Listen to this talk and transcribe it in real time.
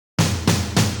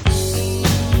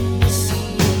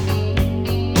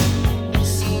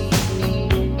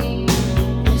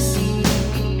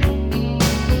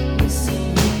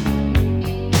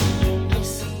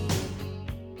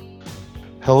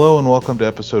Hello and welcome to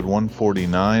episode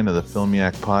 149 of the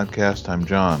Filmayakpodcast. I'm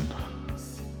John.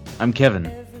 I'm Kevin.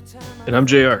 And I'm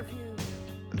JR.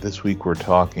 This week we're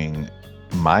talking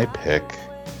my pick,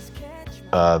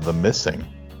 The Missing.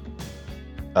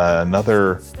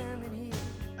 Another...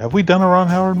 Have we done a Ron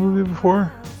Howard movie before?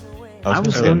 I was going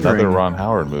to say another Ron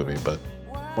Howard movie, but...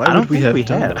 Why would we have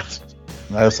done that?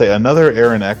 I would say another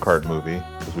Aaron Eckhart movie,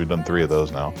 because we've done 3 of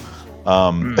those now.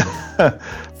 From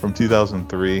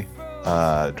 2003.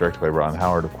 Directed by Ron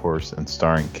Howard, of course, and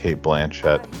starring Cate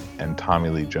Blanchett and Tommy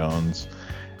Lee Jones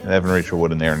and Evan Rachel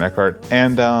Wood and Aaron Eckhart.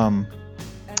 And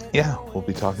yeah, we'll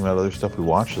be talking about other stuff we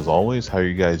watched as always. How are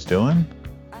you guys doing?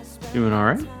 Doing all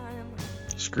right.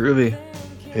 Scroovy.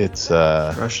 It's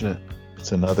crushing it.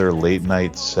 It's another late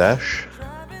night sesh.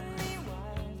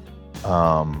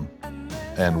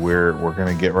 And we're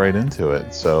gonna get right into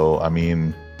it. So I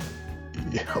mean,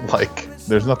 yeah, like.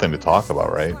 There's nothing to talk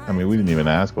about, right? I mean, we didn't even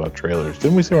ask about trailers.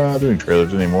 Didn't we say we're not doing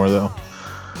trailers anymore, though?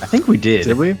 I think we did.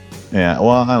 Did we? Yeah,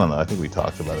 well, I don't know. I think we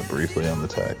talked about it briefly on the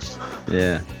text.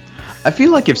 Yeah. I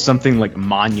feel like if something, like,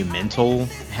 monumental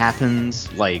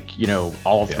happens, like, you know,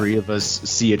 all 3 of us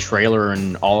see a trailer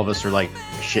and all of us are, like,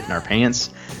 shitting our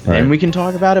pants, then we can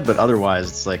talk about it, but otherwise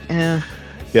it's like, eh.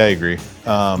 Yeah, I agree.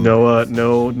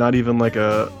 No, not even like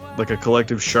a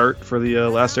collective chart for the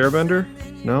Last Airbender?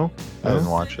 No? I didn't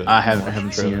watch it. I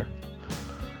haven't seen it.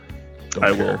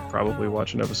 I will probably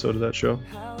watch an episode of that show.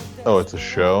 Oh, it's a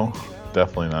show?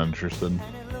 Definitely not interested.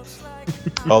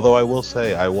 Although I will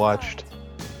say, I watched,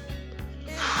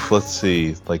 let's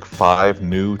see, like 5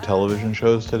 new television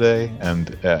shows today,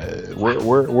 and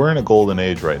we're in a golden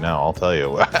age right now. I'll tell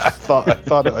you. I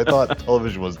thought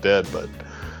television was dead, but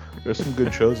there's some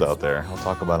good shows out there. I'll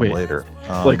talk about them later.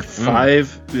 Like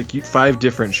 5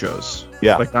 different shows.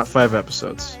 Yeah. Like not 5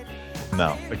 episodes.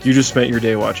 No. Like you just spent your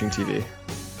day watching TV.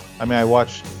 I mean, I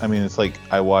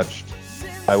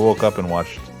woke up and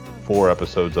watched 4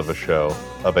 episodes of a show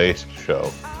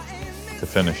to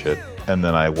finish it, and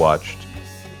then I watched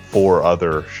 4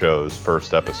 other shows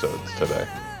first episodes today.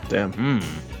 Damn. Yeah.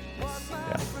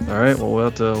 All right. Well,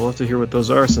 we'll have to hear what those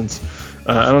are, since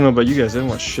I don't know about you guys. I didn't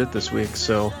watch shit this week,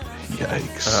 so.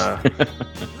 Yikes.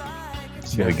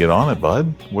 You gotta get on it,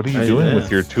 bud. What are you doing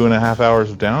with your 2.5 hours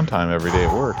of downtime every day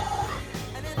at work?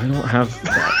 I don't have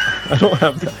that.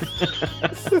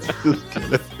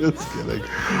 Just kidding.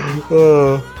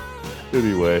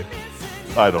 Anyway,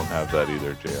 I don't have that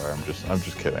either, JR. I'm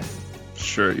just kidding.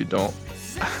 Sure you don't.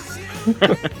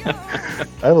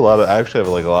 I actually have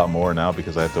a lot more now,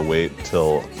 because I have to wait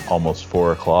till almost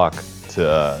 4 o'clock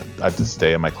I have to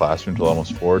stay in my classroom till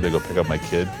almost 4 to go pick up my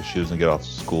kid, because she doesn't get off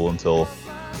school until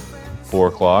 4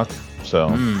 o'clock. So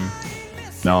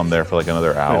now I'm there for like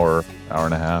another hour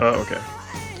and a half. Oh, okay.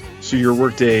 So your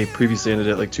workday previously ended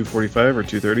at like 2:45 or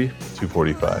 2:30?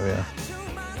 2:45, yeah.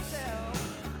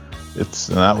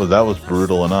 That was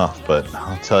brutal enough, but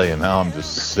I'll tell you, now I'm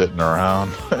just sitting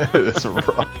around. It's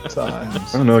rough times.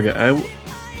 I don't know, again.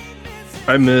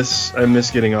 I miss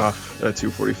getting off at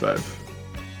 2:45.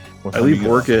 I leave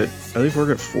work at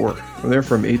 4. I'm there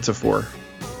from 8 to 4. Ooh.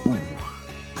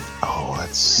 Oh,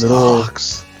 that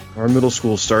sucks. Our middle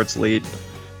school starts late,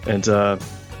 and the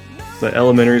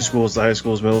elementary schools, the high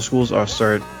schools, middle schools all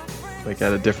start like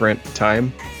at a different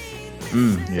time.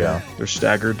 Yeah, they're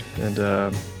staggered,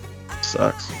 and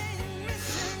sucks.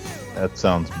 That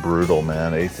sounds brutal,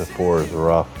 man. 8 to 4 is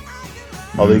rough.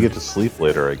 Although you get to sleep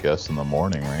later, I guess, in the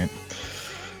morning, right?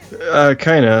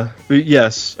 Kinda. But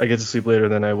yes, I get to sleep later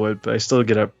than I would, but I still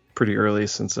get up pretty early,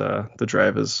 since the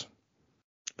drive is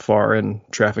far and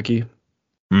trafficy.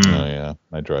 Oh yeah,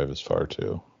 my drive is far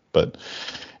too. But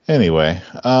anyway,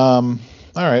 all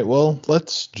right. Well,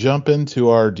 let's jump into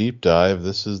our deep dive.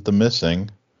 This is The Missing.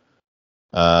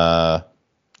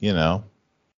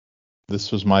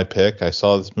 This was my pick. I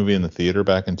saw this movie in the theater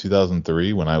back in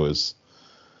 2003 when I was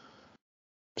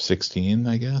 16,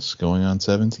 I guess, going on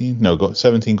 17. No,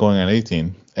 17 going on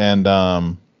 18. And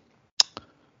I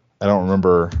don't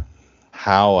remember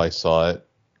how I saw it.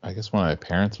 I guess one of my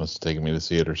parents must have taken me to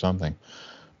see it or something.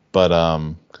 But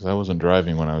because I wasn't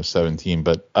driving when I was 17.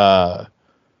 But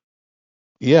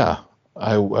yeah,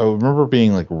 I remember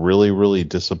being like really, really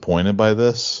disappointed by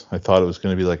this. I thought it was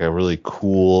going to be like a really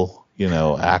cool,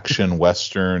 action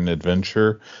Western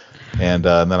adventure. And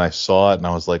then I saw it and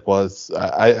I was like, well,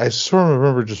 I sort of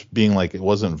remember just being like, it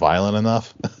wasn't violent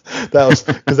enough. That was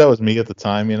because that was me at the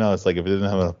time. It's like if it didn't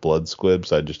have enough blood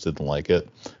squibs, I just didn't like it.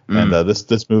 And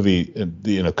this movie,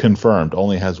 confirmed,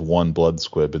 only has 1 blood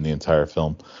squib in the entire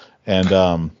film, and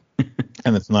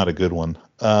and it's not a good one.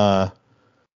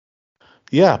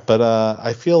 Yeah, but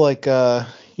I feel like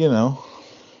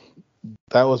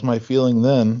that was my feeling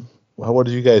then. What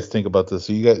did you guys think about this?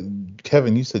 So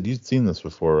Kevin, you said you'd seen this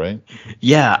before, right?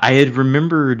 Yeah, I had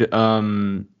remembered.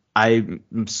 I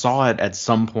saw it at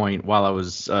some point while I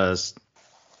was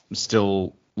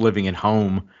still living at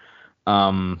home.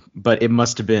 But it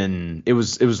must have been. It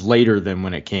was later than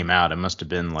when it came out. It must have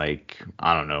been like,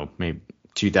 I don't know, maybe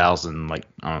 2000, like,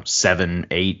 I don't know, 7,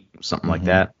 8, something like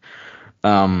that.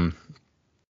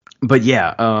 But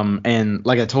yeah. And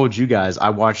like I told you guys, I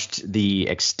watched the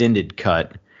extended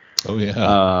cut. Oh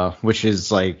yeah. Which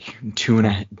is like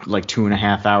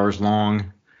 2.5 hours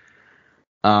long.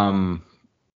 I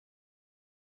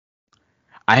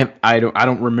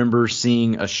don't remember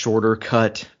seeing a shorter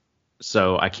cut,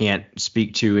 so I can't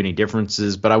speak to any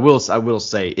differences. But I will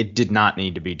say it did not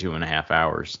need to be 2.5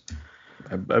 hours.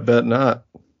 I bet not.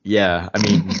 Yeah, I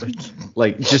mean,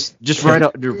 like just right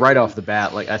off the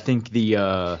bat, like I think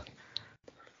the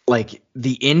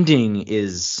ending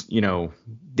is,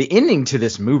 the ending to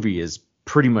this movie is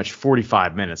pretty much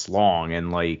 45 minutes long,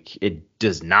 and like it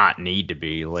does not need to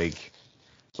be. Like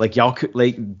y'all could,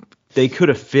 like, they could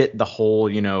have fit the whole,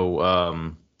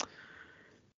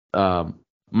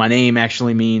 my name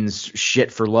actually means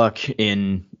shit for luck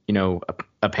in,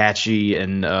 Apache,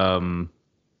 and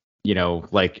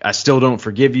like, I still don't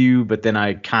forgive you, but then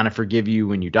I kind of forgive you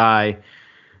when you die.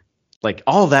 Like,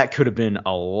 all that could have been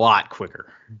a lot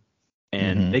quicker.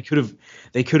 And they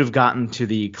could have gotten to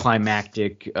the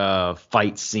climactic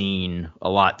fight scene a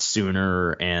lot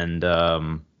sooner. And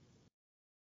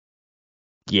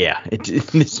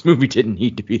this movie didn't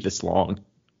need to be this long.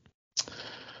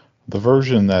 The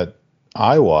version that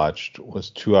I watched was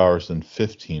 2 hours and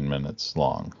 15 minutes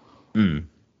long.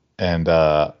 And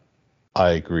I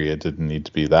agree, it didn't need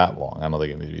to be that long. I don't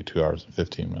think it needed to be 2 hours and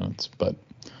 15 minutes, but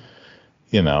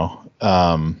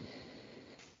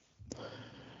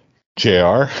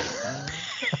JR.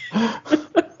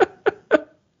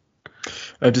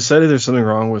 I've decided there's something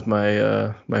wrong with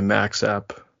my my Max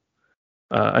app.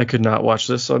 I could not watch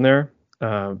this on there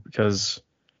because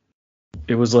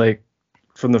it was like,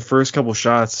 from the first couple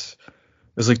shots, it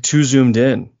was like too zoomed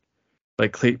in.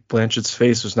 Like, Cate Blanchett's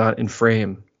face was not in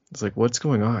frame. It's like, what's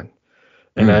going on?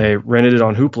 And I rented it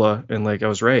on Hoopla, and like, I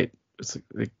was right. It's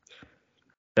like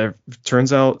it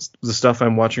turns out the stuff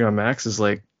I'm watching on Max is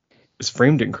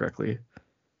framed incorrectly.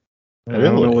 And I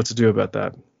don't know what to do about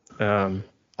that.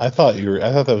 I thought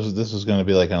this was going to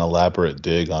be like an elaborate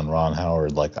dig on Ron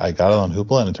Howard. Like, I got it on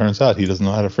Hoopla, and it turns out he doesn't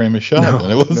know how to frame his shot. No,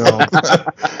 and it was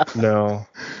no.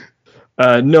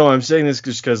 No, I'm saying this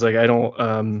just because, like, I don't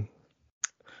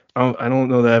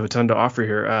know that I have a ton to offer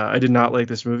here. I did not like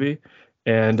this movie,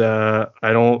 and I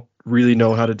don't really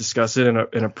know how to discuss it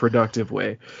in a productive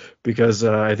way, because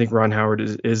I think Ron Howard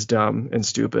is dumb and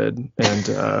stupid,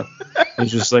 and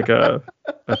he's just like a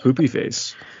poopy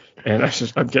face. And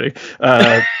I'm kidding.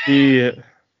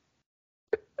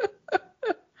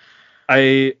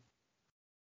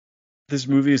 This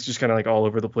movie is just kind of like all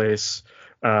over the place.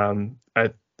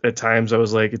 At times I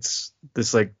was like, it's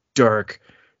this like dark,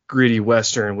 gritty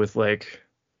Western with like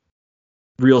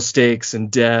real stakes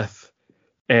and death.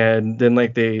 And then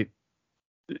like they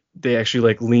actually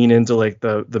like lean into like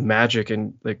the magic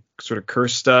and like sort of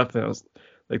curse stuff. And I was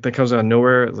like, that comes out of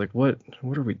nowhere. I was like, what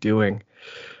are we doing?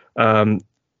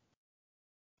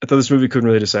 I thought this movie couldn't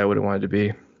really decide what it wanted to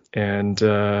be. And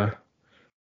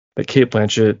like, Cate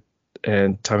Blanchett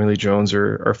and Tommy Lee Jones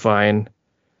are fine.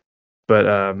 But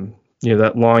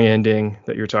that long ending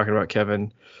that you're talking about,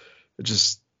 Kevin,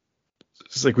 it's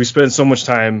like, we spend so much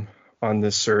time on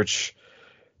this search,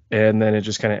 and then it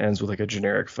just kind of ends with like a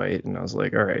generic fight. And I was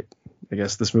like, all right, I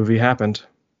guess this movie happened.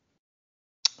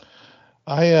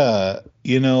 I'm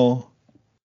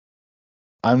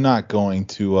not going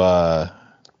to,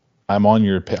 I'm on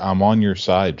your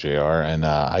side, JR. And,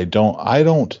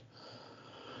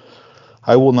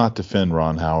 I will not defend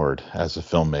Ron Howard as a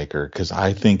filmmaker, because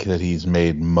I think that he's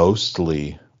made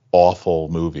mostly awful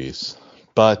movies.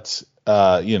 But,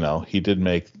 he did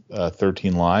make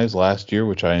 13 Lives last year,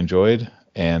 which I enjoyed.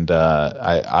 And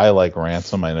I like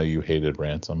Ransom. I know you hated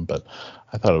Ransom, but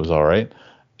I thought it was all right.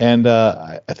 And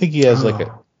I think he has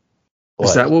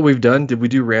Is that what we've done? Did we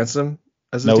do Ransom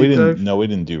as a no, deep we didn't. dive? No, we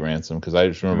didn't do Ransom, because I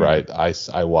just remember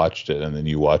I watched it, and then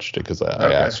you watched it because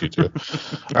I asked you to.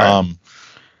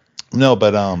 No,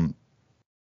 but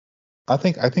I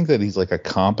think that he's like a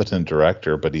competent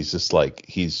director, but he's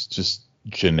just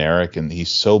generic, and he's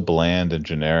so bland and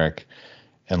generic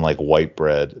and like white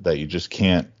bread that you just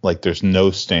can't, like, there's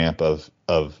no stamp of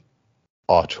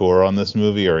auteur on this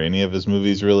movie or any of his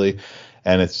movies really.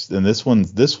 And this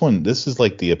is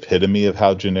like the epitome of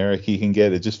how generic he can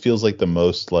get. It just feels like the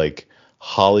most like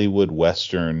Hollywood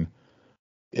Western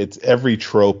it's every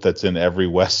trope that's in every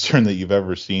Western that you've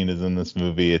ever seen is in this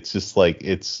movie. It's just like,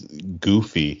 it's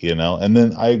goofy, you know? And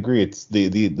then I agree. It's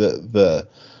the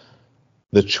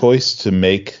choice to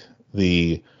make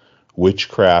the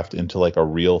witchcraft into like a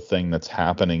real thing that's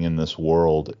happening in this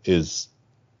world is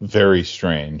very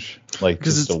strange. Like,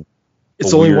 because just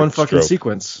it's a only weird one fucking stroke.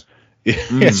 sequence. Yeah.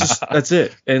 It's just, that's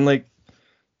it. And like,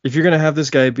 if you're gonna have this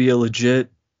guy be a legit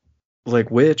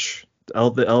like witch, the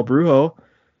El Brujo,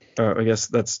 I guess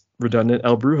that's redundant,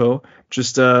 El Brujo,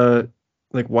 just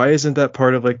like, why isn't that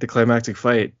part of like the climactic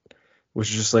fight, which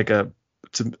is just like a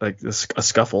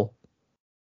scuffle?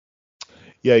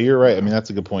 Yeah, you're right. I mean, that's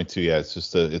a good point too. Yeah, it's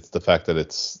just it's the fact that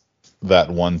it's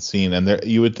that one scene, and there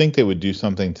you would think they would do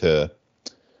something to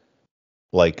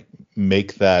like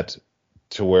make that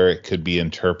to where it could be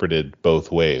interpreted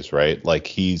both ways, right? Like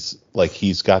he's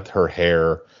got her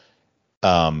hair,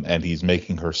 and he's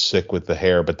making her sick with the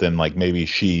hair, but then like maybe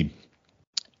she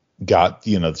got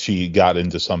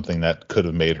into something that could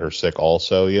have made her sick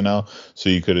also, so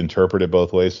you could interpret it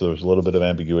both ways. So there's a little bit of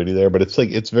ambiguity there, but it's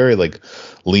like, it's very like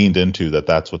leaned into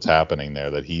that's what's happening there,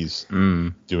 that he's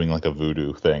doing like a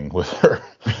voodoo thing with her.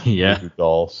 Yeah. Voodoo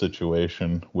doll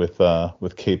situation with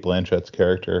Cate Blanchett's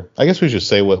character. I guess we should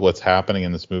say what's happening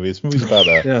in this movie. This movie's about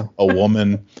a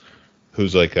woman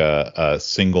who's like a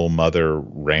single mother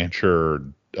rancher,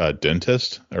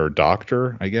 dentist or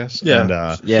doctor, I guess. Yeah.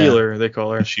 And healer, they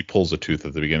call her. she pulls a tooth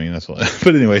at the beginning. That's what.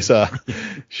 But anyways,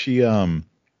 she and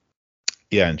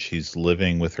she's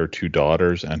living with her two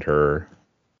daughters and her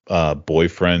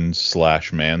boyfriend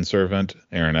 / manservant,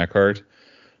 Aaron Eckhart.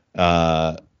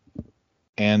 Her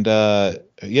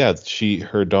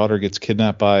daughter gets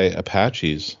kidnapped by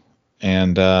Apaches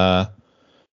and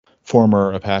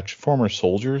former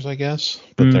soldiers, I guess,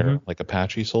 but they're like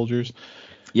Apache soldiers.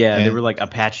 Yeah, they were like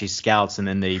Apache scouts, and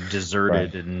then they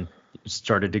deserted and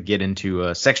started to get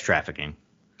into sex trafficking.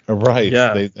 Right.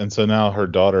 Yeah. And so now her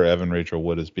daughter, Evan Rachel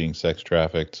Wood, is being sex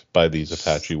trafficked by these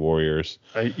Apache warriors.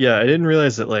 I didn't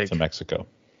realize that, like, to Mexico.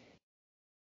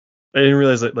 I didn't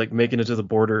realize that, like, making it to the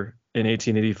border in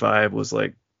 1885 was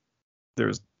like,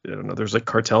 there's like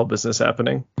cartel business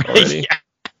happening already.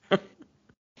 Yeah.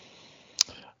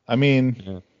 I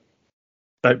mean,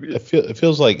 it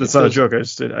feels like that's not a joke.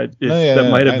 That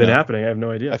might have been happening. I have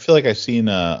no idea. I feel like I've seen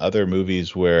other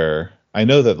movies where I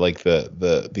know that like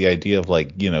the idea of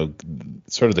like,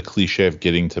 sort of the cliche of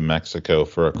getting to Mexico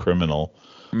for a criminal.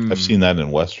 I've seen that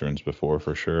in Westerns before,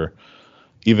 for sure.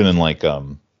 Even in like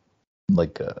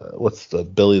what's the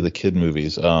Billy the Kid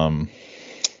movies? Young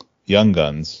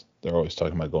Guns. They're always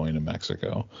talking about going to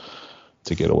Mexico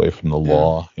to get away from the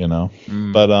law,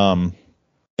 But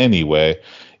anyway.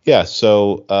 Yeah,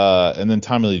 so and then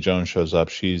Tommy Lee Jones shows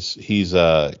up. He's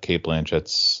Cate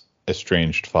Blanchett's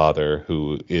estranged father,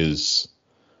 who is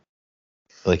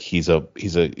like he's a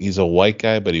white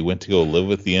guy, but he went to go live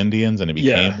with the Indians and he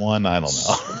became one. I don't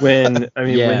know. When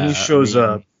he shows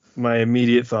up, my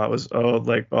immediate thought was, oh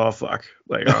fuck,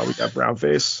 like, oh, we got brown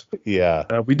face.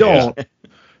 Yeah, we don't. Yeah.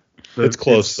 It's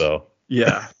close though.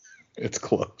 Yeah, it's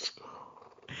close.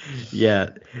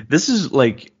 Yeah, this is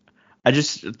like. I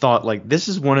just thought, like, this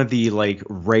is one of the, like,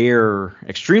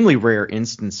 extremely rare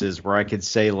instances where I could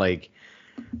say, like,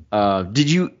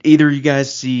 did either of you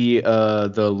guys see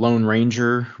the Lone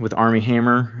Ranger with Armie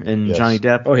Hammer and Johnny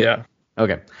Depp? Oh, yeah.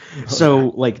 Okay. So,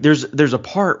 like, there's a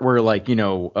part where, like,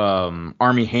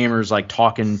 Armie Hammer's, like,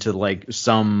 talking to, like,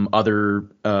 some other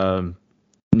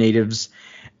natives,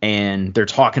 and they're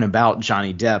talking about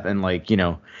Johnny Depp, and, like,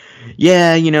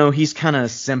 he's kind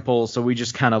of simple, so we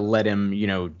just kind of let him,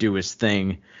 do his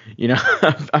thing.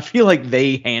 I feel like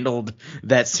they handled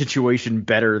that situation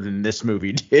better than this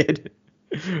movie did,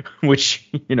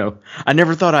 which, I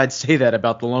never thought I'd say that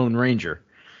about the Lone Ranger.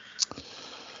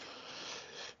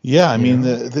 Yeah, I mean,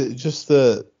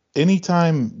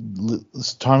 anytime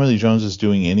Tommy Lee Jones is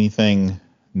doing anything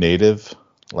native,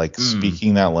 like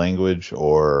speaking that language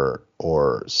or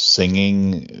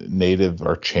singing native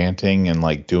or chanting and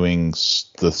like doing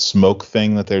the smoke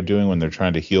thing that they're doing when they're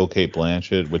trying to heal Cate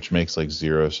Blanchett, which makes like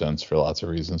zero sense for lots of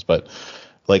reasons, but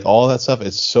like all that stuff,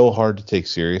 it's so hard to take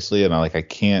seriously, and I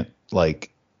can't,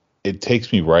 like, it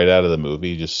takes me right out of the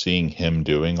movie just seeing him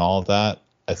doing all of that.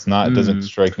 It doesn't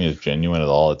strike me as genuine at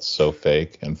all. It's so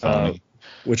fake and phony,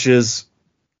 which is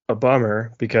a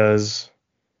bummer, because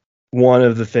one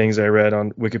of the things I read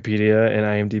on Wikipedia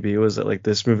and IMDb was that, like,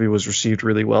 this movie was received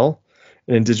really well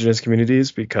in Indigenous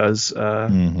communities because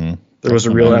there was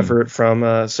a real effort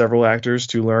from several actors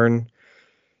to learn,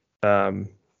 the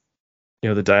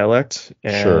dialect,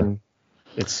 and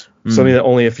it's something that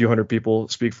only a few hundred people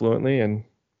speak fluently, and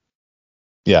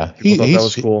Yeah, People thought that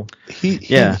was cool.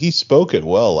 He spoke it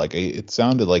well. Like it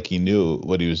sounded like he knew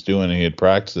what he was doing and he had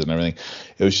practiced it and everything.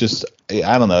 It was just,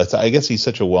 I don't know. I guess he's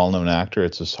such a well-known actor.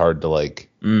 It's just hard to like,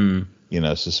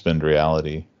 suspend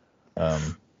reality. I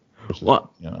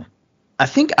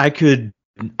think I could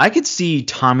see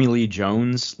Tommy Lee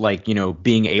Jones like,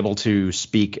 being able to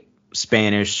speak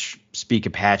Spanish, speak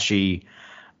Apache.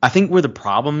 I think where the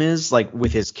problem is, like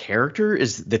with his character,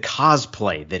 is the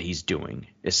cosplay that he's doing,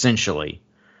 essentially.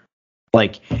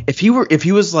 Like if he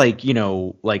was like,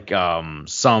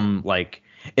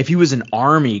 if he was an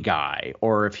army guy,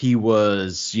 or if he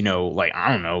was, like, I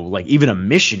don't know, like even a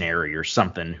missionary or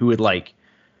something who had like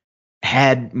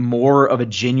had more of a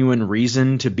genuine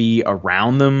reason to be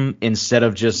around them instead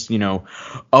of just,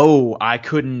 oh, I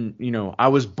couldn't, I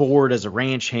was bored as a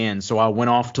ranch hand, so I went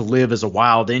off to live as a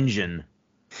wild Indian,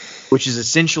 which is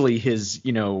essentially his,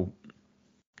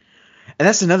 and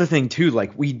that's another thing too.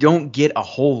 Like we don't get a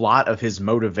whole lot of his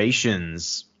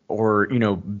motivations or,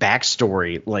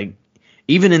 backstory. Like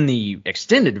even in the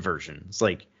extended versions,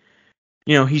 like,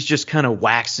 he's just kind of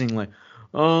waxing like,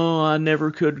 oh, I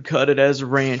never could cut it as a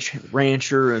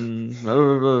rancher, and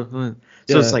so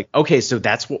it's like, okay, so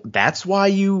that's why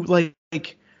you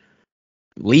like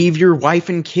leave your wife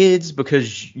and kids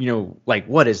because like,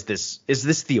 what is this? Is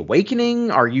this the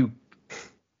awakening? Are you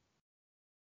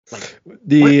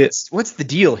like what's the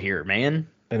deal here, man?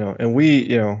 I know, and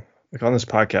we like on this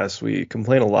podcast we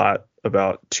complain a lot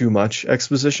about too much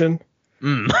exposition,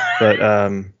 but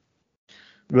we're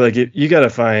like, you got to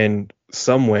find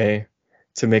some way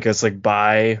to make us like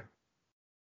buy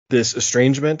this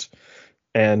estrangement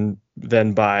and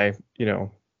then buy, the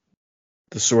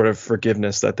sort of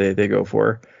forgiveness that they go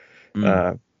for.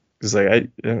 Because like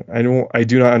I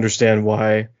do not understand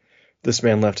why this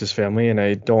man left his family, and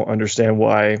I don't understand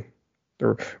why,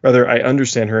 or rather I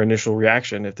understand her initial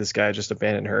reaction if this guy just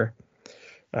abandoned her.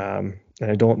 And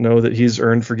I don't know that he's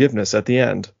earned forgiveness at the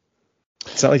end.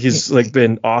 It's not like he's like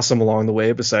been awesome along the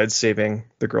way besides saving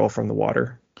the girl from the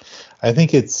water. I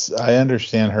think I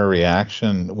understand her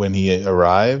reaction when he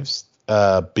arrives,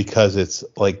 because it's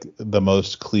like the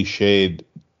most cliched,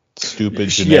 stupid,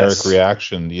 generic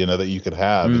reaction, that you could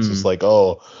have. It's just like,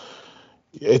 oh,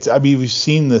 we've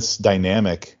seen this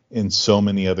dynamic in so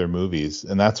many other movies,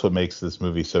 and that's what makes this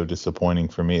movie so disappointing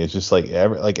for me. It's just like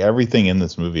everything in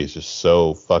this movie is just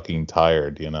so fucking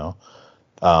tired,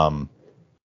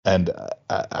 And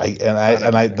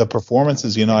the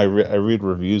performances, I read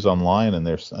reviews online and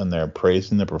they're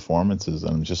praising the performances,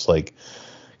 and I'm just like,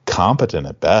 competent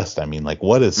at best. I mean, like,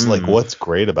 what's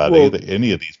great about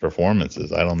any of these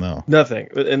performances? I don't know. Nothing.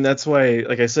 And that's why,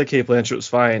 like I said, Cate Blanchett was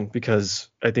fine, because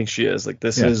I think she is like,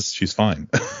 she's fine.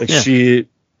 Like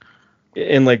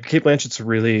Cate Blanchett's a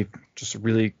really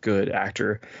good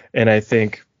actor. And I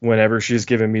think whenever she's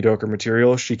given mediocre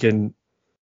material, she can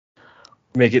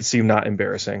make it seem not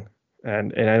embarrassing.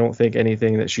 And I don't think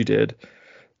anything that she did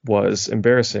was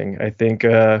embarrassing. I think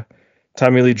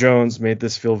Tommy Lee Jones made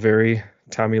this feel very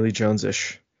Tommy Lee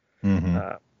Jones-ish.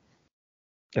 And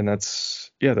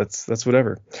that's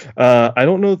whatever. I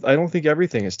don't know. I don't think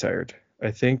everything is tired.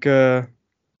 I think we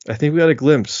got a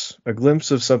glimpse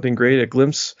of something great, a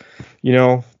glimpse, we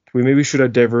maybe should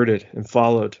have diverted and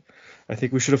followed. I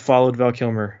think we should have followed Val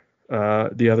Kilmer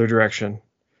the other direction.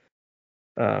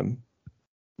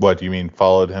 What do you mean,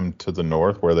 followed him to the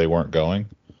north where they weren't going?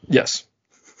 Yes.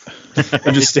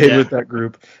 And just stayed with that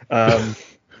group.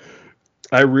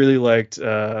 I really liked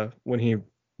when he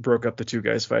broke up the two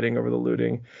guys fighting over the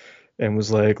looting and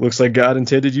was like, looks like God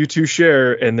intended you to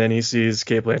share. And then he sees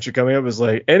Cate Blanchett coming up, was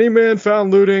like, any man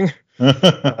found looting.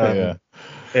 And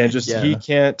just he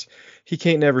can't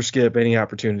never skip any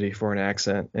opportunity for an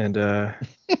accent. And I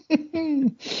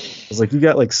was like, you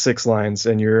got like 6 lines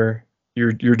and you're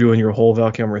doing your whole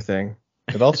Val Kilmer thing.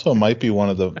 It also might be one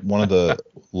of the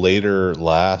later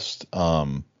last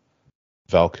Val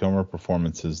Kilmer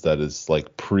performances that is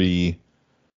like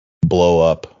pre-blow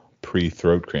up,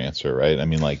 pre-throat cancer, right? I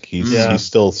mean, like he's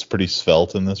still pretty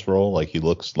svelte in this role. Like he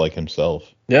looks like himself.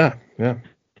 Yeah.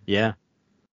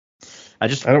 I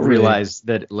don't realize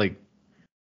that like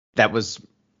that was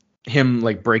him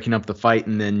like breaking up the fight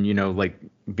and then like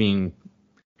being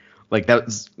like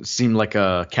that seemed like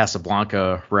a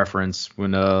Casablanca reference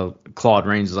when Claude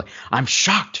Rains is like, I'm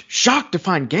shocked to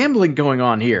find gambling going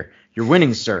on here. You're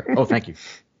winning, sir. Oh, thank you.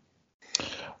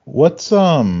 What's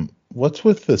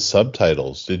with the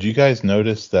subtitles? Did you guys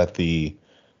notice that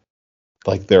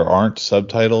there aren't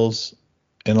subtitles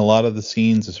in a lot of the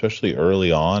scenes, especially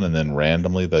early on, and then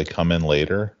randomly they come in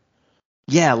later?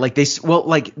 Yeah, like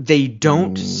they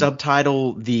don't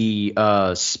subtitle the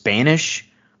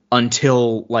Spanish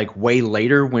until like way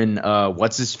later when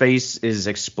what's his face is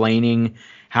explaining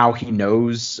how he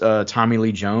knows Tommy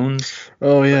Lee Jones.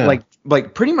 Oh yeah.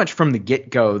 Like pretty much from the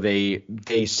get-go they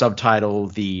subtitle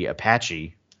the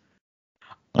Apache.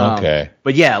 Okay.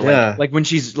 But like when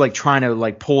she's like trying to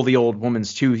like pull the old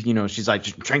woman's tooth, she's like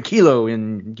tranquilo,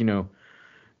 and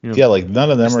yeah, like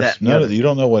none of them are you you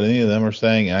don't know what any of them are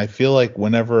saying, and I feel like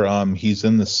whenever he's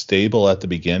in the stable at the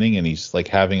beginning and he's like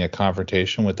having a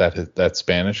confrontation with that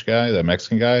Spanish guy, that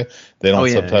Mexican guy, they don't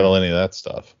subtitle any of that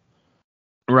stuff.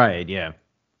 Right, yeah.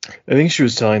 I think she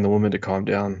was telling the woman to calm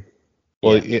down.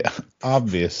 Well, yeah,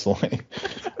 obviously.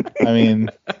 I mean,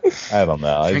 I don't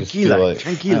know. I just feel like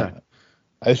tranquila.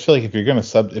 I just feel like if you're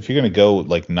gonna go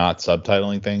like not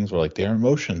subtitling things, or like their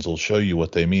emotions will show you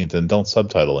what they mean, then don't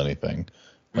subtitle anything.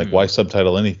 Like why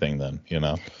subtitle anything then?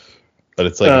 But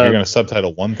it's like if you're gonna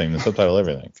subtitle one thing, then subtitle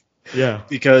everything. Yeah,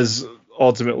 because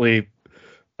ultimately,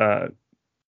 Ron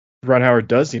Howard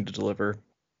does need to deliver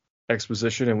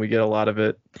exposition, and we get a lot of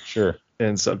it. Sure.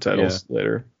 In subtitles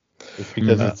later. It's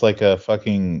because it's like a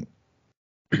fucking,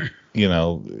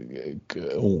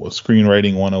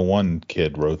 screenwriting 101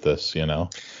 kid wrote this,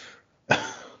 Well,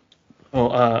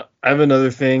 I have another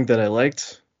thing that I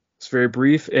liked. It's very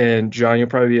brief, and John, you'll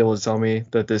probably be able to tell me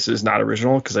that this is not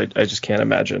original, because I just can't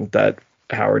imagine that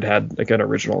Howard had like an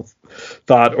original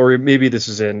thought, or maybe this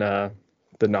is in the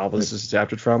novel this is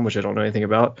adapted from, which I don't know anything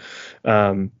about.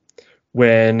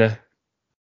 When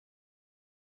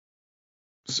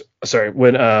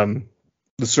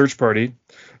the search party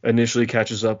initially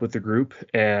catches up with the group,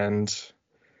 and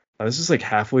this is like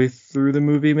halfway through the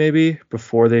movie, maybe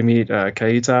before they meet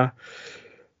Kaita,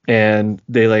 and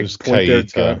they like point their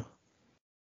gun.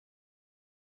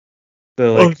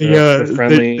 The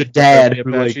friendly the dad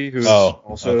Apache who's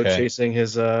also chasing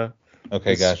his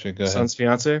gotcha. Go son's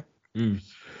fiance. Mm.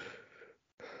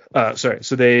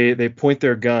 So they point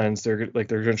their guns. They're going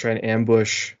to try and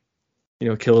ambush,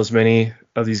 kill as many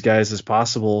of these guys as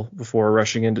possible before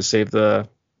rushing in to save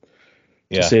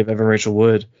save Evan Rachel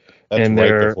Wood. That's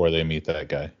right before they meet that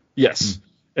guy. Yes,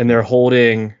 and they're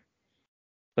holding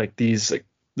like these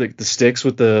like the sticks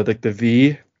with the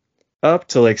V up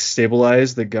to like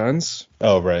stabilize the guns.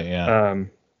 Oh right, yeah.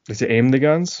 To aim the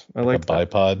guns. I like a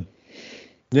bipod.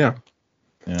 Yeah.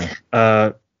 Yeah.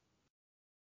 But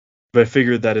I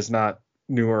figured that is not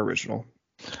new or original.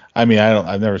 I mean,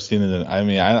 I've never seen it.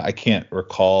 I can't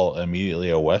recall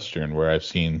immediately a Western where I've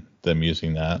seen them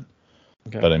using that.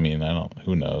 Okay. But I mean,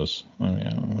 who knows? I mean,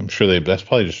 I'm sure that's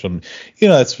probably just some,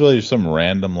 it's really just some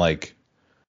random like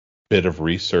bit of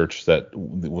research that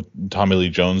Tommy Lee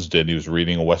Jones did. He was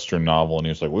reading a Western novel and he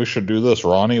was like, we should do this,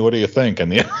 Ronnie. What do you think?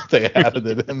 And they added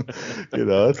it in.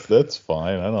 That's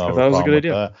fine. I don't know. I thought it was a good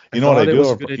idea. You know what I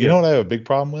do? You know what I have a big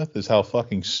problem with is how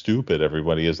fucking stupid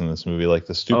everybody is in this movie. Like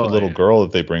the stupid little girl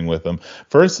that they bring with them.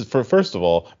 First of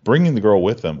all, bringing the girl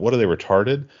with them. What are they,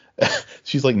 retarded?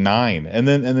 She's like 9, and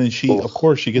then she, of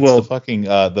course, she gets the fucking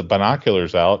the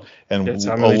binoculars out and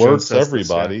alerts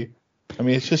everybody. I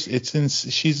mean,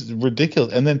 she's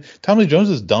ridiculous. And then Tommy Lee Jones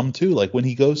is dumb too. Like when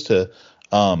he goes to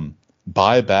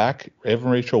buy back Evan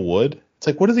Rachel Wood, it's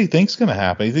like, what does he think's going to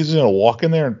happen? He thinks he's going to walk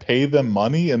in there and pay them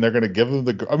money and they're going to give him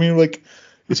I mean, like,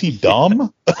 is he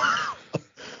dumb?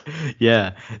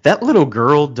 Yeah, that little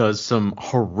girl does some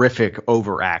horrific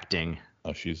overacting.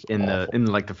 Oh, she's in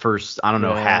awful. the first, I don't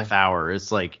know, half hour.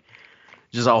 It's like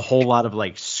just a whole lot of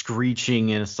like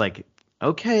screeching, and it's like,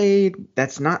 okay,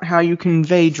 that's not how you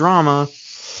convey drama.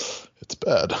 It's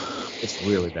bad. It's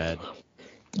really bad.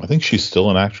 I think she's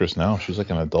still an actress now. She's like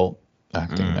an adult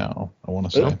acting now, I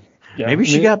want to say. Yeah, maybe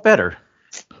she got better.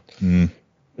 And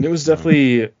it was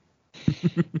definitely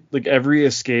like every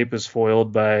escape is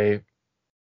foiled by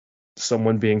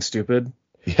someone being stupid.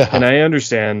 Yeah. And I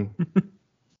understand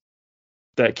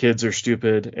that kids are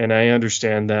stupid, and I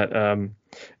understand that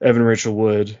Evan Rachel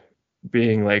Wood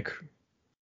being like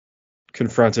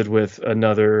confronted with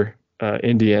another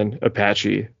Indian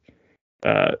Apache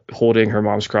holding her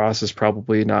mom's cross is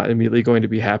probably not immediately going to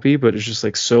be happy, but it's just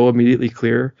like so immediately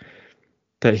clear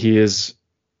that he is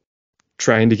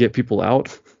trying to get people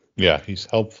out. Yeah, he's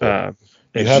helpful.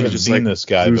 You haven't seen this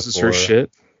guy before. Her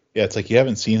shit. Yeah, it's like you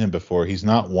haven't seen him before. He's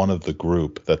not one of the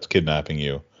group that's kidnapping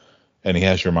you, and he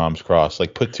has your mom's cross.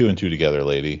 Like, put 2 and 2 together,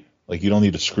 lady. Like, you don't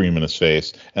need to scream in his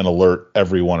face and alert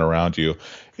everyone around you.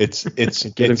 It's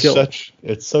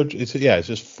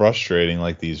just frustrating,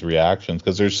 like these reactions,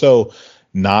 because they're so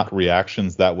not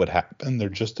reactions that would happen. They're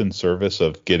just in service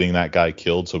of getting that guy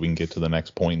killed so we can get to the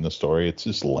next point in the story. It's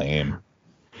just lame.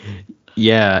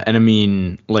 Yeah, and I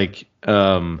mean, like,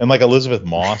 and like Elizabeth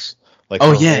Moss, like,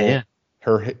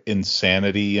 her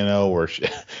insanity, you know, where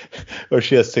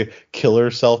she has to kill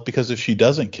herself, because if she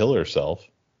doesn't kill herself,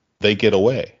 they get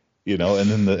away, you know, and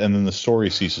then the story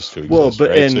ceases to exist,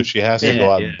 right? So she has to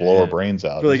go out and blow her brains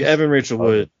out. But like Evan Rachel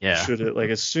Wood Yeah. should have, like,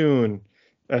 as soon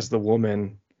as the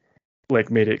woman like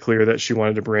made it clear that she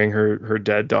wanted to bring her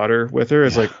dead daughter with her,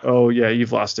 it's like, oh yeah,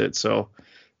 you've lost it, so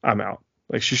I'm out.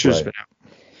 Like, she should have been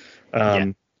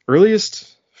out.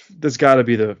 Earliest, that's got to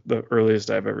be the earliest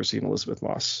I've ever seen Elizabeth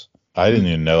Moss. I didn't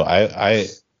even know. I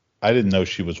didn't know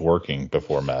she was working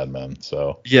before Mad Men.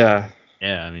 So yeah.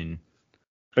 I mean,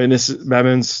 and this Mad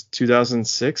Men's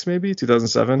 2006, maybe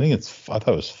 2007. I thought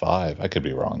it was 5. I could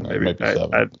be wrong. Maybe, it might be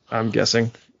 7. I'm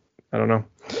guessing. I don't know.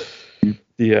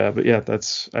 But yeah,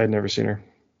 I had never seen her.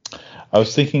 I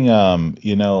was thinking,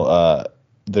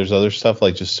 there's other stuff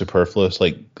like just superfluous,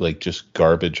 like just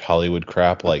garbage Hollywood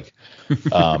crap. Like,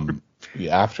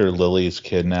 after Lily's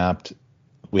kidnapped,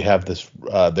 we have this.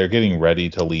 They're getting ready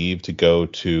to leave to go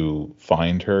to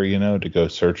find her, you know, to go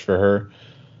search for her,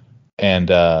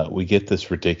 and we get this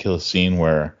ridiculous scene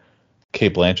where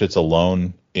Cate Blanchett's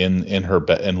alone in her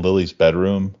in Lily's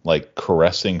bedroom, like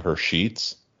caressing her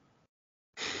sheets.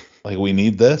 Like, we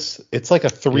need this. It's like a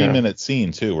 3-minute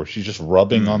scene too, where she's just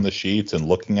rubbing on the sheets and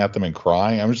looking at them and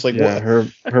crying. I'm just like, what?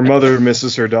 Her mother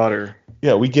misses her daughter.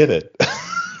 Yeah, we get it.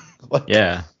 Like,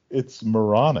 yeah, it's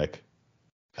moronic.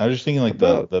 I was just thinking, like,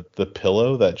 the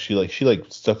pillow that she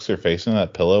sticks her face in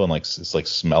that pillow and like it's like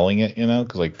smelling it, you know,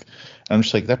 because like I'm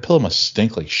just like, that pillow must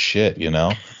stink like shit, you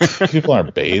know. People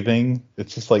aren't bathing.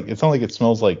 It's just like, it's not like it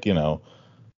smells like, you know,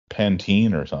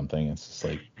 Pantene or something. It's just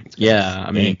like,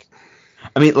 I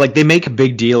mean, like, they make a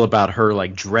big deal about her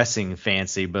like dressing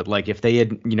fancy, but like if they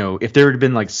had, you know, if there had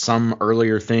been like some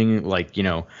earlier thing, like, you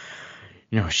know,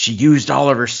 she used all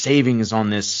of her savings on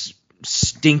this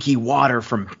stinky water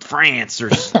from France, or,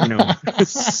 you know,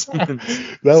 something,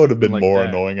 that would have been like more that.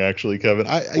 annoying, actually, Kevin.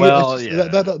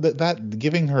 That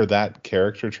giving her that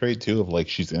character trait too, of like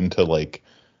she's into like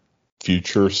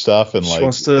future stuff, and like she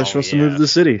wants to move to the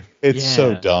city. It's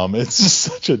so dumb. It's just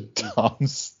such a dumb,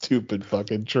 stupid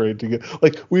fucking trait to get.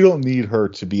 Like, we don't need her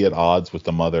to be at odds with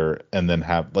the mother and then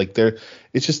have like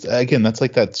it's just, again, that's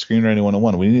like that screenwriting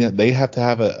 101. They have to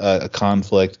have a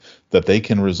conflict that they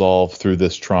can resolve through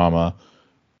this trauma,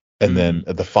 and then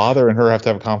the father and her have to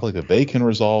have a conflict that they can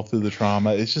resolve through the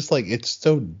trauma. It's just like, it's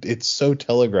so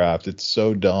telegraphed. It's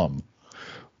so dumb.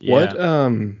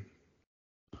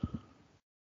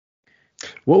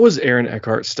 What was Aaron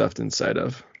Eckhart stuffed inside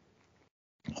of?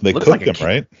 They cooked him,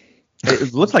 right?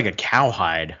 It looked like a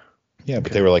cowhide. Yeah,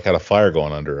 but they were like, had a fire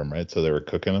going under him, right? So they were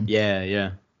cooking him.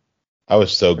 Yeah. I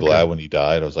was so glad when he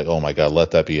died. I was like, oh my God,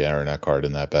 let that be Aaron Eckhart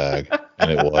in that bag.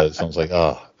 And it was. I was like,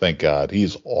 oh, thank God.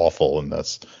 He's awful in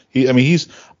this.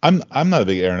 I'm not a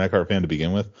big Aaron Eckhart fan to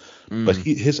begin with, but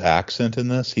his accent in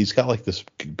this, he's got like this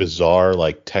bizarre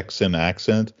like Texan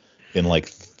accent in like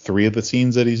 3 of the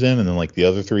scenes that he's in, and then like the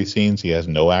other 3 scenes he has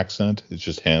no accent. It's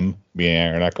just him being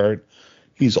Aaron Eckhart.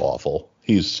 He's awful.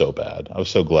 He's so bad. I was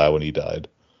so glad when he died.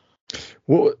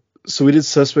 Well, so we did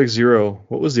Suspect Zero.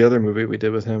 What was the other movie we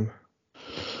did with him?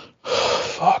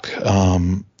 Fuck.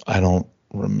 I don't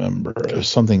remember. It was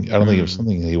something. I don't think it was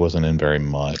something he wasn't in very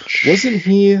much. Wasn't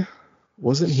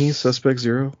he Suspect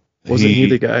Zero? Wasn't he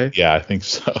the guy? Yeah, I think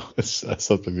so. It's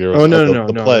Suspect Zero. Oh no,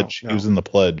 The Pledge. No. He was in The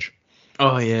Pledge.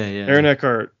 Oh yeah. Aaron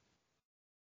Eckhart.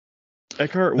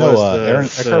 Eckhart was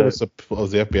the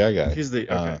FBI guy. He's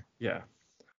the yeah.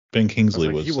 Ben Kingsley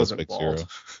was Suspect Zero.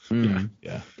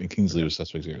 Yeah, Ben Kingsley was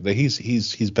Suspect Zero.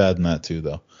 He's bad in that too,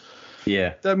 though.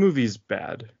 Yeah, that movie's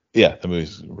bad. Yeah, that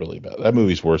movie's really bad. That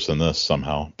movie's worse than this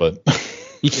somehow, but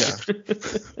yeah.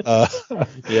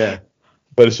 Yeah.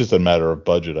 But it's just a matter of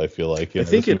budget. I feel like I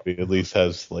think it at least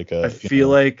has like a. I feel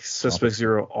like Suspect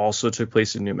Zero also took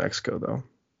place in New Mexico, though.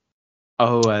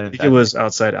 Oh, I think it was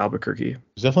outside Albuquerque.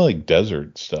 It's definitely like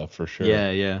desert stuff for sure.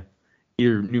 Yeah.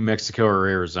 Either New Mexico or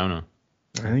Arizona.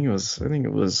 I think it was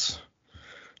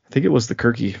the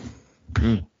Kirky.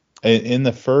 In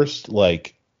the first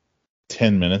like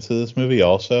 10 minutes of this movie,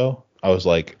 also, I was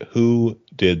like, who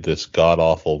did this god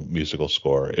awful musical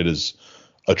score? It is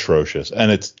atrocious,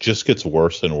 and it just gets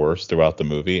worse and worse throughout the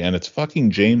movie, and it's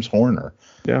fucking James Horner.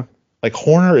 Yeah. Like,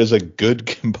 Horner is a good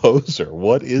composer.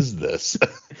 What is this?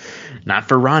 Not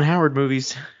for Ron Howard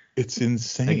movies. It's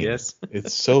insane. I guess.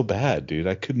 It's so bad, dude.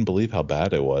 I couldn't believe how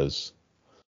bad it was.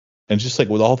 And just like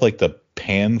with all like the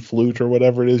pan flute or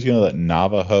whatever it is, you know, that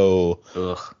Navajo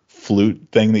flute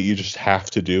thing that you just have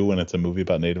to do when it's a movie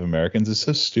about Native Americans. It's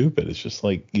so stupid. It's just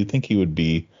like, you'd think he would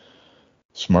be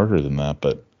smarter than that,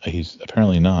 but he's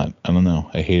apparently not. I don't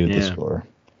know. I hated the score.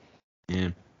 Yeah.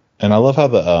 And I love how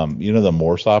the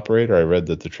Morse operator. I read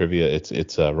that the trivia.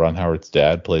 It's Ron Howard's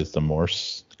dad plays the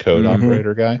Morse code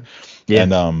operator guy. Yeah.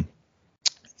 And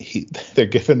they're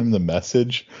giving him the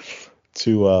message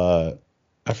to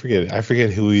I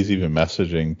forget who he's even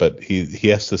messaging, but he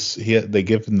has to they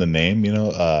give him the name,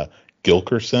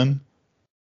 Gilkerson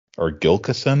or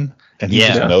Gilkison, and he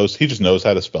just knows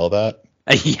how to spell that.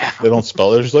 Yeah. They don't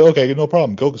spell it. They're just like, okay, no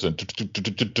problem, Gilkerson.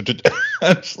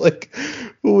 It's like,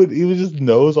 he just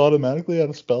knows automatically how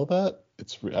to spell that.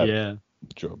 It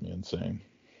drove me insane.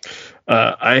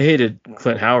 I hated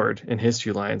Clint Howard in his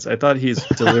 2 lines. I thought his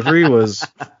delivery was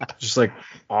just like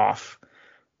off.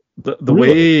 The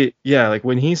way, like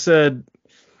when he said,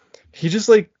 he just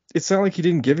like, it sounded like he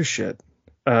didn't give a shit.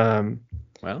 Well,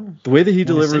 the way that he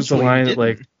delivers the line that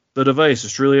like, the device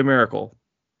is truly a miracle.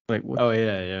 Like, what? Oh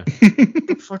yeah. What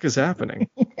the fuck is happening?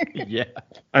 Yeah.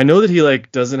 I know that he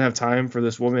like doesn't have time for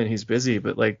this woman. He's busy,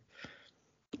 but like,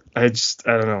 I don't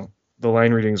know. The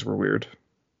line readings were weird.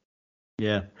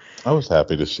 Yeah. I was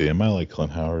happy to see him. I like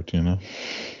Clint Howard,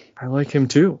 I like him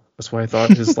too. That's why I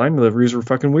thought his line deliveries were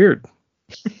fucking weird.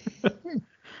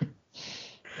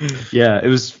 Yeah, it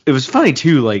was funny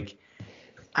too. Like,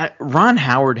 Ron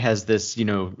Howard has this,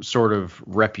 sort of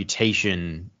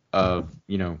reputation of,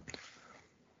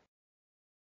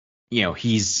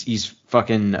 he's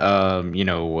fucking,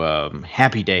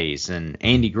 Happy Days and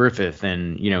Andy Griffith,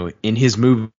 and in his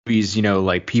movies,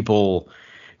 like people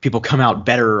come out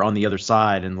better on the other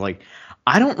side, and like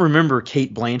I don't remember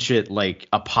Cate Blanchett like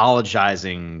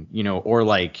apologizing, or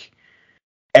like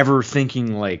ever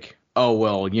thinking like, oh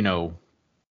well,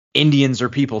 Indians are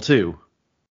people too.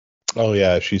 Oh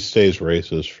yeah, she stays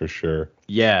racist for sure.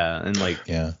 Yeah, and like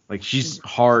she's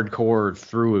hardcore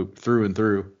through and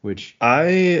through, which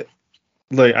I'm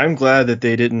glad that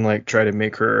they didn't like try to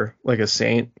make her like a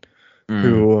saint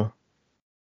who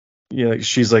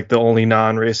she's like the only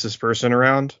non-racist person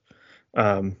around.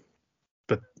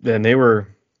 But then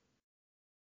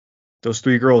those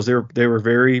 3 girls, they were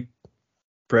very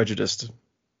prejudiced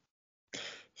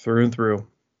through and through.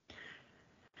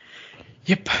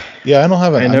 Yep. Yeah,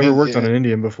 I never worked on an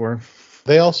Indian before.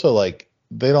 They also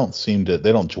they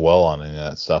don't dwell on any of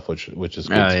that stuff, which is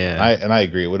good. And I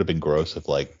agree. It would have been gross if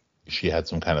like she had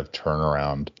some kind of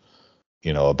turnaround,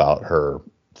 about her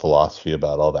philosophy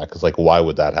about all that. Because like, why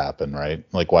would that happen, right?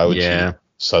 Like, why would she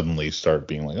suddenly start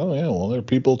being like, oh yeah, well they're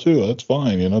people too, that's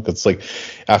fine, because like,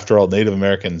 after all, Native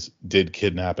Americans did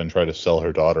kidnap and try to sell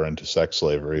her daughter into sex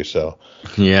slavery, so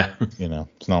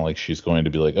it's not like she's going to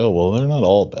be like, oh well, they're not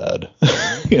all bad.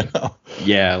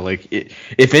 Like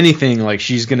if anything, like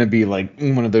she's gonna be like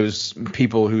one of those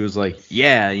people who's like,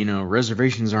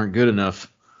 reservations aren't good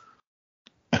enough.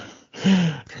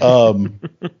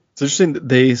 It's interesting that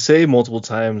they say multiple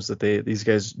times that these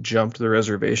guys jumped the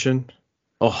reservation.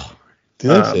 Oh, did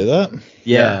they say that?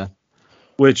 Yeah.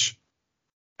 Which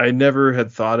I never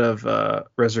had thought of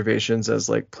reservations as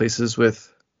like places with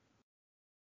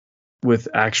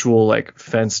actual like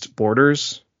fenced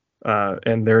borders,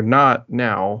 and they're not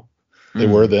now. They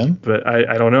were then, but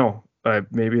I don't know.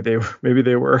 Maybe they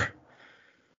were.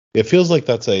 It feels like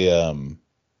that's a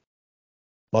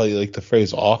like the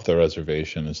phrase "off the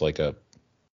reservation" is like a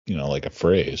like a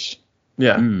phrase.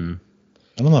 Yeah. I don't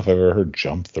know if I've ever heard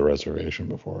 "jump the reservation"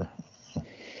 before.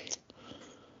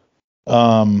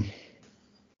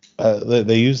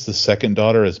 They use the second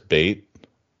daughter as bait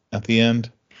at the end.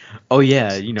 Oh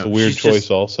yeah, it's a weird choice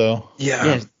also.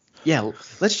 Yeah.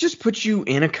 Let's just put you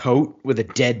in a coat with a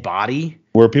dead body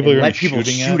where people are let people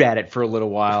shoot at it for a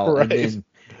shotgun, right.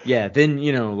 And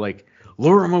then like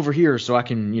lure him over here so I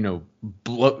can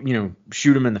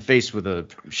shoot him in the face with a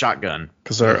shotgun.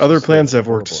 Because our other plans have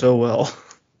worked so well.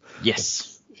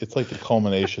 Yes. It's like the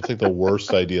culmination. It's like the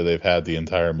worst idea they've had the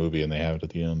entire movie, and they have it at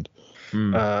the end.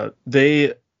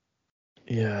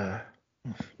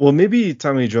 Well, maybe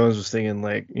Tommy Lee Jones was thinking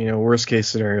like, worst case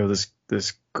scenario, this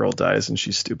girl dies and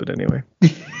she's stupid anyway.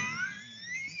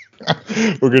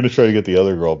 We're gonna try to get the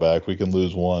other girl back. We can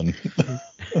lose one.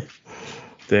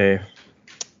 I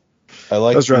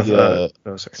like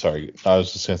sorry, I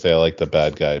was just gonna say I like the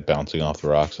bad guy bouncing off the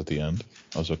rocks at the end.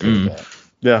 I was okay with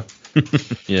that.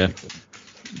 Yeah.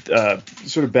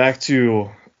 Sort of back to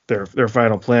their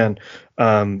final plan.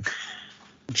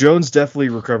 Jones definitely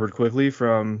recovered quickly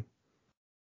from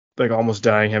like almost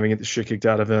dying, having the shit kicked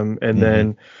out of him, and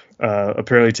then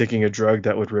apparently taking a drug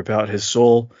that would rip out his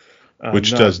soul,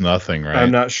 which does nothing, right?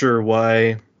 I'm not sure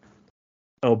why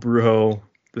El Brujo,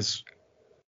 this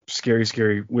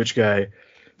scary witch guy,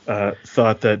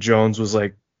 thought that Jones was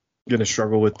like gonna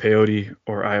struggle with peyote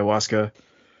or ayahuasca.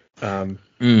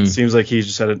 Seems like he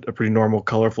just had a pretty normal,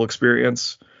 colorful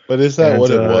experience. But is that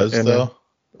what it was and, though?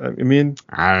 I mean,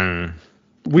 I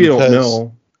we don't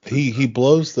know. He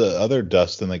blows the other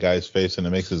dust in the guy's face and it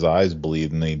makes his eyes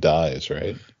bleed and he dies,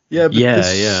 right? Yeah, but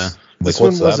this Like, one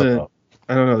what's that wasn't. about?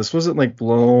 I don't know. This wasn't like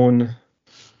blown. It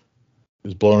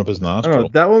was blowing up his I don't nostril. know.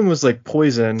 That one was like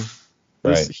poison.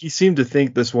 Right. He seemed to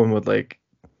think this one would like.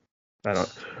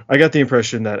 I got the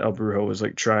impression that El Brujo was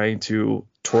like trying to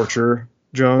torture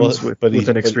Jones with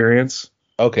an experience.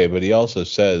 Okay, but he also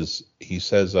says oh,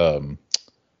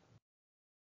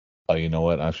 you know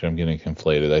what? Actually, I'm getting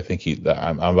conflated. I think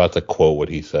I'm about to quote what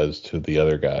he says to the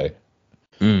other guy.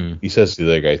 He says to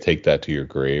the other guy, "Take that to your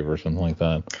grave" or something like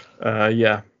that.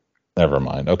 Yeah. Never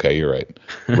mind. Okay, you're right.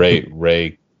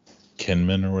 Ray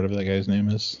Kinman or whatever that guy's name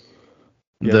is.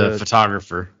 Yeah, the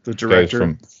photographer, the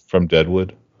director from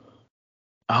Deadwood.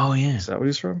 Oh yeah, is that what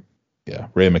he's from? Yeah,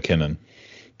 Ray McKinnon.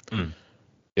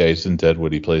 Yeah, he's in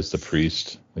Deadwood. He plays the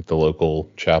priest, like the local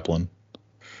chaplain.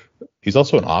 He's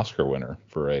also an Oscar winner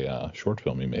for a short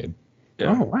film he made.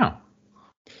 Yeah. Oh wow.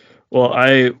 Well,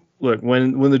 look,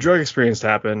 when the drug experience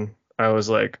happened, I was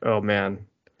like, oh man.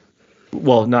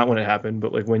 Well, not when it happened,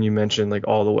 but like when you mentioned like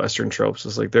all the Western tropes,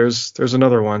 it's like there's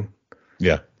another one.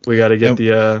 Yeah. We got to get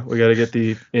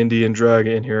the Indian drug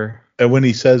in here. And when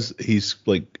he says he's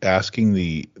like asking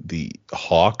the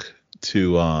hawk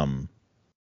to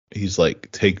he's like,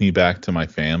 take me back to my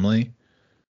family.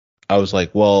 I was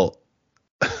like, well,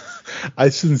 I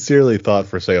sincerely thought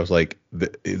for a second, I was like,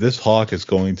 this hawk is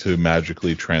going to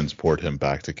magically transport him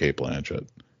back to Cape Blanchett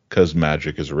because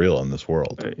magic is real in this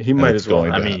world. He might as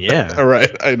well. I mean, yeah. All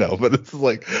right, I know, but it's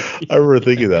like, I remember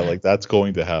thinking that, like, that's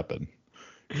going to happen.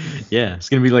 Yeah, it's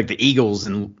gonna be like the Eagles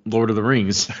in Lord of the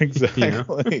Rings. Exactly. You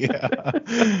know? Yeah.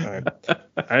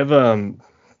 All right.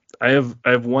 I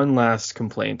have one last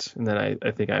complaint, and then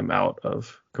I think I'm out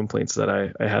of complaints that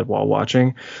I had while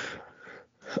watching.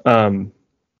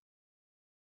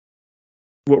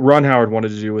 What Ron Howard wanted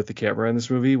to do with the camera in this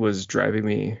movie was driving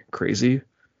me crazy.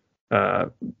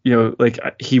 Like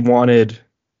he wanted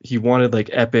like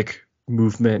epic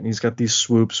movement. He's got these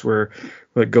swoops where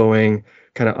like going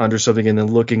kind of under something and then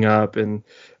looking up, and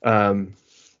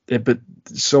but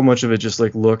so much of it just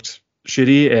like looked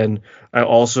shitty. And I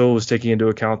also was taking into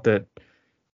account that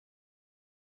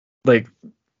like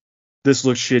this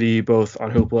looks shitty both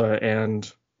on Hoopla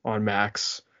and on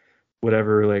Max.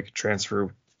 Whatever like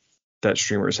transfer that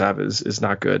streamers have is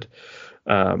not good.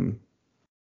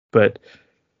 But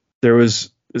there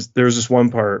was this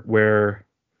one part where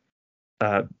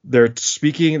they're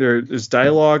speaking, there is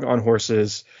dialogue on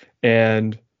horses,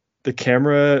 and the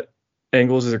camera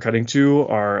angles that they're cutting to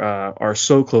are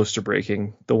so close to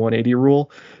breaking the 180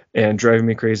 rule and driving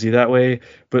me crazy that way.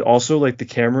 But also like the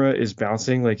camera is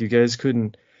bouncing, like you guys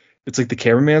couldn't. It's like the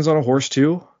cameraman's on a horse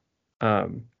too.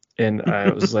 And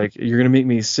I was like, you're gonna make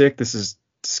me sick. This is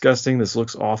disgusting. This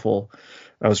looks awful.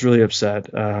 I was really upset.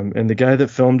 And the guy that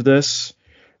filmed this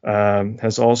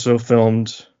has also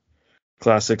filmed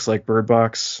classics like Bird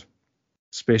Box,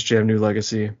 Space Jam: New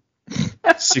Legacy,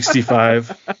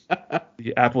 65,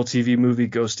 the Apple TV movie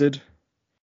Ghosted,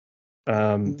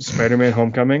 Spider-Man: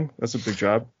 Homecoming. That's a big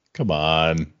job. Come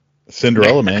on,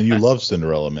 Cinderella Man. You love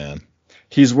Cinderella Man.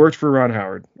 He's worked for Ron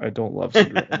Howard. I don't love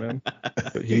Cinderella Man,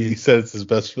 but he said it's his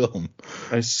best film.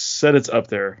 I said it's up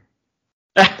there.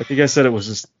 I think I said it was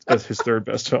his third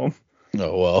best film.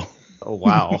 Oh well. Oh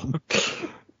wow.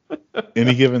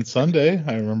 Any Given Sunday,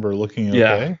 I remember looking okay.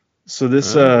 Yeah. So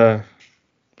this been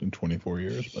 24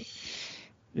 years, but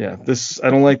yeah, I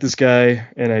don't like this guy,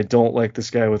 and I don't like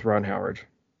this guy with Ron Howard.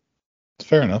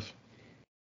 Fair enough.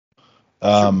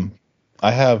 Sure.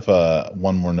 I have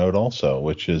one more note also,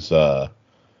 which is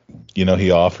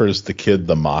he offers the kid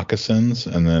the moccasins,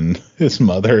 and then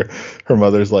her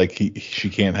mother's like, she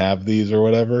can't have these or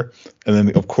whatever, and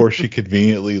then of course she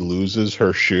conveniently loses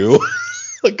her shoe.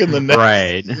 Like in the next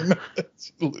right,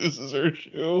 she loses her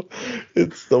shoe.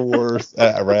 It's the worst.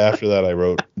 Right after that, I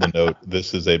wrote the note,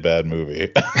 "This is a bad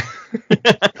movie."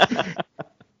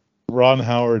 Ron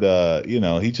Howard,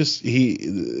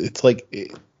 it's like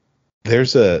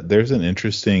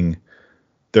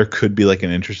there could be like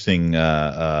an interesting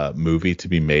movie to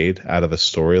be made out of a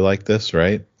story like this,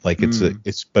 right? Like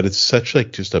it's such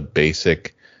like just a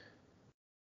basic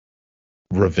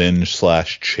revenge /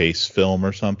 chase film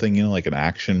or something, like an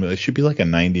action. It should be like a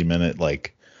 90-minute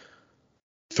like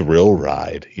thrill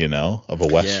ride, of a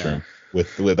Western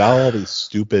without all these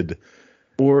stupid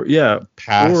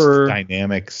past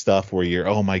dynamic stuff where you're,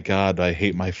 oh my God, I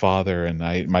hate my father and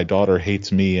my daughter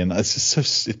hates me, and it's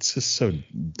just so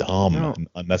dumb and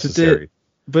unnecessary.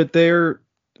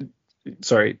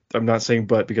 Sorry, I'm not saying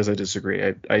but because I disagree.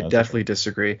 I definitely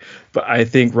disagree. But I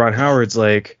think Ron Howard's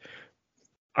like,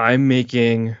 I'm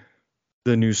making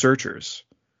the new Searchers.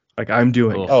 Like, I'm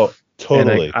doing it. Oh,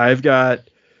 totally. And like, I've got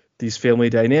these family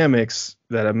dynamics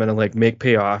that I'm gonna like make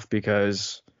pay off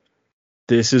because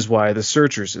this is why the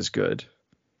Searchers is good,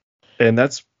 and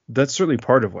that's certainly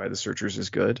part of why the Searchers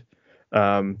is good.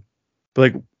 But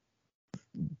like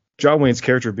John Wayne's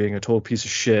character being a total piece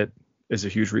of shit is a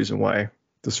huge reason why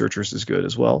the Searchers is good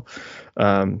as well.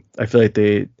 I feel like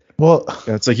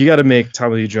it's like you got to make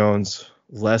Tommy Lee Jones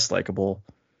less likable.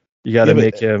 You got to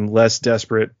make him less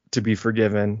desperate to be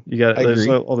forgiven. You got there's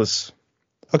all this.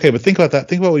 Okay, but think about that.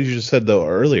 Think about what you just said though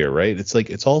earlier, right? It's like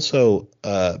it's also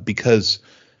because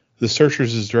The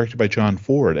Searchers is directed by John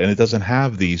Ford, and it doesn't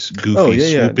have these goofy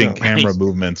swooping camera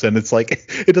movements, and it's like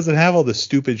it doesn't have all the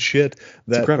stupid shit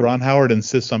that Ron Howard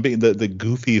insists on being. The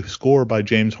goofy score by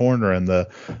James Horner and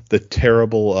the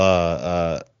terrible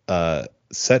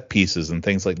set pieces and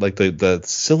things like the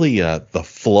silly the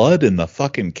flood in the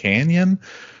fucking canyon.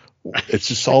 It's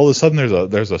just all of a sudden there's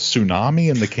a tsunami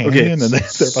in the canyon and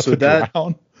they're about to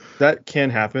drown. That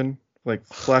can happen. Like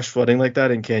flash flooding like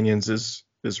that in canyons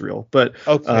is real. But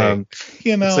okay,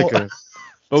 it's like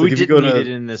we didn't need it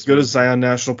in this. Go to Zion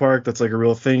National Park. That's like a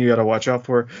real thing you got to watch out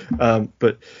for.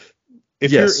 But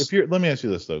if you're let me ask you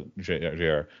this though,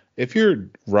 JR. If you're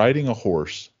riding a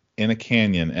horse in a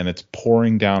canyon and it's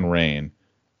pouring down rain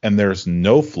and there's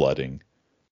no flooding,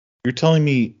 you're telling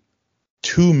me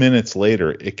 2 minutes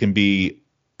later it can be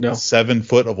 7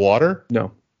 foot of water?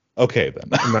 No. Okay, then.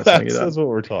 I'm not telling you that. That's what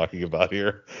we're talking about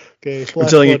here. Okay. I'm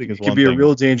telling you, it can be a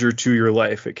real danger to your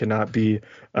life. It cannot be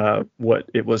what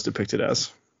it was depicted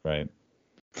as. Right.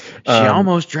 She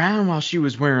almost drowned while she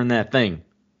was wearing that thing.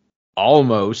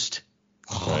 Almost.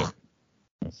 Right.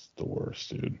 That's the worst,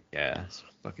 dude. Yeah, it's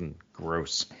fucking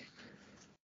gross.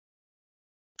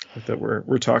 Like that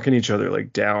we're talking each other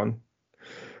like down.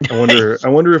 I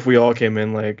wonder if we all came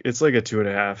in like it's like a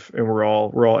 2.5 and we're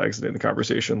all exiting the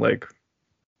conversation like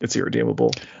it's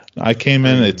irredeemable. I came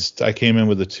in with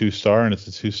a 2-star and it's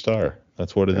a 2-star.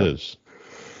 That's what it is.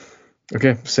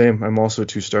 Okay, same. I'm also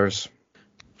 2 stars.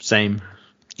 Same.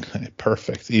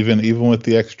 Perfect. Even with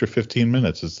the extra 15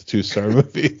 minutes, it's a 2-star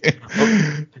movie.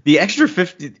 The extra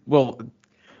 50. Well,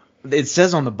 it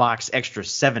says on the box extra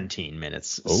 17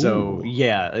 minutes. Ooh. So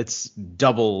yeah, it's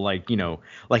double. Like you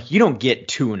don't get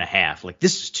 2.5. Like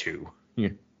this is 2. Yeah.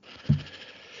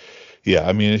 Yeah,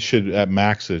 I mean, it should at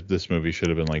max. This movie should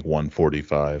have been like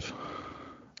 145.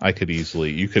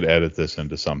 You could edit this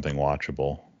into something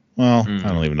watchable. Well, I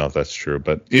don't even know if that's true,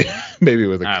 but maybe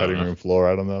with a cutting room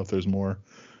floor. I don't know if there's more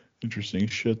interesting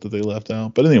shit that they left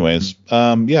out. But anyways,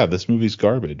 this movie's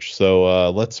garbage. So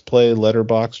let's play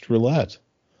Letterboxd Roulette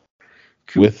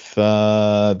with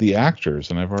the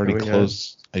actors, and I've already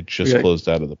closed. I just closed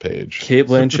out of the page. Kate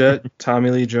Blanchett,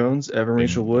 Tommy Lee Jones, Evan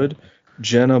Rachel Wood,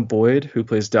 Jenna Boyd, who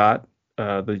plays Dot,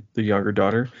 the younger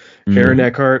daughter, Aaron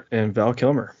Eckhart, and Val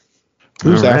Kilmer.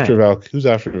 Who's after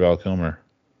Val Kilmer?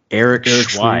 Eric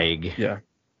Schweig. Yeah,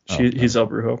 he's El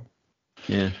Brujo.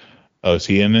 Yeah. Oh, is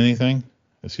he in anything?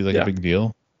 Is he a big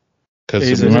deal? Because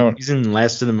he's in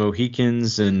Last of the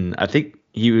Mohicans, and I think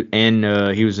he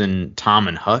was in Tom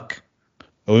and Huck.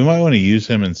 Oh, we might want to use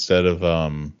him instead of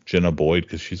Jenna Boyd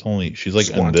because she's like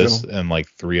in this and like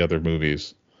 3 other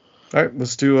movies. All right,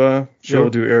 let's do we'll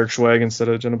do Eric Schweig instead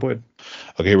of Jenna Boyd.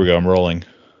 Okay, here we go. I'm rolling.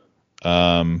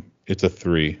 It's a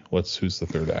 3. Who's the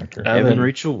third actor? Evan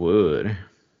Rachel Wood.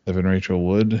 Evan Rachel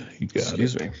Wood. You got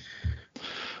Excuse me.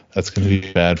 That's gonna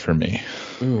be bad for me.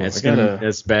 Ooh,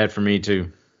 that's bad for me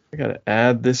too. I gotta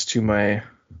add this to my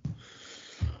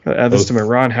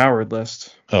Ron Howard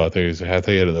list. Oh, I thought you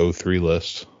had an 03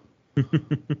 list.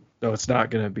 No, it's not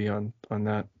gonna be on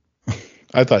that.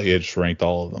 I thought you had just ranked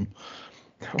all of them.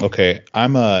 No. Okay,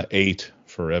 I'm a 8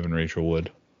 for Evan Rachel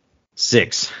Wood.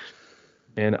 6.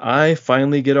 And I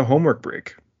finally get a homework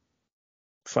break.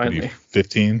 Finally.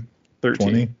 15?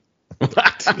 13.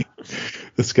 20?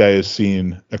 This guy has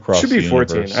seen across the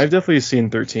universe. Should be 14. I've definitely seen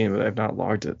 13, but I've not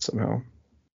logged it somehow.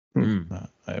 I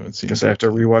haven't seen. Guess I have to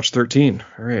rewatch 13.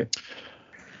 All right.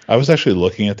 I was actually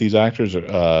looking at these actors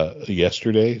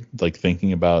yesterday, like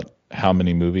thinking about how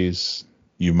many movies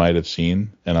you might have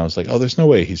seen, and I was like, oh, there's no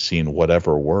way he's seen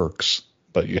Whatever Works,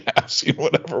 but you have seen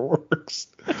Whatever Works.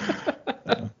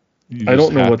 I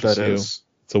don't know what that is.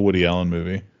 It's a Woody Allen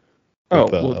movie. Oh,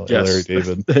 well, yes. Larry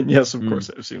David. Then yes, of course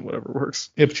I've seen Whatever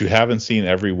Works. Yeah, but you haven't seen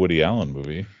every Woody Allen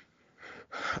movie.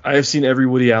 I have seen every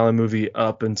Woody Allen movie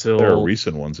up until... There are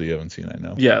recent ones that you haven't seen, I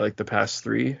know. Yeah, like the past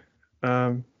 3.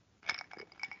 Yeah.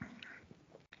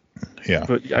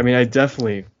 But, I mean, I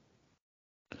definitely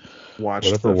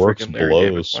watched Whatever Works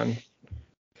blows. One.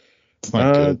 It's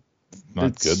not good.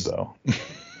 Not good, though.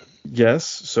 Yes,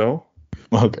 so?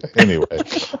 Okay. Anyway,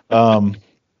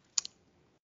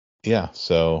 yeah.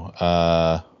 So,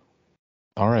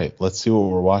 all right. Let's see what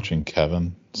we're watching,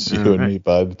 Kevin. It's you and me,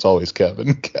 bud. It's always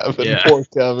Kevin. Kevin, Yeah. poor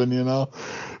Kevin.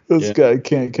 This guy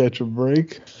can't catch a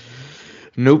break.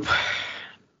 Nope.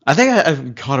 I think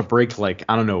I've caught a break like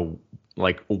I don't know,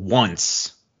 like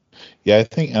once. Yeah, I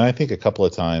think a couple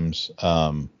of times.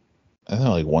 I think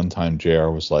like one time JR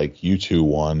was like, "You two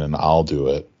won, and I'll do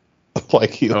it."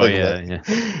 Like he.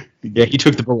 Yeah, he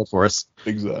took the bullet for us.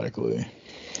 Exactly.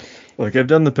 Look, I've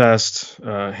done the past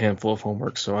handful of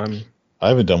homework, so I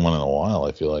haven't done one in a while.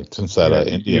 I feel like since that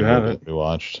Indian movie we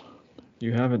watched.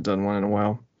 You haven't done one in a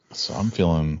while. So I'm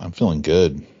feeling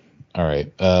good. All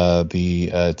right.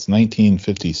 It's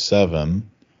 1957.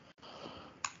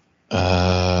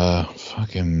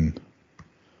 Fucking.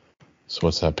 So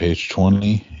what's that? Page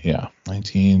 20? Yeah,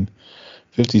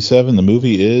 1957. The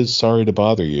movie is Sorry to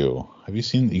Bother You. Have you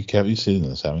seen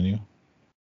this? Haven't you?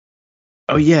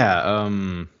 Oh yeah.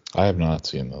 I have not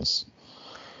seen this.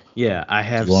 Yeah, I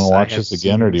have. Do you want to watch this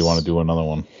again, or do you want to do another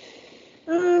one?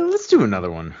 Let's do another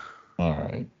one. All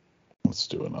right, let's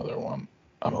do another one.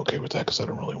 I'm okay with that because I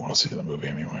don't really want to see the movie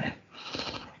anyway.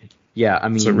 Yeah, I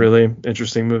mean, it's a really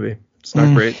interesting movie. It's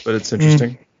not great, but it's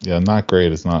interesting. Yeah, not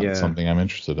great. It's not something I'm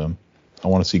interested in. I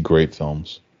want to see great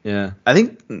films. Yeah, I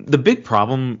think the big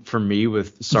problem for me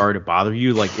with Sorry to Bother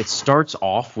You, like it starts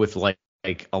off with like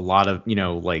a lot of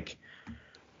it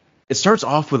starts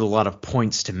off with a lot of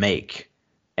points to make.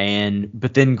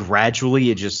 But then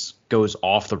gradually it just goes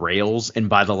off the rails, and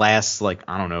by the last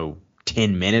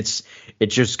 10 minutes, it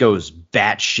just goes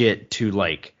batshit to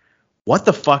what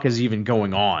the fuck is even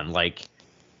going on?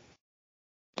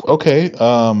 Okay.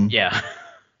 Yeah.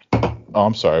 Oh,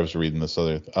 I'm sorry. I was reading this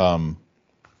other.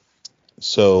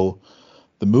 So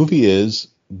the movie is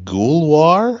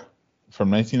Gulwar from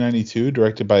 1992,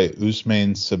 directed by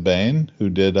Ousmane Sibane, who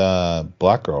did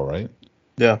Black Girl, right?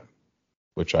 Yeah.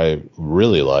 Which I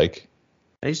really like.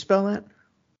 How do you spell that?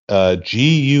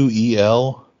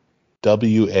 Guelwar.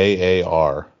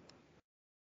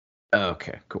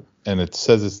 Okay, cool. And it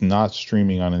says it's not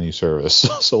streaming on any service,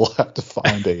 so we'll have to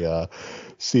find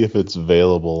see if it's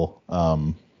available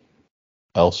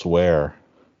elsewhere.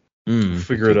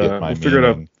 Figure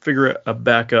a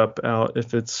backup out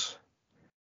if it's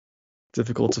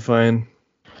difficult to find.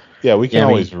 Yeah, we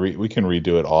can we can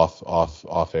redo it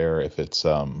off air if it's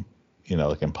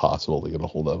impossible to get a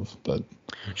hold of. But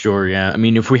sure, yeah. I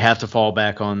mean, if we have to fall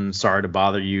back on Sorry to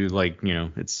Bother You,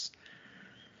 it's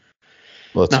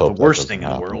let's not hope the worst thing in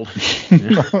the world.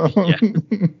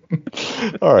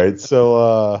 Yeah. All right.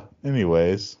 So,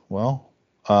 anyways,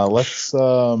 let's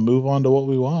move on to what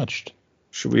we watched.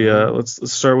 Should we? Let's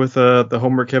start with the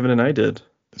homework Kevin and I did.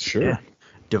 Sure. Yeah.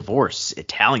 Divorce,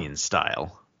 Italian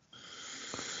style.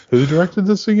 Who directed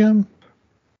this again?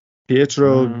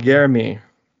 Pietro Germi.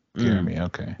 Germi,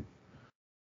 okay.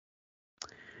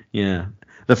 Yeah.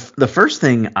 The first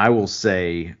thing I will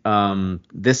say,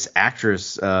 this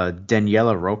actress,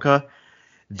 Daniela Roca,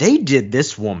 they did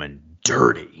this woman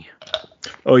dirty.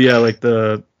 Oh yeah,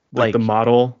 the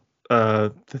model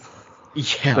that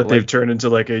they've turned into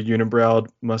a unibrow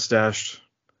mustached.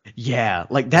 Yeah,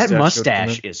 that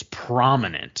mustache is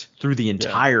prominent through the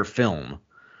entire film.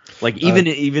 Even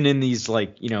in these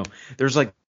there's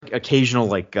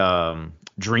occasional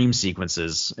dream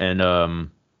sequences, and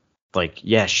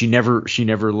she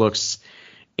never looks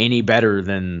any better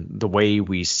than the way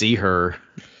we see her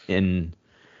in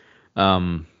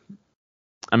I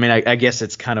guess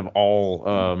it's kind of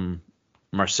all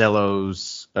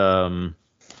Marcello's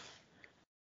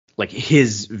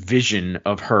his vision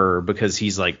of her, because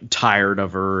he's tired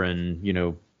of her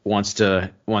and wants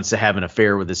to have an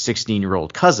affair with his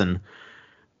 16-year-old cousin.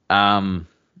 But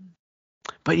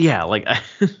yeah, it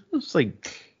was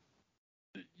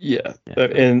yeah,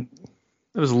 and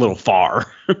it was a little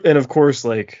far. And of course,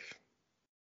 it's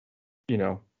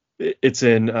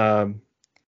in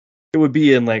it would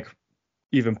be in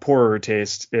even poorer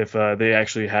taste if they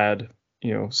actually had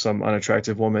some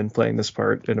unattractive woman playing this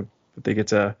part, and they get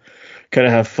to kind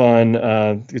of have fun,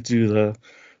 get to do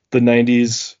the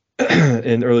 90s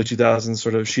and early 2000s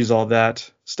sort of She's All That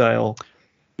style,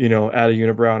 add a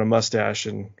unibrow and a mustache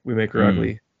and we make her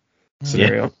ugly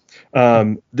scenario.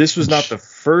 Yeah. This was not the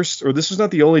first, or this was not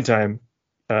the only time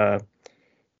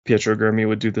Pietro Germi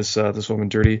would do this woman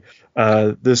dirty.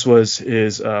 This was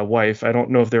his wife. I don't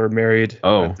know if they were married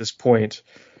at this point,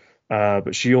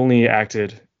 but she only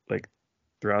acted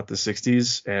throughout the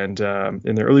 60s, and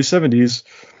in the early 70s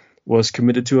was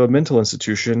committed to a mental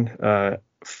institution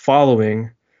following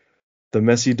the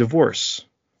messy divorce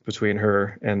between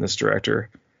her and this director.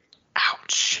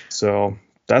 Ouch. So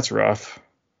That's rough.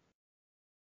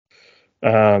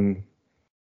 Sounds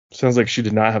like she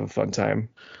did not have a fun time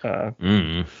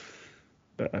from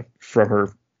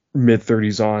her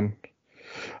mid-30s on.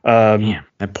 Damn,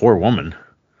 that poor woman.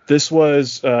 This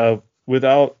was,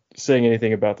 without saying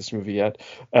anything about this movie yet,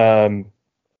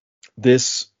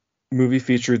 this movie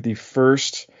featured the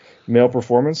first male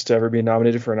performance to ever be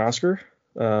nominated for an Oscar.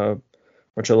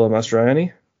 Marcello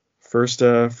Mastroianni, first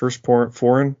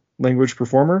foreign language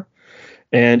performer,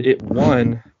 and it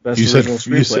won Best Original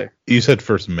Screenplay. You said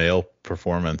first male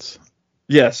performance.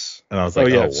 Yes. And I was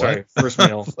like, what? Sorry, first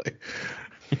male.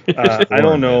 I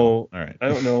don't know. All right. I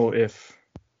don't know if.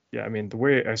 Yeah, I mean, the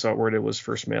way I saw it worded was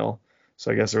first male,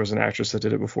 so I guess there was an actress that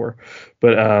did it before,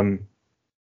 but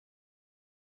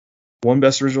won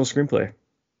Best Original Screenplay.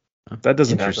 That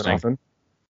doesn't happen often.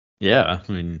 Yeah,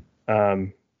 I mean.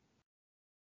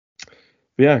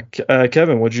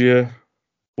 Kevin,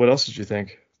 what else did you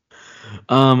think?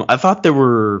 I thought there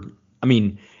were. I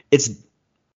mean, it's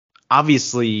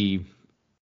obviously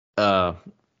a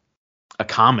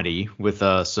comedy with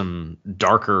some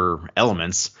darker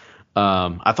elements.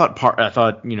 I thought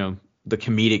the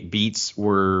comedic beats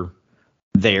were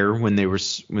there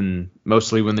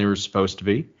mostly when they were supposed to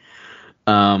be.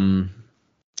 I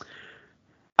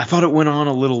thought it went on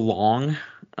a little long.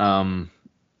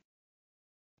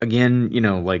 Again,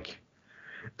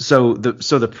 so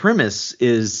the premise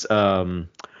is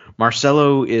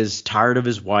Marcello is tired of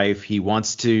his wife. He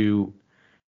wants to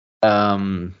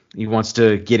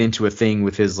get into a thing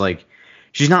with his,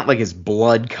 she's not like his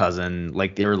blood cousin,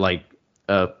 like they're like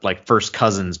first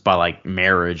cousins by like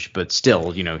marriage, but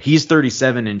still, he's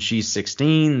 37 and she's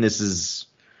 16.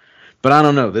 But I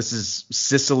don't know. This is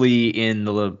Sicily in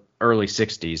the early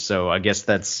 60s, so I guess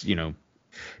that's I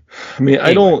mean,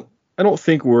 anyway. I don't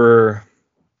think we're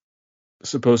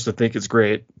supposed to think it's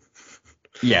great.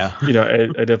 Yeah. I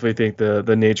definitely think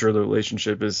the nature of the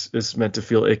relationship is meant to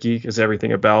feel icky, because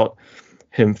everything about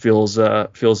him feels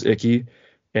icky,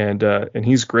 and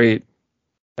he's great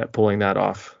at pulling that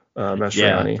off.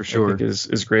 Mastroianni, yeah, for sure, I think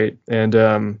is great, and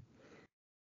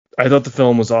I thought the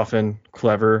film was often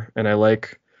clever, and I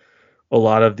like a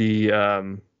lot of the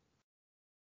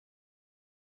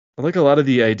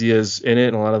ideas in it,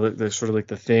 and a lot of the sort of like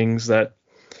the things that,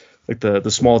 like the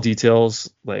small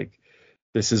details, like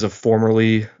this is a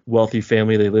formerly wealthy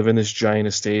family. They live in this giant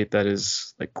estate that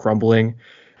is like crumbling.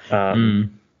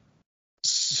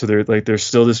 So there's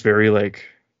still this very like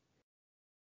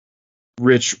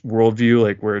rich worldview,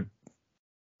 like where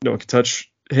no one can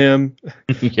touch him.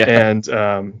 Yeah. And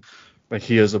like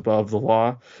he is above the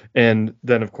law. And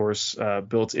then of course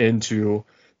built into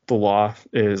the law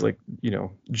is like,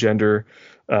 gender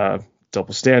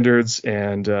double standards.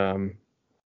 And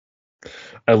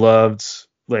I loved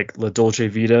like La Dolce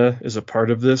Vita is a part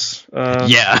of this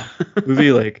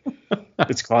movie. Like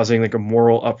it's causing like a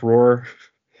moral uproar,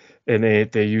 and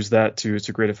they use that to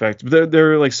great effect. But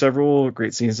there are like several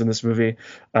great scenes in this movie.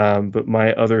 But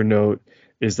my other note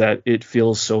is that it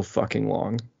feels so fucking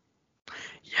long.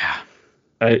 Yeah.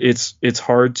 It's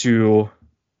hard to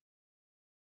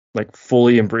like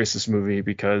fully embrace this movie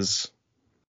because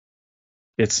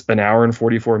it's an hour and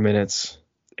 44 minutes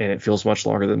and it feels much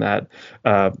longer than that.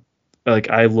 Like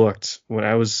I looked when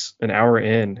I was an hour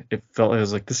in, it felt like I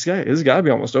was like, this has got to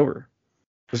be almost over.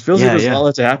 It feels like there's a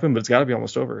lot to happen, but it's got to be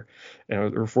almost over.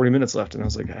 And there were 40 minutes left, and I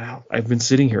was like, wow, I've been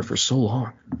sitting here for so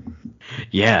long.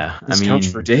 Yeah, This couch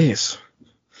for days.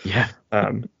 Yeah.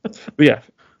 But yeah,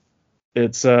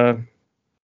 it's so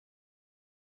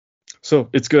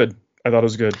it's good. I thought it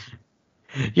was good.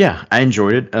 Yeah, I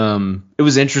enjoyed it. It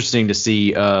was interesting to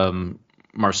see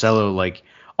Marcello, like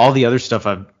all the other stuff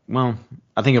I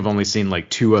think I've only seen like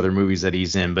 2 other movies that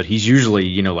he's in, but he's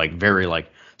usually, like very like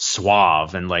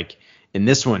suave, and like in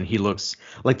this one he looks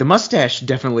like the mustache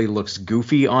definitely looks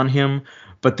goofy on him,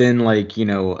 but then like,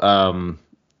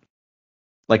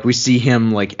 like we see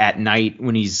him like at night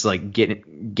when he's like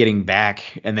getting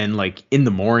back, and then like in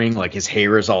the morning, like his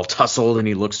hair is all tousled and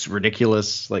he looks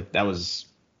ridiculous. Like that was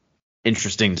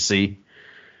interesting to see.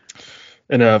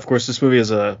 And of course this movie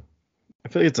is I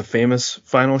feel like it's a famous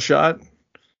final shot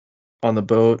on the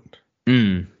boat.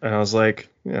 And I was like,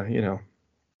 yeah,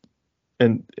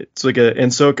 and it's like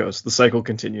and so it goes. The cycle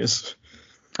continues.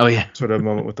 Oh yeah. Sort of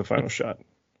moment with the final shot.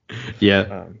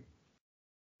 Yeah.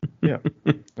 Yeah.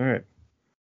 All right.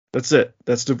 That's it.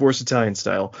 That's Divorce Italian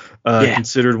Style.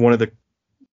 Considered one of the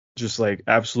just like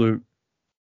absolute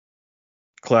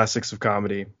classics of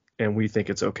comedy, and we think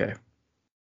it's okay.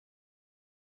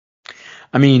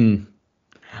 I mean,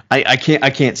 I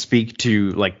can't speak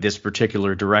to like this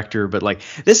particular director, but like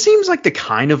this seems like the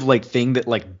kind of like thing that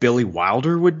like Billy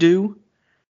Wilder would do.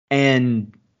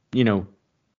 And,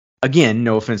 again,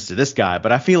 no offense to this guy,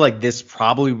 but I feel like this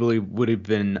probably would have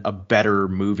been a better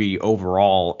movie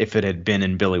overall if it had been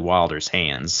in Billy Wilder's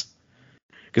hands.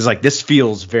 Because, like, this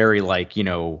feels very, like,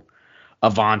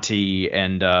 Avanti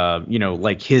and,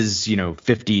 like his,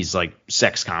 50s, like,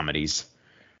 sex comedies.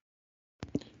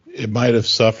 It might have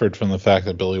suffered from the fact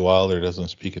that Billy Wilder doesn't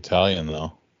speak Italian,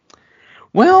 though.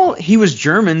 Well, he was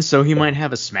German, so he might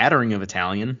have a smattering of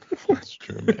Italian. That's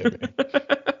true, maybe.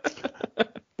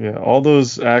 Yeah, all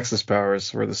those Axis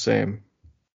powers were the same.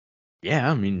 Yeah,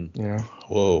 I mean... Yeah.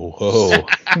 Whoa. Okay.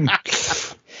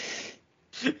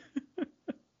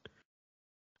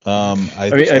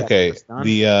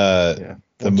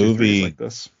 The movie like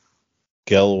this.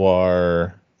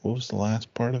 Gelwar. What was the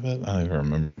last part of it? I don't even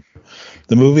remember.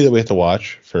 The movie that we have to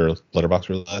watch for Letterboxd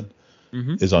Roulette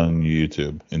is on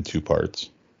YouTube in 2 parts.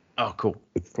 Oh, cool.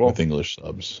 With English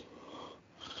subs.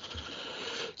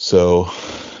 So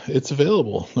it's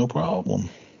available, no problem.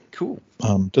 Cool.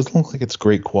 Doesn't look like it's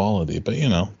great quality, but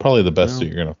probably the best that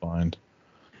you're gonna find.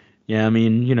 Yeah, I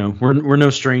mean, we're no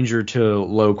stranger to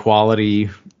low quality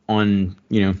on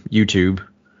YouTube.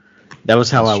 That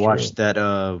was how I watched that.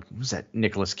 What was that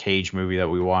Nicolas Cage movie that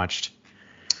we watched?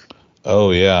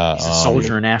 Oh yeah, He's a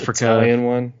soldier in Africa. Italian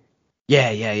one.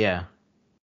 Yeah.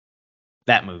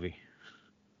 That movie.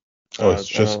 Oh, it's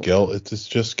just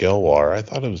Gelwar. I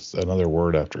thought it was another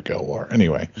word after Gelwar.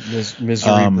 Anyway,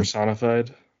 misery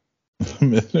personified.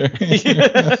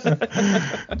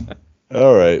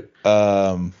 All right.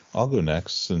 I'll go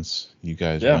next since you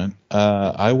guys went.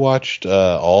 I watched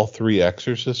all 3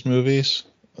 Exorcist movies.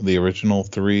 The original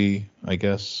 3, I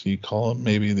guess you call it,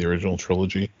 maybe the original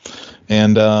trilogy.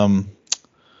 And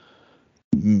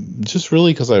just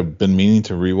really because I've been meaning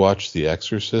to rewatch The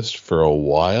Exorcist for a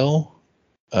while.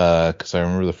 Because I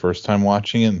remember the first time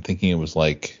watching it and thinking it was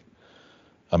like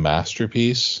a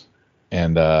masterpiece.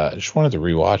 And I just wanted to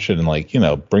rewatch it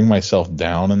and bring myself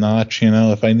down a notch,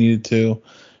 if I needed to.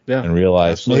 Yeah, and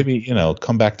realize maybe,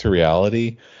 come back to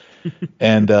reality.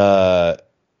 And no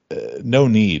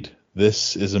need.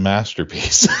 This is a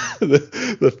masterpiece.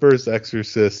 The first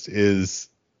Exorcist is.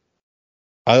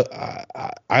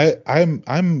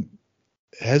 I'm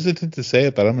hesitant to say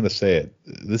it, but I'm going to say it.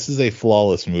 This is a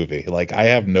flawless movie. Like, I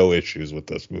have no issues with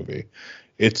this movie.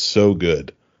 It's so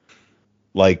good.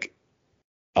 Like,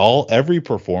 every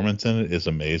performance in it is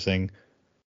amazing,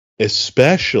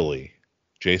 especially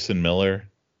Jason Miller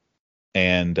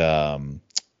and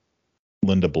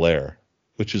Linda Blair,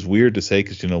 which is weird to say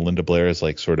because Linda Blair is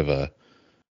like sort of a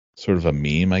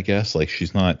meme, I guess. Like,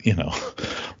 she's not,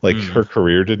 her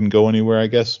career didn't go anywhere, I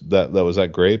guess. That was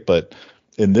that great, but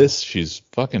in this she's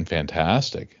fucking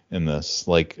fantastic in this,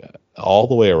 like all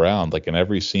the way around, like in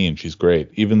every scene she's great,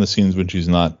 even the scenes when she's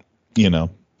not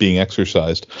being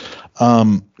exercised.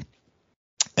 And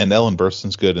Ellen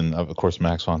Burstyn's good, and of course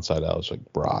Max von Sydow is like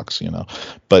rocks,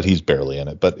 but he's barely in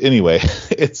it. But anyway,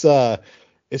 it's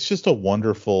just a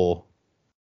wonderful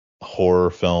horror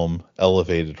film,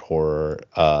 elevated horror,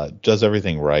 does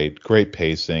everything right, great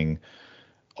pacing,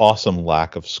 awesome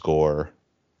lack of score,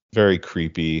 very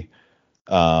creepy,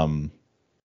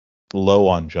 low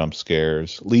on jump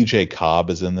scares. Lee J. Cobb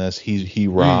is in this. He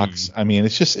rocks. I mean,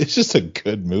 it's just a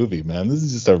good movie, man. This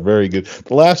is just a very good.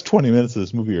 The last 20 minutes of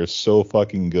this movie are so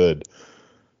fucking good.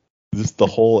 This the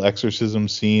whole exorcism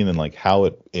scene and like how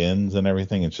it ends and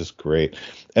everything. It's just great,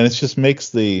 and it just makes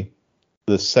the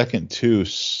second 2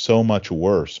 so much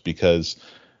worse because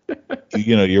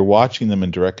you're watching them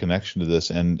in direct connection to this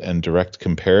and direct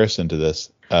comparison to this.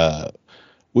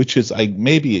 Which is I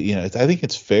think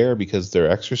it's fair because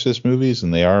they're Exorcist movies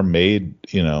and they are made,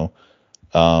 they're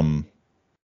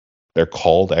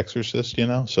called Exorcist,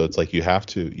 so it's like you have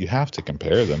to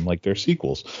compare them like they're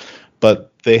sequels,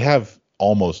 but they have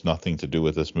almost nothing to do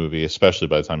with this movie, especially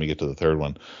by the time you get to the third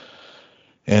one,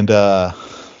 and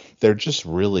they're just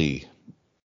really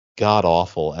god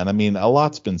awful. And I mean, a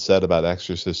lot's been said about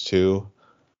Exorcist 2,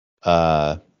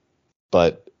 but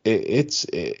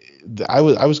I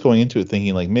was going into it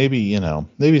thinking like maybe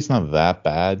it's not that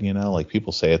bad, like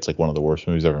people say it's like one of the worst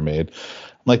movies ever made.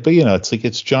 Like, but it's like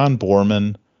it's John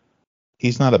Boorman.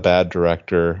 He's not a bad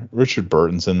director. Richard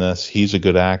Burton's in this. He's a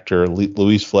good actor.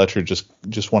 Louise Fletcher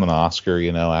just won an Oscar,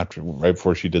 right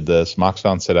before she did this. Max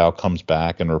von Sydow comes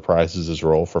back and reprises his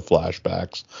role for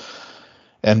flashbacks.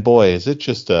 And boy, is it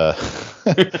just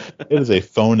it is a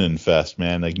phone-in fest,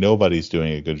 man. Like nobody's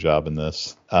doing a good job in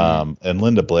this. And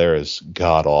Linda Blair is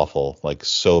god awful, like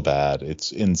so bad.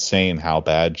 It's insane how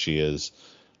bad she is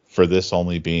for this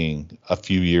only being a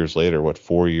few years later,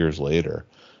 4 years later.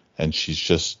 And she's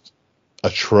just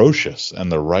atrocious,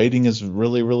 and the writing is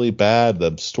really, really bad.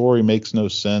 The story makes no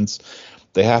sense.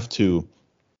 They have to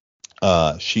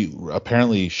she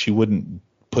wouldn't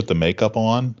put the makeup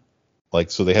on,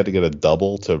 like, so they had to get a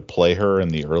double to play her in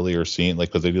the earlier scene, like,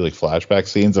 because they do like flashback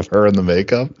scenes of her in the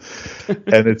makeup.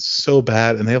 And it's so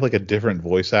bad, and they have like a different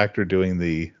voice actor doing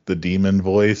the demon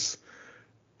voice,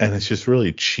 and it's just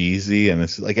really cheesy, and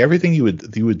it's like everything you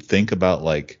would think about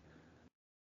like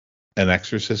an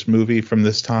Exorcist movie from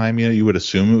this time, you would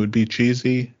assume it would be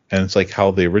cheesy, and it's like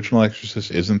how the original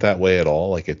Exorcist isn't that way at all.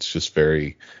 Like, it's just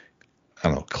very, I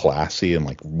don't know, classy and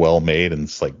like well made, and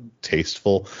it's like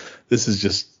tasteful. This is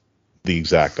just the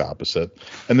exact opposite.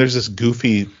 And there's this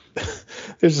goofy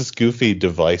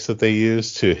device that they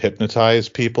use to hypnotize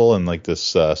people in like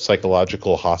this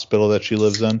psychological hospital that she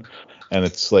lives in. And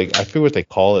it's like, I forget what they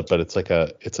call it, but it's like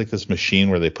this machine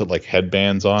where they put like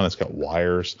headbands on. It's got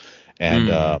wires,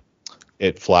 and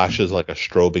it flashes like a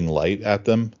strobing light at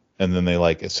them, and then they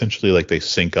like essentially like they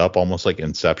sync up, almost like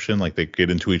Inception, like they get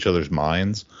into each other's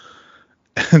minds.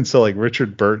 And so like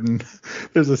Richard Burton,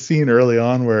 there's a scene early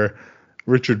on where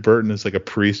Richard Burton is like a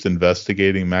priest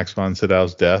investigating Max von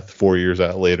Sydow's death 4 years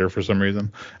later for some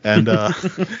reason, and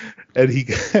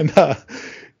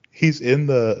he's in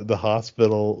the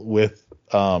hospital with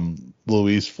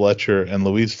Louise Fletcher, and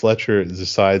Louise Fletcher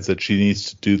decides that she needs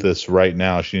to do this right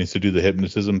now. She needs to do the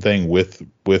hypnotism thing with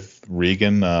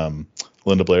Regan,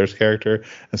 Linda Blair's character.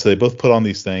 And so they both put on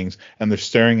these things, and they're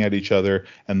staring at each other,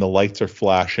 and the lights are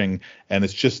flashing, and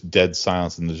it's just dead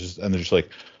silence, and they're just like,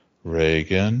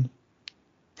 Regan,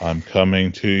 I'm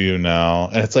coming to you now.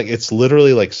 And it's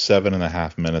literally like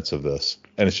 7.5 minutes of this,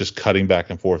 and it's just cutting back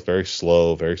and forth, very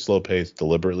slow paced,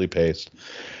 deliberately paced.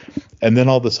 And then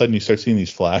all of a sudden you start seeing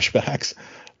these flashbacks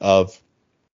of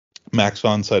Max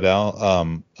von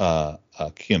Sydow,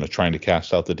 trying to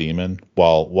cast out the demon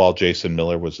while Jason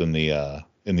Miller was in the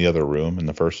other room in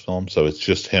the first film. So it's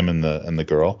just him and the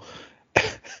girl,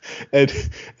 and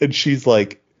she's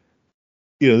like,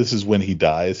 this is when he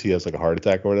dies. He has like a heart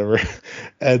attack or whatever.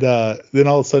 And then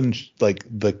all of a sudden, like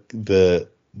the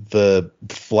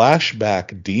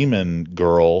flashback demon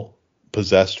girl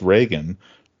possessed Reagan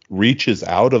reaches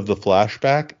out of the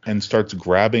flashback and starts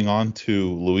grabbing onto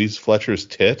Louise Fletcher's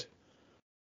tit,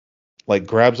 like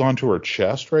grabs onto her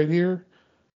chest right here,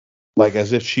 like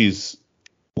as if she's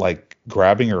like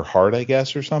grabbing her heart, I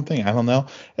guess, or something. I don't know.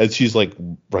 And she's like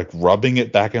rubbing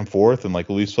it back and forth, and like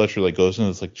Louise Fletcher like goes into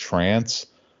this like trance,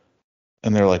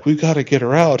 and they're like, we've got to get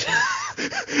her out.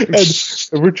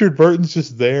 And Richard Burton's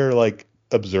just there like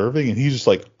observing, and he's just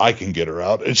like, I can get her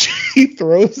out. And she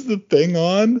throws the thing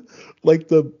on, like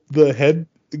the head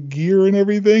gear and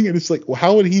everything, and it's like, well,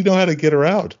 how would he know how to get her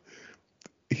out?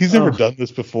 He's never done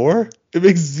this before. It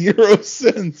makes zero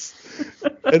sense.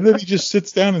 And then he just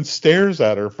sits down and stares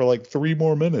at her for like 3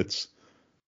 more minutes,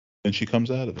 and she comes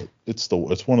out of it. It's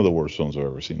one of the worst films I've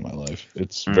ever seen in my life.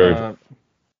 It's very man,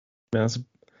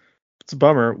 it's a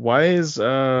bummer. Why is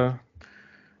Linda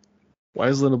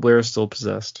Blair still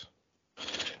possessed?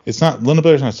 It's not, Linda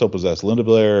Blair's not still possessed. Linda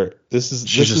Blair,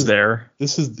 she's there.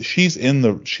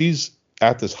 She's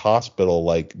at this hospital,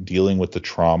 like dealing with the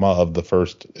trauma of the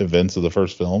first events of the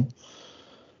first film,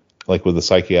 like with the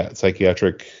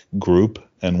psychiatric group,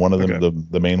 and one of them,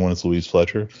 the main one, is Louise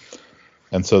Fletcher.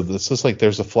 And so it's just like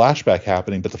there's a flashback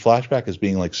happening, but the flashback is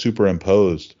being like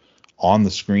superimposed on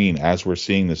the screen as we're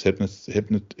seeing this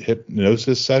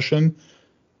hypnosis session.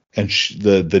 And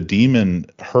the demon,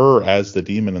 her as the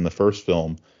demon in the first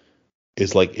film,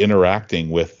 is like interacting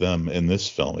with them in this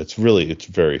film. It's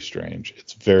very strange.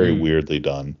 It's very weirdly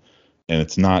done, and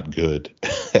it's not good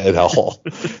at all.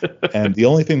 And the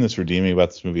only thing that's redeeming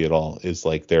about this movie at all is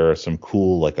like there are some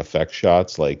cool like effect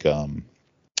shots, like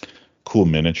cool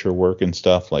miniature work and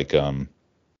stuff. Like a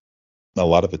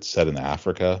lot of it's set in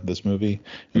Africa, this movie,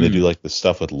 and they do like the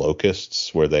stuff with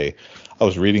locusts where I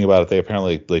was reading about it. They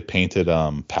apparently painted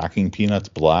packing peanuts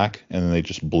black, and then they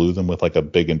just blew them with like a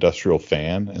big industrial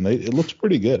fan, and it looks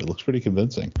pretty good. It looks pretty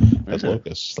convincing as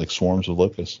locusts, like swarms of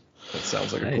locusts. That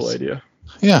sounds like a cool idea.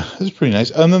 Yeah, it's pretty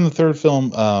nice. And then the third film,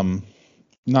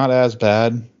 not as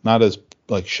bad, not as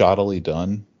like shoddily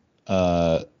done,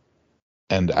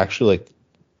 and actually like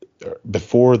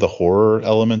before the horror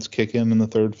elements kick in the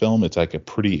third film, it's like a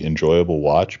pretty enjoyable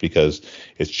watch because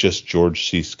it's just George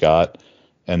C. Scott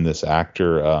and this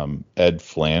actor Ed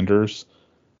Flanders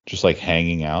just like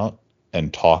hanging out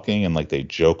and talking, and like they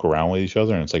joke around with each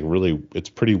other, and it's like it's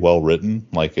pretty well written.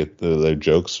 Like their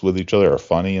jokes with each other are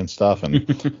funny and stuff, and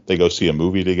they go see a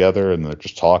movie together and they're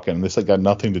just talking, and this like got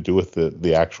nothing to do with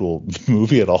the actual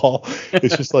movie at all.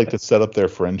 It's just like to set up their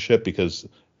friendship, because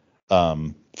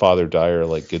Father Dyer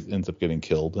ends up getting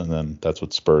killed, and then that's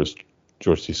what spurs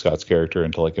George C. Scott's character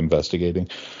into investigating.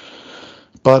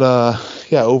 But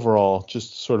yeah, overall,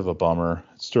 just sort of a bummer.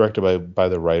 It's directed by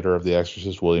the writer of The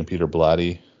Exorcist, William Peter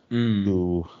Blatty,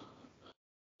 who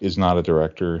is not a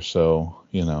director, so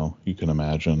you can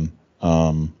imagine.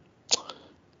 And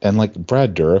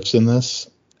Brad Dourif's in this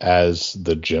as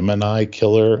the Gemini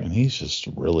killer, and he's just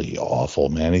really awful,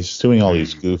 man. He's doing all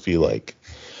these goofy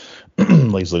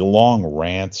these long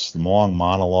rants, long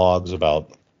monologues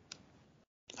about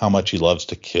how much he loves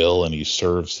to kill, and he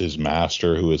serves his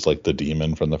master, who is the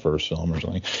demon from the first film or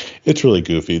something. It's really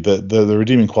goofy. The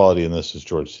redeeming quality in this is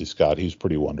George C. Scott. He's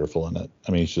pretty wonderful in it.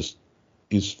 I mean,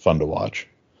 he's fun to watch.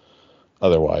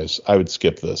 Otherwise, I would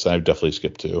skip this. I'd definitely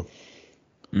skip 2.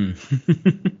 I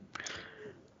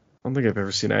don't think I've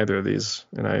ever seen either of these,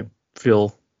 and I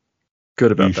feel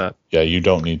good about that. Yeah, you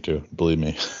don't need to, believe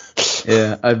me.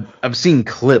 Yeah, I've seen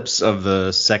clips of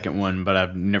the second one, but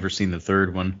I've never seen the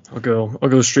third one. I'll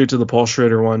go straight to the Paul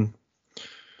Schrader one,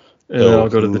 and then I'll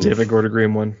go to the David Gordon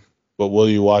Green one. But will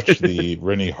you watch the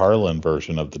Rennie Harlan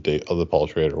version of the Paul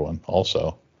Schrader one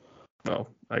also? Oh,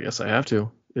 I guess I have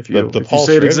to. If you say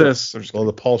Schrader, it exists.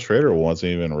 The Paul Schrader one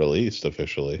wasn't even released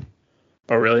officially.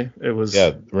 Oh, really? It was.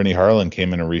 Yeah, Rennie Harlan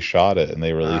came in and reshot it, and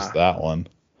they released that one.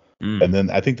 And then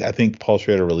I think Paul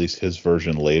Schrader released his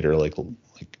version later, later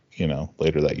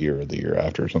that year or the year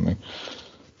after or something.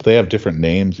 But they have different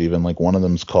names even. One of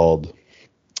them's called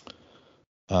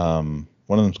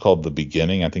The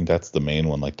Beginning. I think that's the main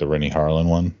one, the Rennie Harlan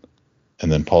one.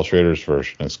 And then Paul Schrader's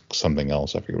version is something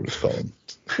else. I forget what it's called.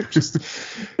 Just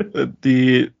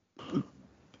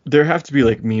there have to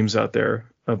be memes out there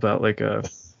about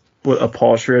what a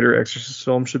Paul Schrader Exorcist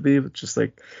film should be, but just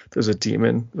there's a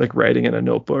demon writing in a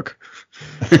notebook,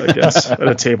 I guess, at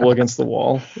a table against the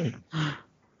wall.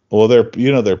 Well, they're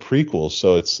prequels,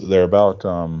 so they're about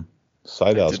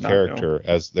Sydow's character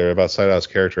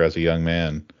as a young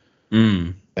man,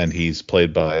 and he's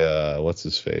played by what's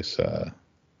his face,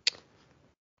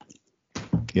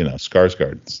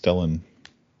 Skarsgård, Stellan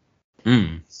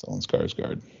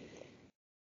Skarsgård.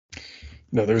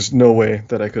 No, there's no way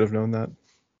that I could have known that.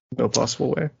 No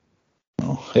possible way.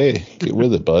 Oh, hey, get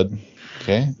with it, bud.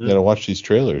 Okay, you gotta watch these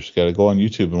trailers. You gotta go on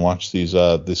YouTube and watch these.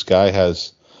 This guy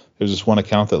there's this one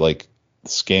account that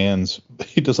scans.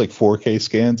 He does 4K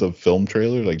scans of film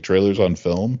trailers, trailers on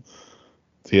film.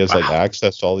 He has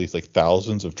access to all these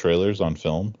thousands of trailers on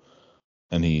film,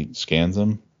 and he scans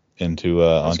them onto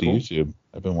cool. YouTube.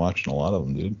 I've been watching a lot of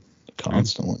them, dude,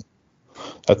 constantly.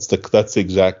 That's the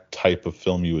exact type of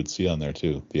film you would see on there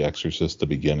too. The Exorcist: The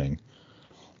Beginning.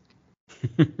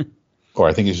 Or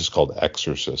I think it's just called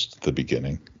Exorcist: The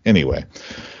Beginning. Anyway,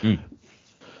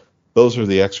 those are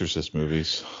the Exorcist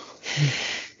movies.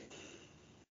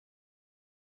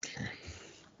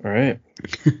 All right,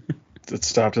 it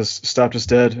stopped us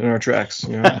dead in our tracks.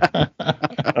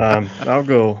 I'll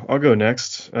go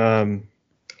next.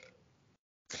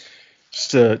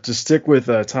 Just to stick with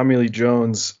Tommy Lee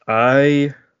Jones,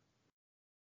 I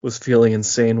was feeling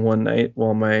insane one night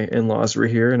while my in-laws were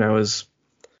here, and I was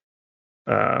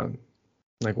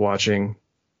watching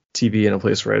TV in a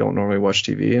place where I don't normally watch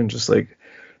TV, and just I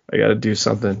got to do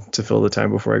something to fill the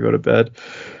time before I go to bed.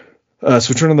 So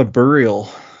we turned on The Burial,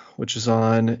 which is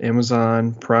on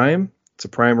Amazon Prime. It's a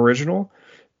Prime original,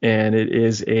 and it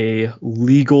is a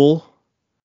legal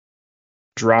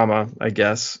drama, I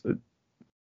guess.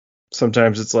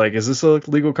 Sometimes it's is this a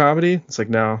legal comedy? It's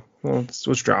no, well, it's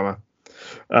drama.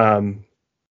 And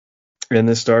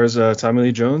this stars Tommy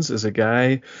Lee Jones as a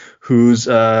guy who's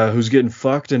getting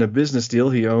fucked in a business deal.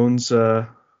 He owns a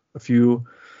few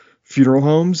funeral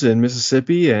homes in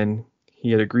Mississippi, and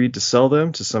he had agreed to sell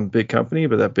them to some big company,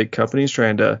 but that big company is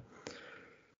trying to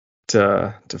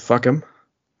fuck him.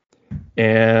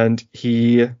 And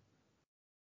he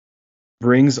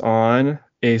brings on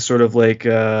a sort of we'll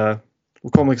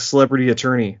call him celebrity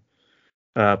attorney,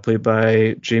 played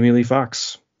by Jamie Lee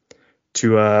Foxx,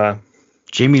 to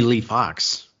Jamie Lee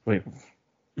Foxx. Wait.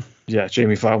 Yeah,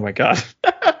 Jamie Foxx. Oh my God.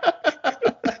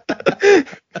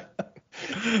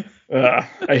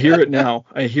 I hear it now.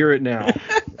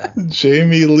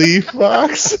 Jamie Lee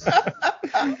Foxx.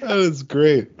 That is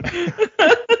great.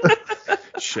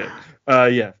 Shit.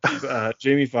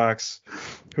 Jamie Foxx,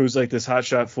 who's this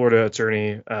hotshot Florida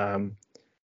attorney,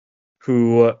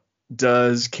 who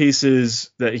does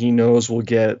cases that he knows will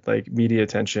get media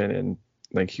attention, and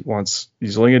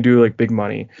he's only gonna do big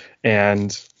money,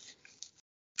 and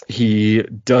he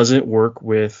doesn't work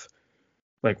with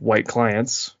white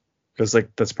clients because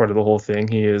that's part of the whole thing.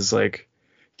 He is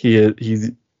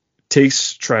he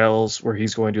takes trials where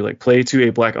he's going to like play to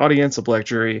a black audience, a black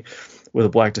jury, with a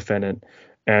black defendant.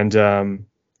 And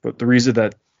but the reason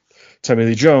that Tommy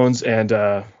Lee Jones and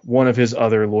one of his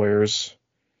other lawyers,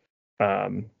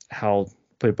 Hal,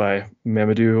 played by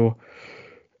Mamadou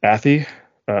Athie,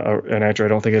 an actor I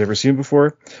don't think I'd ever seen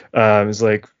before, is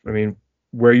like, I mean,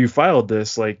 where you filed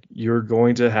this, like, you're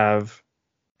going to have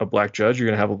a black judge, you're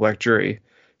going to have a black jury.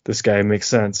 This guy makes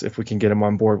sense if we can get him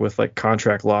on board with like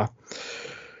contract law.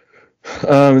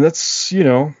 And that's, you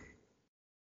know,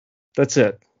 that's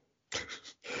it.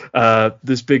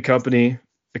 This big company,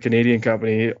 a Canadian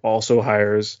company, also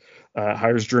hires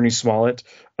Journey Smollett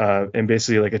and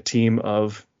basically like a team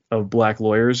of black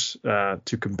lawyers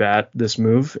to combat this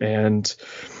move. And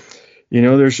you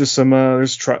know, there's just some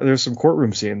there's some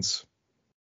courtroom scenes,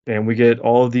 and we get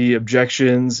all of the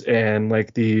objections and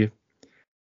like the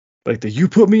you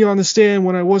put me on the stand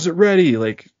when I wasn't ready,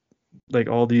 like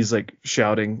all these like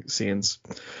shouting scenes.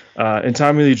 And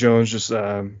Tommy Lee Jones just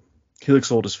he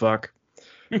looks old as fuck,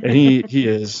 and he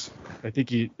is. I think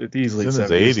he's late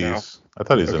 70s now. I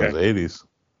thought he's in his 80s.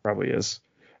 Probably is.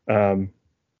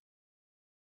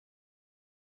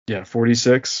 Yeah,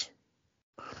 46.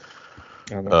 I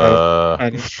don't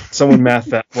know. Someone math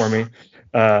that for me.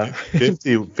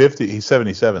 50. He's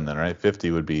 77 then, right?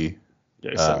 50 would be.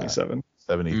 Yeah, 77.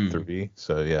 73.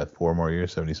 So yeah, 4 more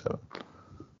years, 77.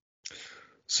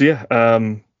 So yeah,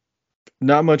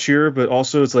 not much here, but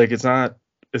also it's like it's not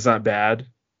bad.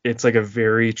 It's like a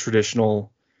very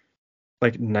traditional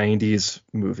like 90s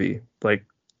movie. Like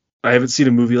I haven't seen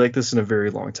a movie like this in a very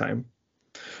long time.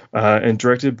 And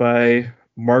directed by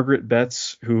Margaret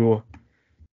Betts, who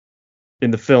in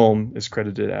the film is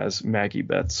credited as Maggie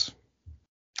Betts,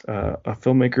 a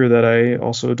filmmaker that I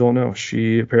also don't know.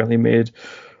 She apparently made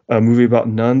a movie about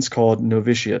nuns called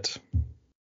Novitiate.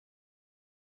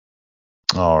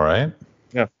 All right.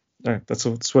 Yeah. All right. That's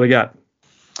what I got.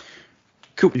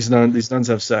 Cool. These nuns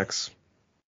have sex.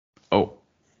 Oh.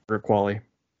 Margaret Qualley.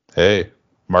 Hey,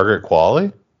 Margaret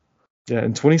Qualley? Yeah,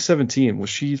 in 2017. Was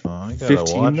she 15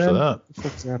 then? That.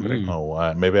 What's happening? Oh,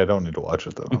 wow. Maybe I don't need to watch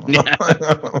it then.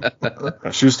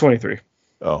 She was 23.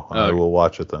 Oh, I will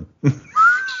watch it then.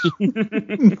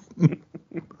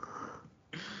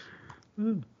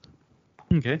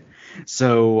 Okay.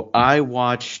 So I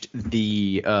watched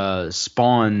the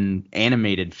Spawn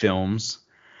animated films.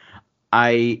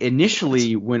 I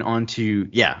initially went on to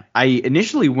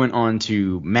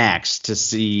Max to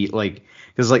see, like,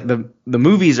 because like the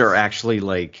movies are actually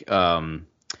like a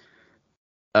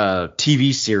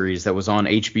TV series that was on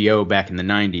HBO back in the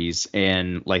 90s,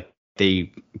 and like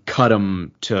they cut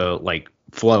them to like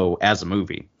flow as a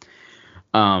movie.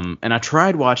 And I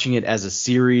tried watching it as a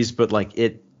series, but like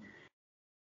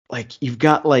you've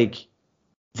got like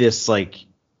this like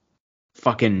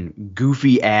fucking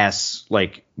goofy ass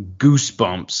like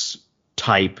Goosebumps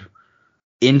type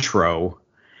intro,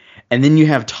 and then you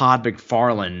have Todd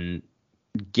McFarlane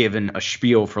given a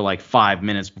spiel for like 5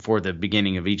 minutes before the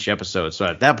beginning of each episode. So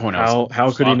at that point,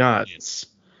 how could he not?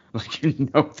 Like,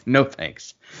 no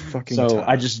thanks. Fucking so Todd.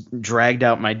 I just dragged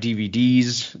out my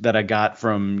DVDs that I got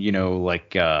from, you know,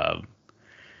 like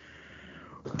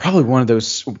probably one of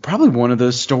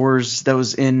those stores that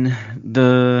was in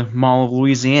the Mall of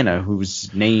Louisiana,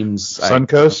 whose names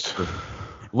Suncoast?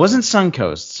 It wasn't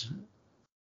Suncoast.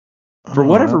 For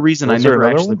whatever reason, I never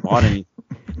actually bought any.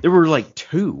 There were like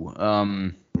 2.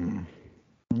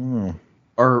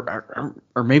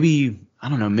 Or maybe, I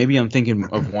don't know, maybe I'm thinking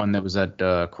of one that was at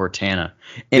Cortana.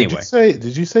 Anyway.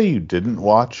 Did you say you didn't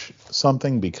watch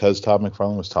something because Todd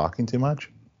McFarlane was talking too much?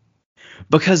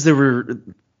 Because there were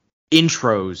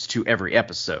intros to every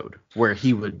episode where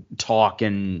he would talk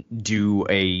and do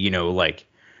a, you know, like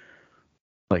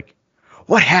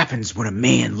what happens when a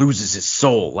man loses his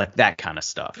soul, like that kind of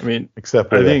stuff. I mean,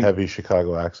 except with a heavy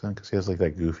Chicago accent, because he has like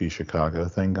that goofy Chicago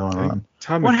thing going on.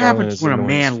 What happens when a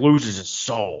man loses his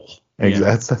soul? Exactly.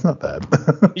 That's not bad.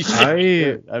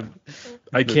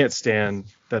 I can't stand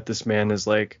that this man is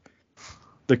like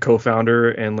the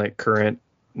co-founder and like current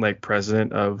like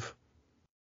president of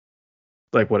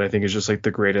like what I think is just like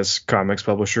the greatest comics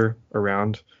publisher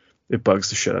around. It bugs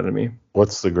the shit out of me.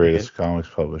 What's the greatest comics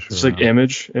publisher? It's like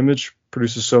Image. Image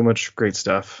produces so much great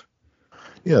stuff.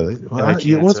 Yeah.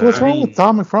 What's wrong with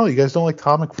Tom McFarlane? You guys don't like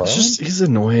Tom McFarlane? He's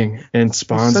annoying, and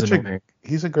Spawn's annoying.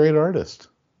 He's a great artist.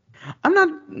 I'm not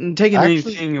taking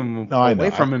anything away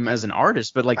from him as an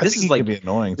artist, but like this is like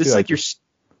annoying. This is like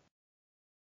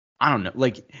I don't know.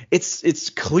 Like it's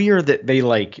clear that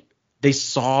they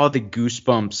saw the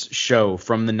Goosebumps show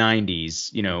from the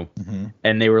 90s, you know,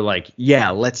 and they were like, yeah,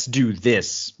 let's do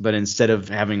this. But instead of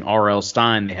having R.L.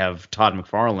 Stine, they have Todd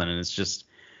McFarlane, and it's just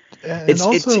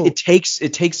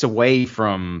it takes away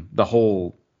from the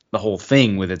whole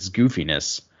thing with its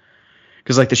goofiness.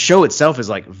 Because like the show itself is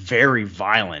like very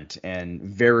violent and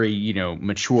very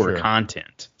mature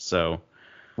content. So,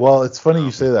 well, it's funny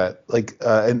you say that. Like,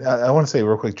 and I want to say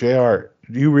real quick, Jr.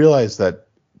 Do you realize that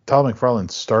Todd McFarlane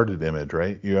started Image,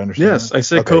 right? You understand? Yes, that? I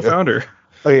said co-founder.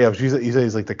 Oh yeah, but you said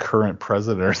he's like the current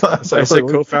president or something. So I said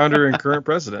co-founder and current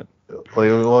president.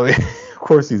 Well, of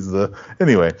course he's the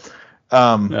anyway.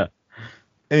 Yeah.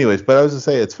 Anyways, but I was to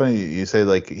say it's funny you say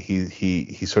like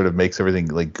he sort of makes everything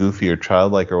like goofy or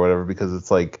childlike or whatever, because it's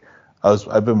like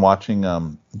I've been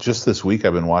watching just this week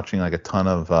I've been watching like a ton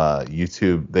of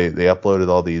YouTube. They uploaded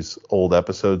all these old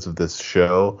episodes of this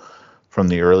show from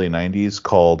the early 90s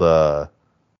called the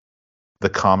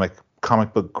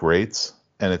comic book greats,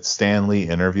 and it's Stan Lee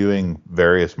interviewing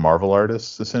various Marvel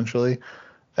artists essentially.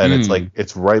 And it's like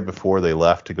it's right before they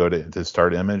left to go to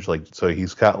start Image. Like, so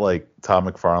he's got like Todd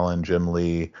McFarlane, Jim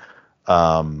Lee,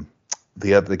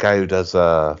 the guy who does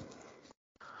Rob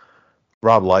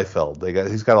Liefeld.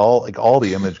 He's got all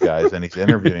the Image guys, and he's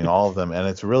interviewing all of them. And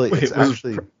it's really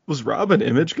was Rob an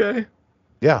Image guy?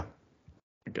 Yeah.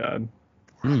 Oh, God,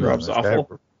 Rob's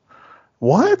awful.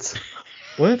 What?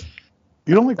 You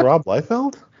don't like Rob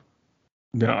Liefeld?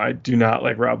 No, I do not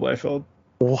like Rob Liefeld.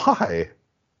 Why?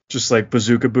 Just like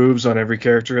bazooka boobs on every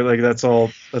character, like that's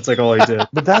like all he did.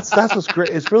 But that's what's great.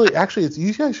 It's really actually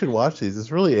you guys should watch these. It's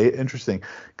really interesting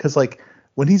because like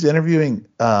when he's interviewing,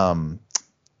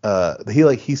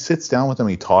 he sits down with them,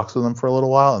 he talks with them for a little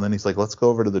while, and then he's like, let's go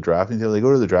over to the drafting table. They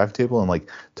go to the drafting table, and like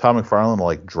Todd McFarlane will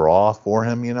like draw for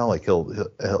him, like he'll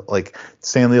like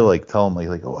Stan Lee will like tell him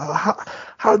like oh,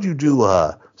 how'd you do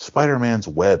Spider-Man's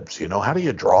webs, how do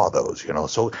you draw those,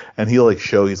 so, and he'll like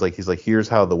show, he's like here's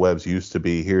how the webs used to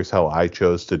be, here's how I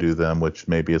chose to do them, which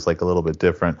maybe is like a little bit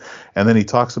different. And then he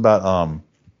talks about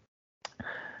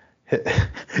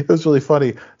it was really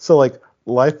funny. So like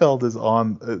Liefeld is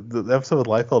on the episode with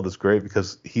Liefeld is great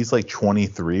because he's like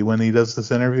 23 when he does this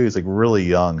interview. He's like really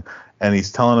young, and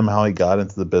he's telling him how he got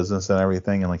into the business and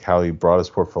everything, and like how he brought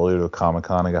his portfolio to a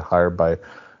Comic-Con and got hired by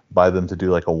them to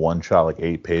do like a one-shot like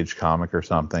 8-page comic or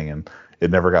something, and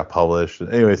it never got published.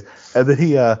 Anyways, and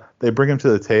then they bring him to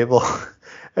the table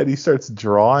and he starts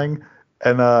drawing,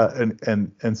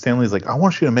 and Stanley's like, I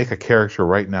want you to make a character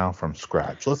right now from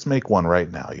scratch. Let's make one right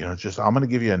now. Just I'm gonna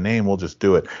give you a name, we'll just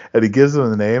do it. And he gives him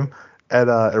the name. And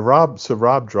Rob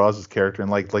draws his character, and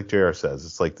like JR says,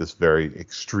 it's like this very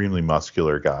extremely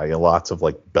muscular guy, and lots of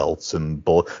like belts and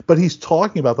but he's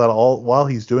talking about that all while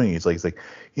he's doing it. He's like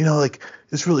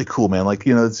it's really cool, man. Like,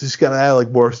 it's just gotta add like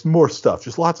more stuff,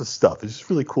 just lots of stuff. It's just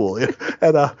really cool. And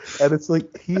it's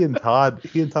like he and Todd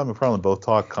McFarlane both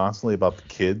talk constantly about the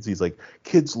kids. He's like,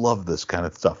 kids love this kind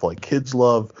of stuff. Like, kids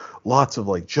love lots of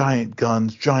like giant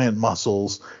guns, giant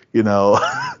muscles, and then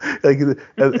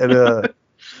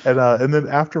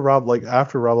after Rob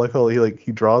Liefeld,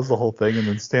 he draws the whole thing, and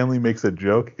then Stanley makes a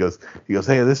joke. He goes,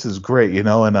 hey, this is great,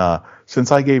 and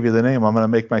since I gave you the name, I'm gonna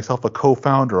make myself a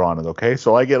co-founder on it, okay?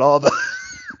 So I get all the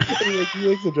he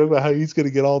makes a joke about how he's gonna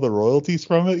get all the royalties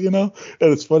from it, and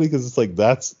it's funny because it's like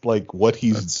that's like what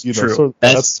he's true. Sort of,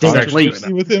 that's actually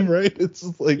with him, right? It's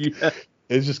just like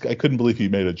It's just I couldn't believe he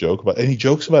made a joke about it. And he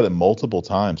jokes about it multiple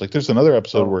times. Like there's another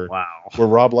episode where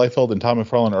Rob Liefeld and Todd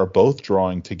McFarlane are both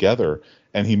drawing together,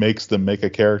 and he makes them make a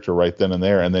character right then and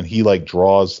there, and then he like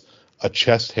draws a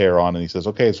chest hair on, and he says,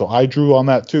 okay, so I drew on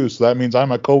that too, so that means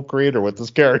I'm a co-creator with this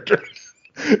character.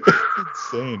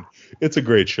 It's insane. It's a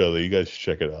great show though. You guys should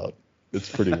check it out. It's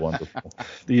pretty wonderful.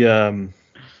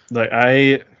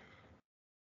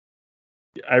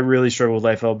 I really struggle with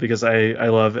Liefeld because I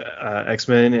love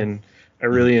X-Men, and I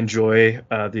really enjoy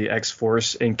the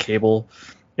X-Force and Cable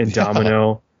and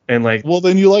Domino. And like, well,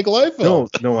 then you like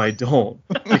Liefeld. No, I don't.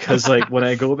 Because like when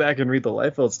I go back and read the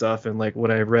Liefeld stuff, and like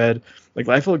when I read, like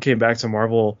Liefeld came back to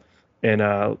Marvel in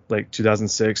like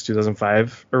 2006,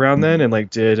 2005 around then, and like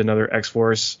did another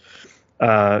X-Force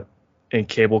and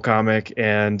Cable comic,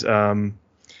 and a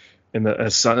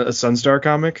Sunstar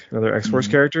comic, another X-Force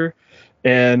character,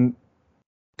 and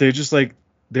they just like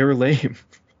they were lame.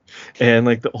 And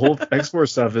like the whole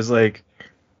X-Force stuff is like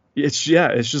it's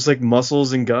just like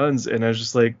muscles and guns, and I was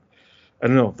just like, I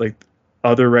don't know, like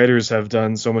other writers have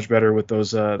done so much better with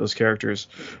those characters.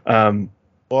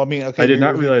 Well, I mean, okay, I did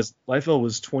not realize Liefeld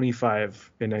was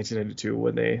 25 in 1992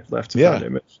 when they left to found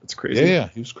Image. It's crazy. Yeah,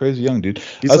 he was crazy young, dude.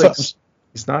 He's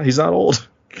not old.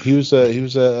 He was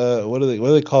what do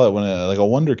they call it when like a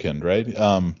wonderkind, right?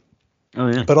 Oh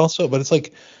yeah. But it's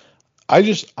like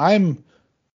I'm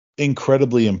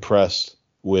incredibly impressed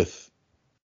with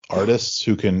artists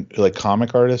who can, like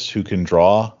comic artists who can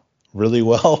draw really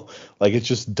well. Like it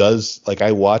just does. Like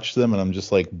I watch them and I'm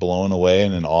just like blown away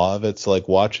and in awe of it. So like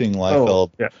watching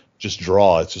Liefeld just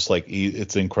draw, it's just like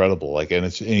it's incredible. Like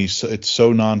it's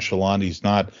so nonchalant. He's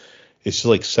not. It's just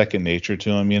like second nature to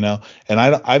him, you know. And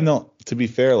I've not, to be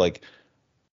fair, like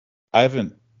I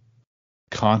haven't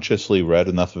consciously read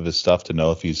enough of his stuff to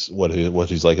know if he's what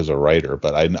he's like as a writer.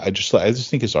 But I just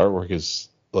think his artwork is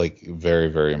like very,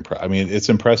 very impressive. I mean, it's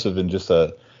impressive in just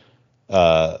a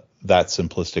that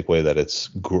simplistic way that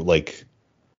it's like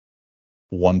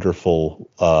wonderful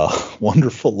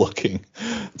looking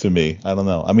to me. I don't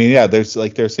know. I mean, yeah, there's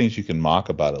things you can mock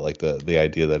about it, like the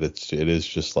idea that it is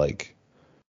just like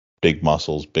big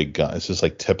muscles, big guns. It's just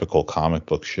like typical comic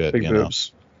book shit, big you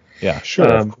boobs. know. Yeah,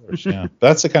 sure, of course. Yeah,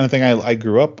 that's the kind of thing I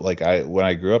grew up like. When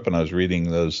I grew up and I was reading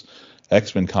those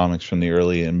X-Men comics from the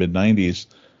early and mid '90s,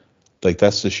 like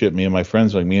that's the shit. Me and my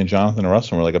friends, like me and Jonathan and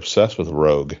Russell, were like obsessed with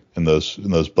Rogue in those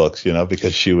books, you know,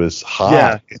 because she was hot.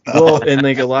 Yeah, you know? well, and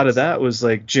like a lot of that was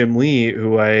like Jim Lee,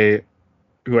 who I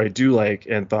do like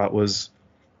and thought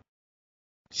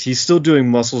he's still doing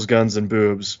muscles, guns, and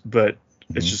boobs, but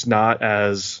it's just not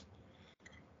as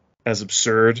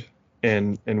absurd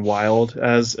and wild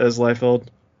as Liefeld.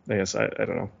 I guess I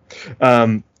don't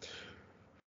know.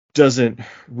 Doesn't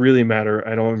really matter.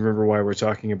 I don't remember why we're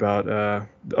talking about Kevin.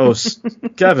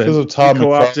 Because of Todd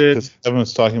co-opted. Because Kevin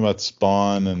was talking about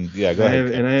Spawn and go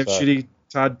ahead. I have shitty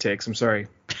Todd takes. I'm sorry.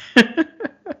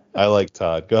 I like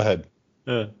Todd. Go ahead.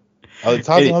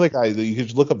 Todd's another guy that you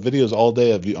could look up videos all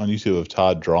day on YouTube of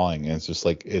Todd drawing, and it's just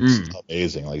like it's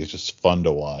amazing. Like it's just fun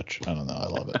to watch. I don't know. I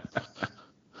love it.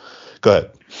 Go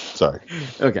ahead. Sorry.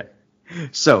 Okay.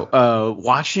 So,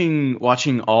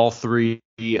 watching all three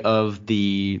of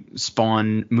the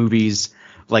Spawn movies,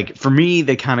 like for me,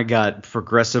 they kind of got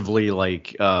progressively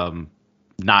like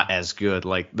not as good.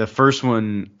 Like the first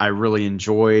one, I really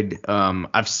enjoyed.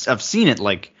 I've seen it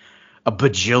like a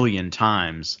bajillion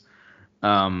times.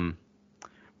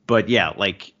 But yeah,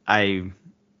 like I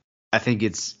think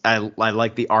I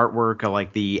like the artwork. I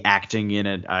like the acting in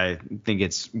it. I think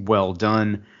it's well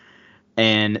done.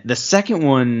 And the second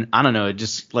one, I don't know, it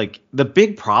just like the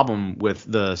big problem with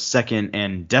the second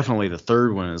and definitely the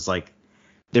third one is like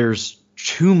there's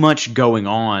too much going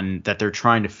on that they're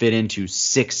trying to fit into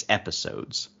 6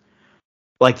 episodes.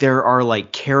 Like there are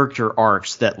like character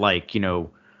arcs that like, you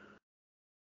know,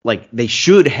 like they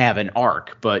should have an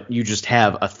arc, but you just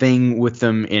have a thing with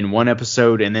them in one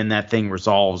episode and then that thing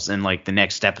resolves in like the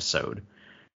next episode.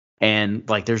 And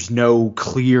like there's no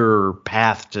clear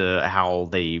path to how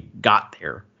they got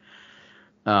there.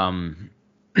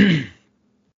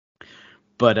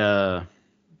 But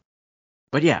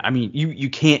yeah, I mean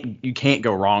you can't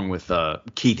go wrong with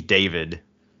Keith David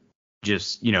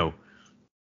just, you know,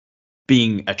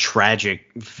 being a tragic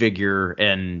figure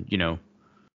and, you know,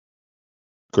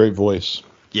 great voice.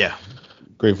 Yeah.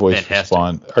 Great voice for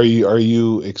Spawn. Are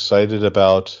you excited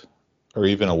about or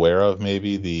even aware of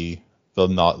maybe the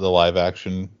new live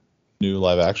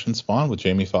action Spawn with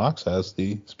Jamie Foxx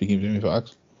speaking of Jamie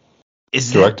Foxx?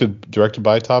 Is directed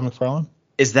by Todd McFarlane?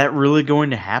 Is that really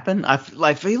going to happen? I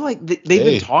feel like they've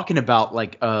been talking about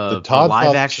like the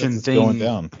live action thing going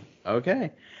down.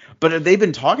 Okay. But they've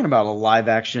been talking about a live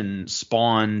action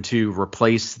Spawn to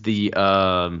replace the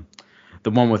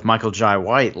one with Michael Jai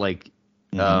White. Like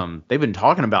they've been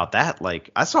talking about that.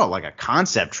 Like I saw like a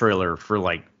concept trailer for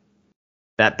like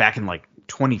that back in like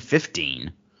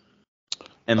 2015.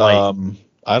 And like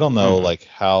I don't know like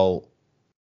how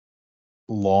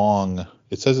long.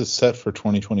 It says it's set for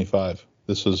 2025.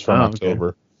 This was from October.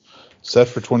 Okay. Set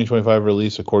for 2025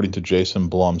 release according to Jason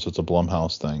Blum, so it's a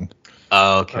Blumhouse thing.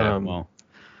 Oh, okay. Well,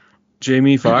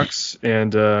 Jamie Foxx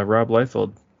and Rob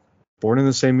Liefeld, born in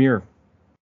the same year.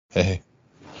 Hey.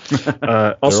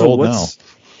 Also, old now.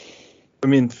 I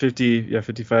mean,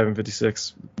 55 and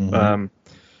 56. Mm-hmm.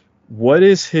 What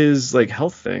is his like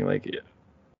health thing? Like,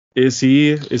 is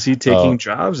he taking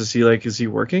jobs? Is he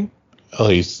working? Oh,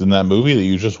 he's in that movie that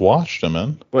you just watched him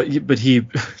in. But he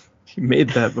made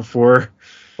that before.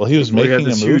 Well, he was making a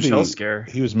movie. Huge health scare.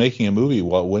 He was making a movie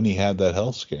when he had that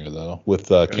health scare though with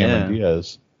Cameron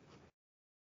Diaz.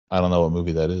 I don't know what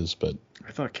movie that is, but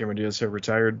I thought Cameron Diaz had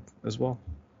retired as well.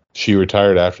 She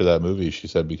retired after that movie, she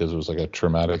said, because it was like a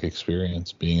traumatic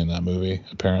experience being in that movie.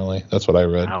 Apparently, that's what I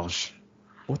read. Ouch.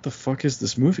 What the fuck is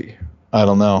this movie? I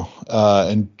don't know.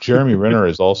 And Jeremy Renner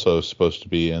is also supposed to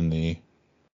be in the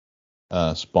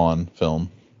Spawn film,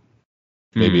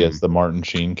 maybe as the Martin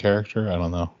Sheen character. I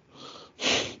don't know,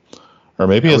 or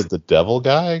maybe as the devil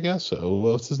guy. I guess.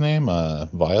 What's his name?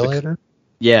 Violator.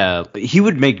 Yeah, he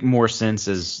would make more sense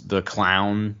as the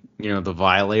clown, the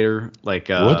Violator. Like,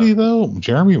 would he though?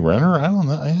 Jeremy Renner? I don't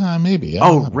know. Yeah, maybe. I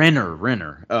don't know.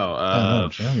 Renner. Oh, Yeah, no,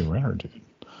 Jeremy Renner, dude.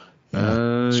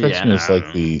 Yeah, strikes yeah. me as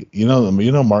like the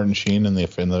Martin Sheen in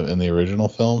the original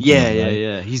film. Yeah, from the night?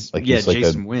 yeah. He's like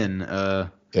Jason Wynn.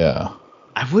 Yeah.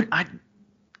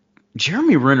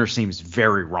 Jeremy Renner seems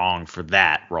very wrong for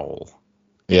that role.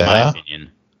 In Yeah. my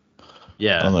opinion.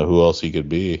 Yeah. I don't know who else he could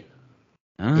be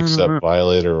except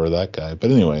Violator or that guy.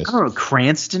 But anyways. I don't know,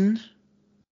 Cranston.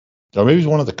 Or maybe he's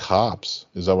one of the cops.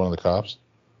 Is that one of the cops?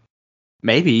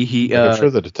 Maybe he. I'm sure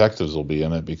the detectives will be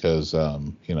in it because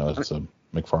it's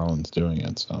McFarlane's doing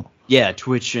it. So. Yeah,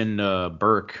 Twitch and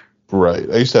Burke. Right.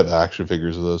 I used to have action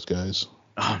figures of those guys.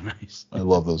 Oh, nice. I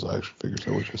love those action figures.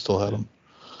 I wish I still had them.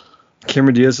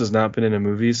 Cameron Diaz has not been in a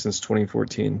movie since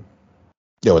 2014.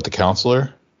 Yeah, with the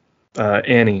counselor.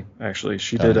 Annie, actually,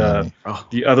 she did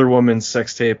the other woman's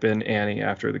sex tape in Annie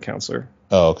after the counselor.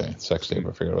 Oh, okay, sex tape.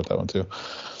 I forgot about that one too.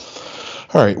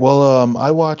 All right. Well,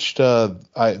 I watched.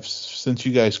 Since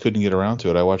you guys couldn't get around to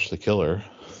it, I watched The Killer,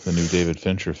 the new David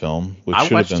Fincher film, which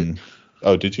should have been.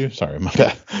 Oh, did you? Sorry, my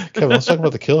bad. Kevin, let's talk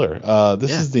about The Killer.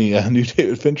 This is the new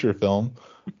David Fincher film.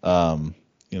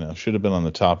 Should have been on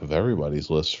the top of everybody's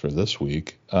list for this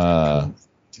week.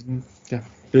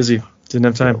 Busy. Didn't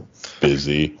have time.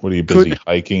 Busy. What are you busy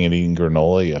hiking and eating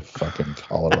granola? You fucking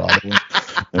Colorado.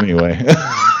 Anyway.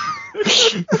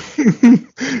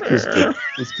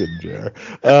 It's good, Jar.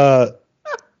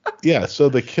 So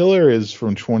The Killer is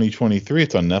from 2023.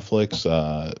 It's on Netflix.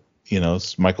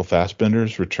 It's Michael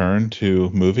Fassbender's return to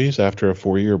movies after a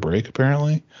 4-year break,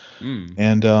 apparently.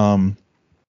 And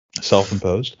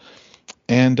self-imposed.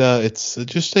 And it's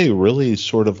just a really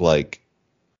sort of like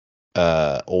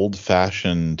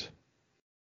old-fashioned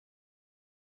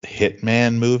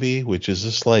hitman movie, which is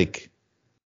just like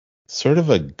sort of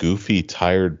a goofy,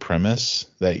 tired premise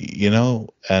that,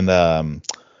 and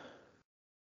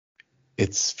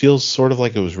it feels sort of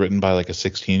like it was written by like a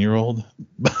 16-year-old.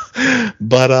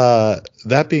 But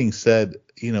that being said,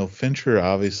 Fincher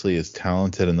obviously is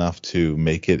talented enough to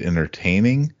make it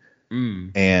entertaining.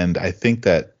 And I think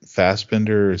that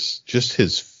Fassbender's just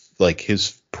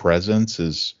his presence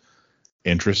is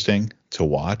interesting to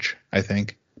watch. I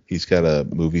think he's got a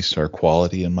movie star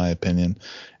quality, in my opinion,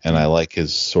 and I like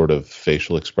his sort of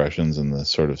facial expressions and the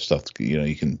sort of stuff.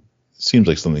 Seems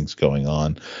like something's going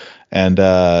on, and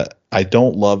I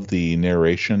don't love the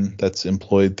narration that's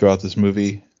employed throughout this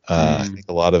movie. I think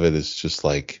a lot of it is just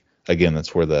like, again,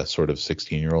 that's where the sort of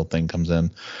 16-year-old thing comes in.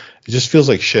 It just feels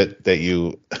like shit that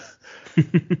you.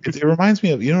 It reminds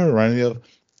me of, what it reminded me of?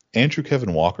 Andrew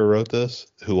Kevin Walker wrote this,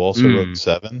 who also wrote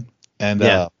Seven. And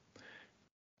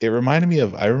it reminded me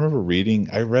of, I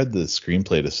read the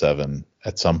screenplay to Seven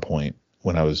at some point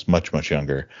when I was much, much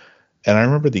younger. And I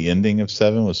remember the ending of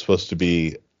Seven was supposed to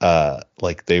be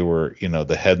like they were,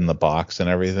 the head in the box and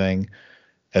everything.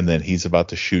 And then he's about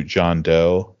to shoot John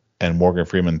Doe, and Morgan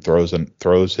Freeman throws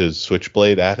his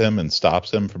switchblade at him and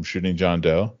stops him from shooting John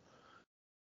Doe.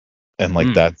 And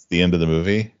that's the end of the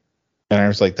movie. And I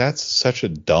was like, that's such a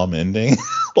dumb ending.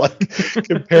 Like,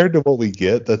 compared to what we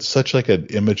get, that's such like an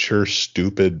immature,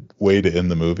 stupid way to end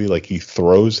the movie. Like, he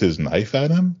throws his knife at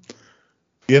him,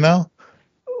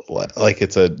 like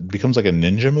becomes like a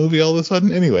ninja movie all of a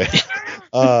sudden. Anyway,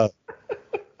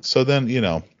 so then,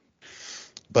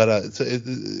 but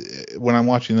when I'm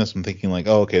watching this, I'm thinking like,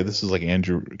 oh, okay, this is like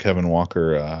Andrew Kevin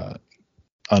Walker,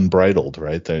 unbridled,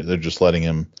 right? They're just letting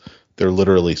him. They're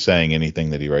literally saying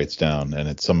anything that he writes down,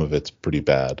 and some of it's pretty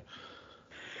bad.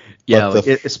 Yeah,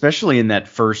 especially in that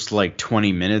first like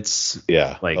 20 minutes.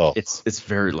 Yeah, it's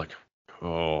very like,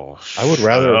 oh.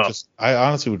 I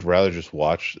honestly would rather just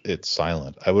watch it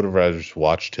silent. I would have rather just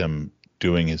watched him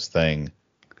doing his thing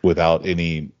without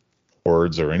any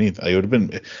words or anything.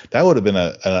 That would have been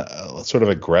a sort of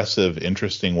aggressive,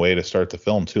 interesting way to start the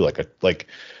film too. Like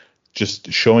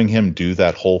just showing him do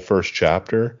that whole first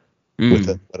chapter.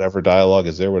 With whatever dialogue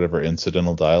is there, whatever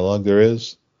incidental dialogue there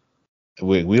is.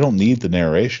 We don't need the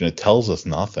narration. It tells us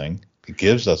nothing. It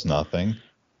gives us nothing.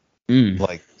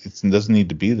 Like, it doesn't need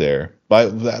to be there.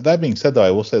 But that being said, though,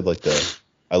 I will say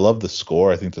I love the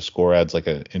score. I think the score adds like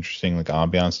an interesting like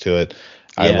ambiance to it.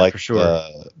 I like, for sure,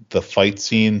 the fight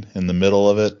scene in the middle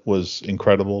of it was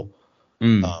incredible.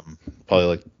 Probably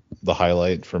like the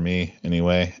highlight for me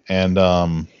anyway.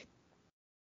 And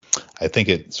I think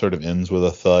it sort of ends with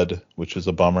a thud, which is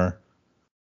a bummer.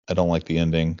 I don't like the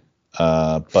ending.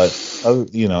 But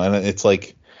and it's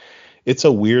like, it's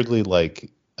a weirdly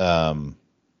like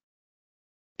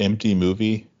empty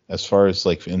movie as far as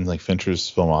like in like Fincher's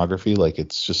filmography. Like,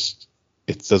 it's just,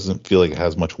 it doesn't feel like it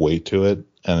has much weight to it.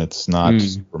 and it's not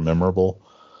super memorable.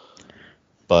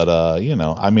 But you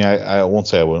know, I mean, I won't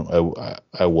say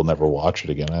I will never watch it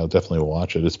again. I'll definitely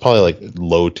watch it. It's probably like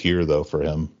low tier though for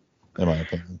him, in my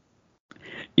opinion.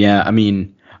 Yeah, I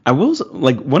mean, I will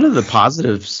like one of the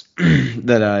positives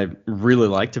that I really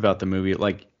liked about the movie.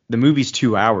 Like the movie's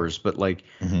 2 hours, but like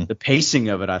the pacing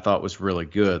of it, I thought was really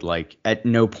good. Like at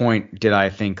no point did I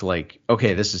think like,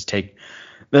 okay, this is take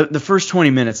the first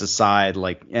 20 minutes aside,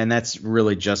 like, and that's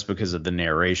really just because of the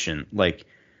narration. Like,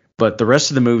 but the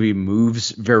rest of the movie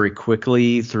moves very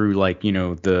quickly through like, you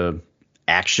know, the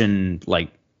action,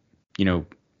 like, you know,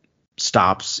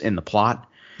 stops in the plot.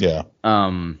 Yeah.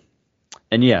 And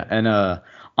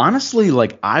honestly,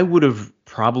 like I would have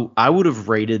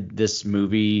rated this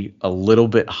movie a little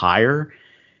bit higher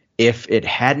if it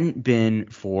hadn't been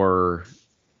for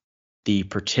the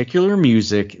particular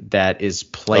music that is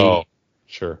played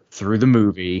through the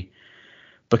movie.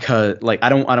 Because like I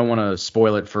don't want to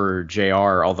spoil it for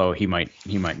JR, although he might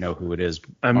know who it is.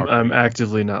 I'm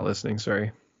actively not listening.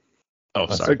 Sorry. Oh,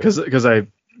 sorry. Because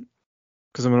I'm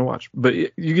gonna watch. But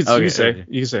you can say.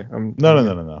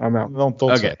 No. I'm out. Don't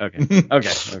okay, say.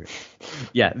 okay.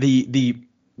 Yeah, the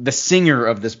singer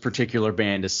of this particular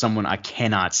band is someone I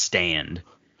cannot stand.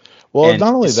 Well, and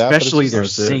not only that, especially their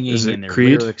singing and their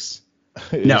Creed? lyrics.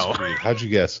 No. How'd you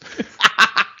guess?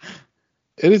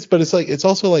 It is, but it's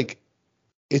also like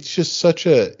it's just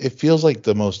it feels like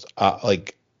the most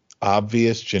like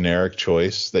obvious generic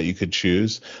choice that you could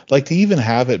choose. Like to even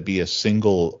have it be a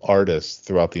single artist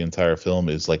throughout the entire film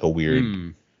is like a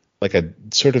weird, like a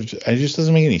sort of, it just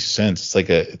doesn't make any sense.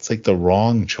 It's like the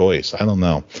wrong choice. I don't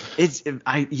know.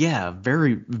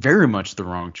 Very, very much the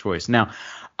wrong choice. Now,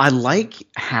 I like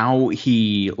how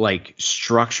he like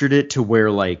structured it to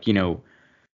where like, you know,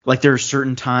 like there are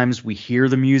certain times we hear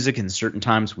the music and certain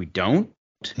times we don't.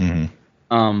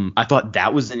 I thought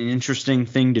that was an interesting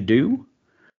thing to do.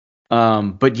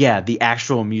 But yeah, the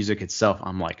actual music itself,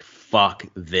 I'm like, fuck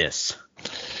this.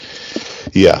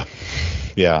 Yeah,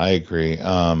 I agree.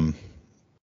 I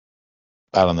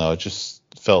don't know. It just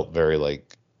felt very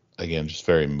like, again, just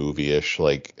very movie-ish.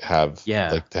 Like to have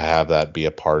that be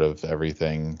a part of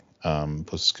everything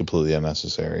was completely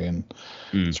unnecessary and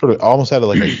sort of almost had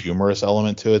like a humorous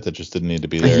element to it that just didn't need to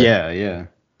be there. Yeah.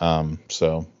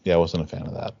 So yeah, I wasn't a fan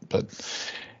of that. But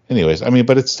anyways, I mean,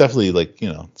 but it's definitely like,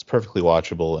 you know, it's perfectly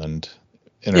watchable and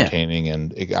entertaining,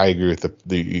 and I agree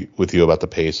with you about the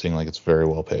pacing. Like it's very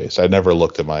well paced. I never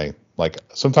looked at my, like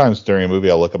sometimes during a movie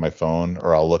I'll look at my phone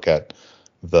or I'll look at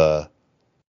the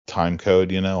time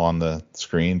code, you know, on the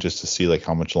screen just to see like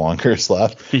how much longer is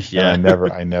left. Yeah. And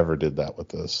I never did that with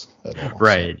this at all.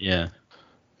 Right. So yeah.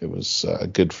 it was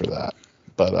good for that.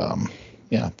 But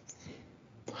yeah.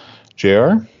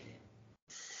 JR?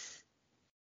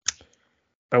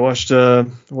 I watched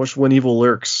When Evil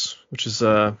Lurks, which is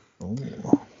had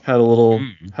a little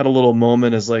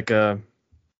moment as like or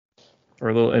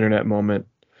a little internet moment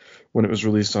when it was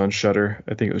released on Shudder.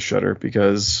 I think it was Shudder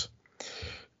because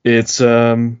it's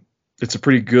a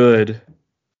pretty good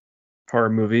horror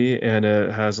movie and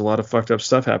it has a lot of fucked up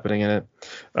stuff happening in it.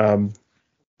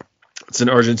 It's an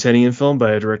Argentinian film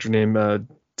by a director named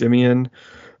Demian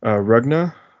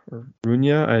Rugna or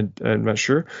Runya. I'm not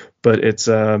sure, but it's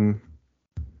about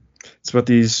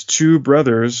these two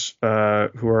brothers who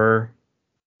are,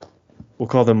 we'll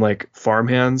call them like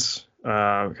farmhands,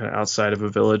 kind of outside of a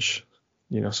village,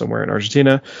 you know, somewhere in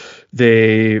Argentina.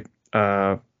 They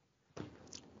are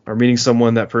meeting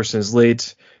someone. That person is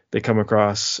late. They come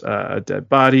across a dead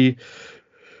body,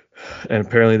 and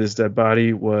apparently this dead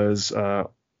body was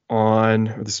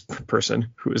this person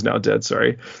who is now dead,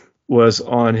 was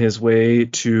on his way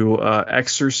to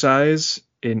exorcise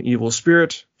an evil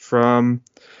spirit from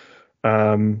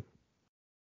some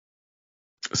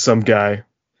guy,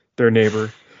 their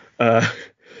neighbor,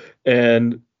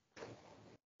 and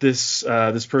this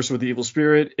person with the evil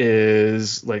spirit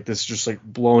is like this just like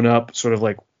blown up sort of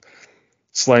like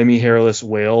slimy hairless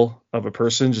whale of a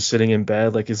person just sitting in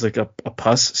bed, like he's like a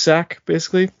pus sack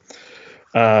basically.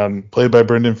 Played by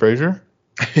Brendan Fraser.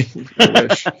 I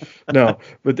wish. No,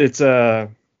 but it's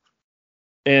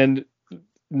and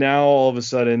now all of a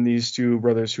sudden these two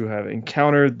brothers who have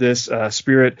encountered this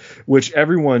spirit, which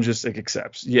everyone just like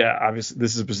accepts. Yeah, obviously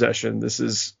this is possession. This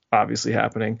is obviously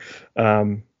happening.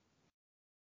 Now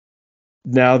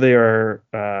they are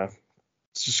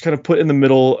just kind of put in the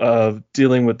middle of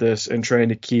dealing with this and trying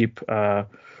to keep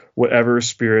whatever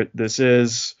spirit this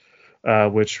is,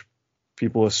 which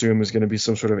people assume is going to be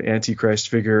some sort of antichrist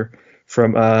figure,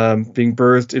 from being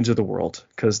birthed into the world,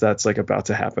 because that's like about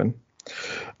to happen.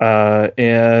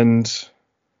 And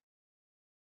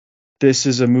This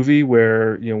is a movie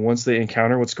where, once they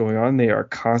encounter what's going on, they are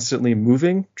constantly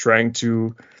moving, trying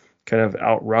to kind of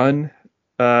outrun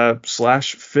 /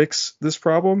 fix this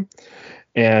problem,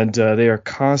 and they are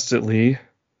constantly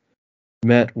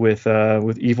met with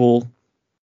evil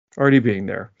already being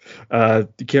there. You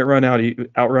can't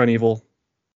outrun evil.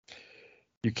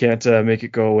 You can't make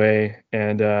it go away,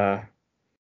 and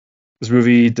this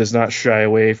movie does not shy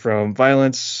away from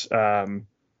violence.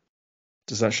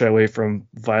 Does not shy away from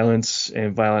violence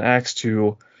and violent acts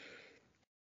to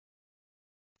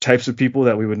types of people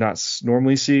that we would not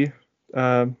normally see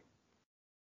that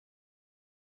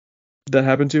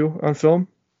happen to on film.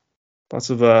 Lots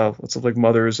of like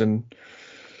mothers and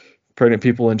pregnant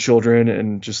people and children,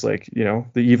 and just like, the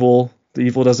evil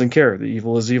doesn't care. The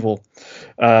evil is evil.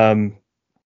 But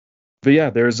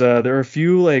yeah, there are a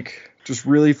few like just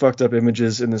really fucked up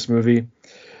images in this movie.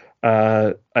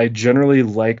 I generally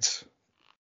liked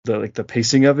the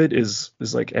pacing of it is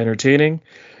like entertaining.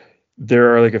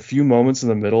 There are like a few moments in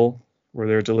the middle where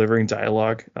they're delivering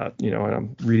dialogue, and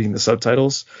I'm reading the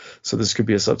subtitles, so this could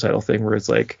be a subtitle thing where it's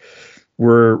like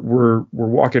we're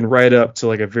walking right up to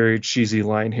like a very cheesy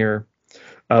line here,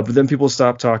 but then people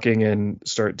stop talking and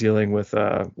start dealing with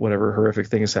whatever horrific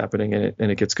thing is happening,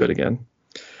 and it gets good again.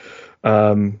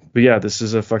 But yeah, this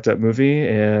is a fucked up movie,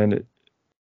 and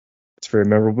it's a very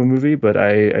memorable movie, but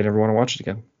I never want to watch it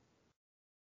again.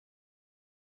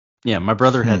 Yeah, my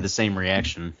brother had the same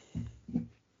reaction.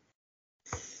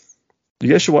 You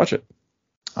guys should watch it.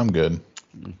 I'm good.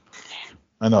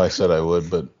 I know I said I would,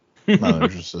 but I'm not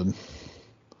interested.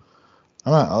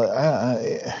 I'm not.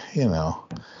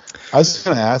 I was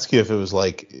gonna ask you if it was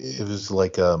like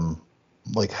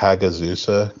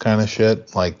Hagazusa kind of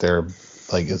shit. Like they're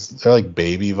like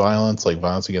baby violence, like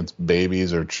violence against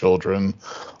babies or children.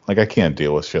 Like I can't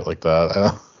deal with shit like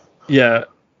that. Yeah.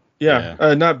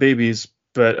 Not babies,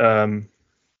 but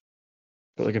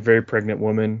like a very pregnant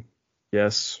woman.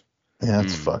 Yes. Yeah,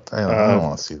 that's fucked. I don't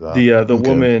want to see that. The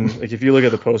woman, like if you look at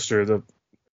the poster, the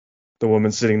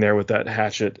woman sitting there with that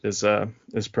hatchet is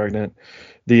pregnant.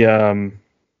 I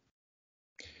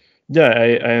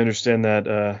understand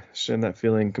that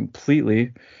feeling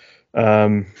completely.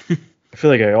 I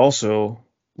feel like I also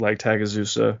liked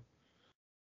Hagazusa,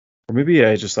 or maybe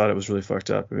I just thought it was really fucked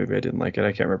up, and maybe I didn't like it.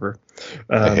 I can't remember.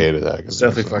 I hated Hagazusa. It's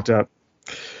definitely fucked up.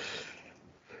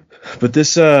 But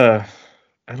this, I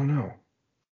don't know.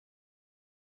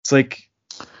 It's like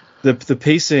the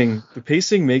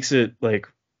pacing makes it like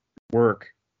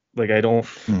work. Like I don't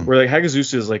where like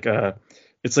Hagazusa is like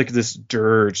it's like this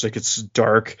dirge, like it's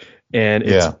dark and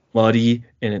it's muddy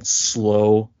and it's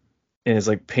slow and it's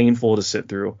like painful to sit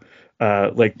through.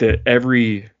 Like the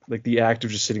act of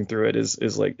just sitting through it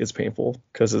is like it's painful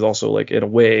because it's also like in a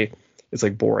way it's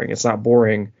like boring. It's not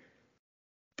boring,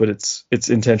 but it's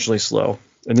intentionally slow.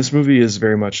 And this movie is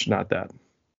very much not that.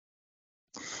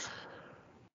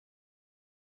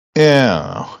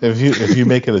 Yeah, if you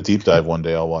make it a deep dive one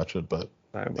day, I'll watch it. But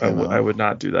I would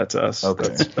not do that to us. Okay,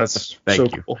 that's Thank so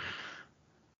you. Cool.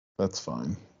 That's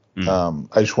fine. I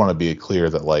just want to be clear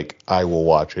that like I will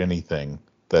watch anything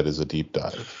that is a deep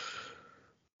dive.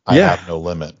 I have no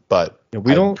limit, but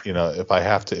we don't. If I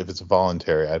have to, if it's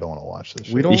voluntary, I don't want to watch this.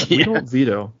 We don't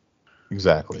veto.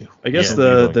 Exactly. I guess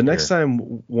the next time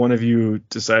one of you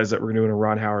decides that we're doing a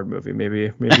Ron Howard movie,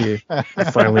 maybe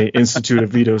finally institute a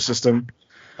veto system.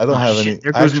 I don't have any.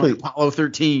 There goes my Apollo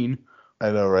 13.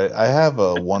 I know, right? I have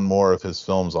one more of his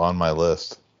films on my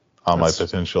list, my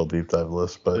potential deep dive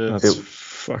list. But it's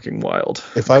fucking wild.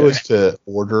 If I was to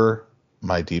order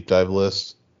my deep dive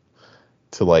list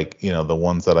to like, the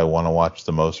ones that I want to watch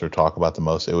the most or talk about the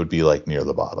most, it would be like near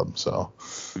the bottom. So,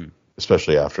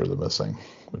 especially after The Missing,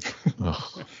 which,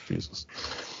 Jesus.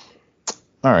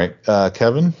 All right,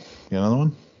 Kevin, you got another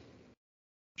one?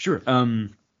 Sure.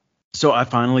 So I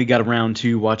finally got around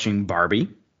to watching Barbie.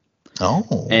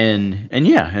 Oh. And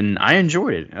I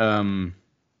enjoyed it. I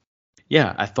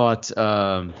thought,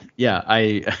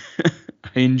 I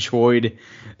I enjoyed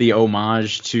the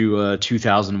homage to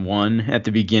 2001 at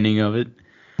the beginning of it.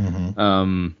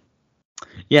 Mm-hmm.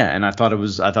 And I thought it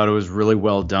was really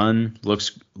well done.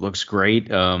 Looks great.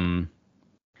 All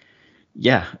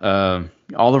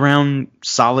around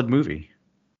solid movie.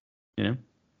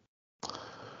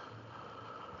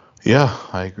 Yeah,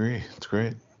 I agree. It's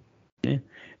great. Yeah.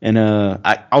 And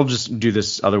I'll just do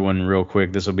this other one real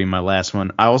quick. This will be my last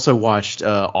one. I also watched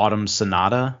Autumn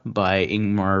Sonata by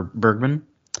Ingmar Bergman.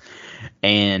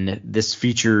 And this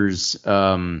features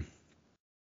Ingrid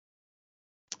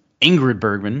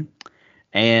Bergman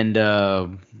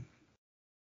and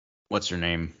what's her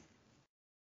name?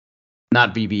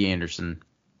 Not B.B. Anderson.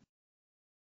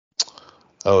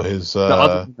 Oh, his The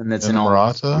other woman that's in all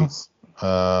Inamorata? movies.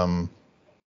 John,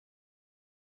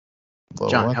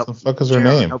 what help, the fuck is her JR,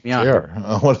 name? help me out. JR.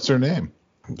 What is her name?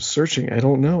 I'm searching. I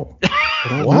don't know.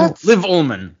 What? Liv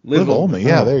Ullmann. Liv Ullmann.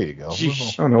 Yeah, Oh. there you go.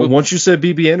 I don't know. Once you said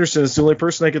BB Anderson, it's the only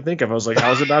person I could think of. I was like,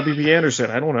 how is it not BB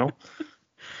Anderson? I don't know.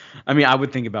 I mean, I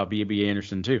would think about B.B.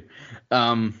 Anderson too.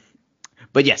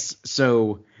 But yes,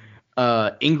 so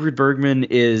Ingrid Bergman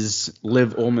is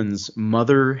Liv Ullmann's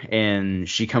mother, and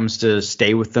she comes to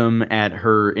stay with them at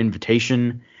her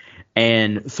invitation.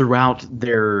 And throughout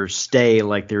their stay,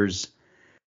 like there's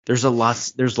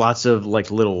lots of like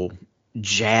little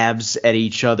jabs at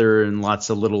each other and lots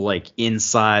of little like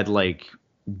inside like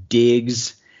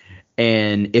digs,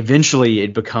 and eventually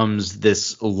it becomes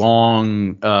this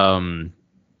long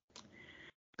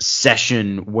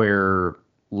session where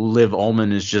Liv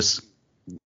Ullmann is just,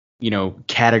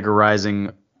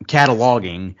 cataloging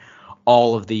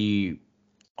all of the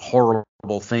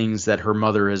horrible things that her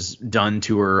mother has done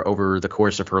to her over the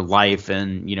course of her life,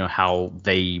 and how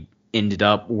they ended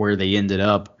up where they ended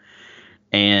up.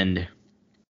 And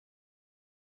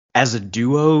as a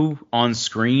duo on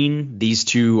screen, these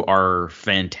two are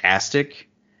fantastic.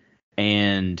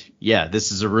 And yeah,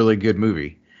 this is a really good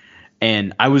movie.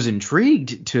 And I was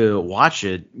intrigued to watch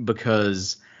it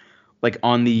because, like,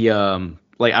 on the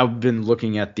I've been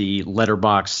looking at the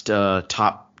Letterboxd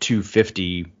top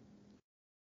 250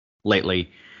 lately,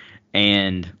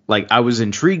 and like I was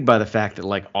intrigued by the fact that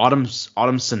like Autumn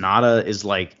Sonata is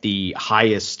like the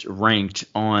highest ranked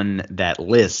on that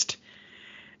list,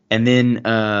 and then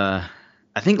I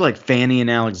think like Fanny and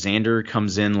Alexander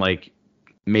comes in like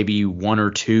maybe one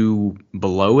or two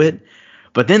below it.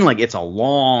 But then, like, it's a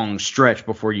long stretch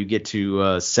before you get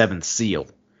to Seventh Seal.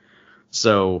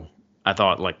 So I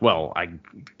thought, like, well,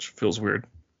 Which feels weird.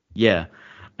 yeah.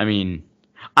 I mean,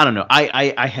 I don't know.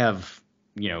 I have,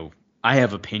 I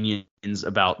have opinions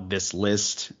about this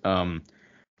list. I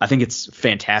think it's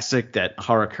fantastic that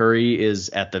Harakiri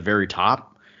is at the very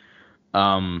top.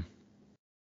 But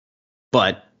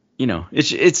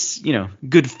it's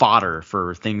good fodder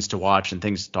for things to watch and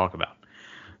things to talk about.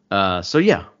 So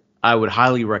yeah. I would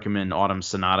highly recommend Autumn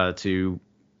Sonata to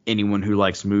anyone who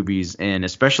likes movies, and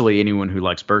especially anyone who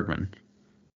likes Bergman.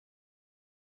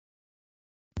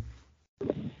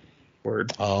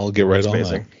 Word. I'll get right That's on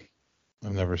amazing. that.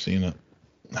 I've never seen it,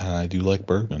 and I do like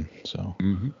Bergman. So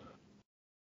Mm-hmm.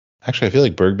 actually, I feel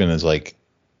like Bergman is like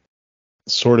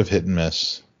sort of hit and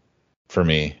miss for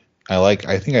me. I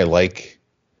think I like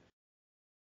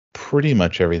pretty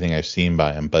much everything I've seen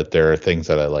by him, but there are things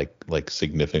that I like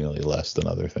significantly less than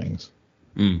other things.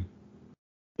 Mm.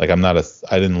 Like I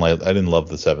didn't love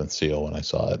The Seventh Seal when I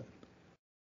saw it.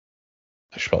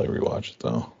 I should probably rewatch it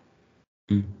though.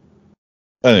 Mm.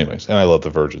 Anyways, and I love The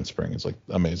Virgin Spring. It's like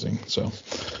amazing. So,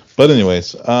 but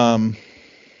anyways, all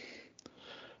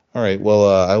right.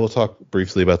 Well, I will talk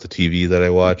briefly about the TV that I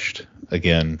watched.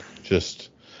 Again, just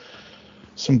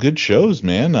some good shows,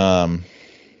 man.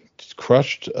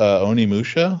 Crushed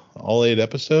Onimusha, all 8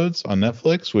 episodes on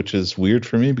Netflix, which is weird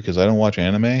for me because I don't watch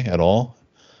anime at all.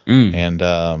 And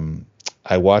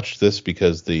I watched this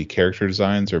because the character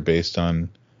designs are based on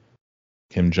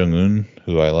Kim Jong-un,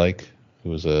 who I like,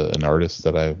 who is an artist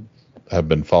that I have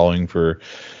been following for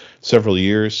several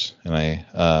years, and I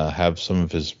have some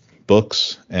of his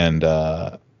books, and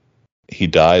he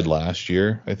died last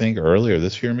year, I think, or earlier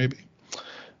this year maybe,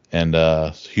 and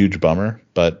huge bummer.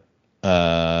 But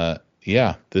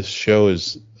yeah, this show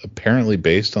is apparently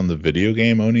based on the video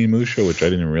game Onimusha, which I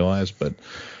didn't realize, but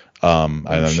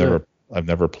I've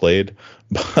never played,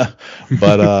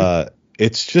 but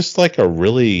it's just like a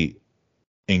really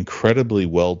incredibly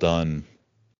well done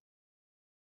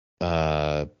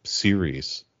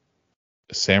series,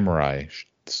 samurai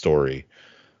story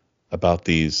about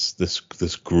this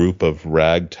group of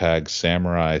ragtag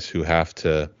samurais who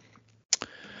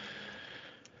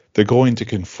they're going to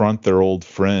confront their old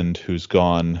friend who's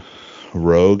gone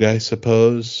rogue, I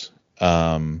suppose.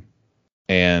 And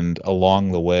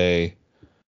along the way,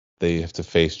 they have to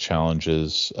face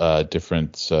challenges,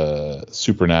 different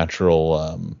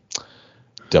supernatural,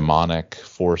 demonic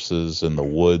forces in the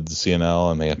woods,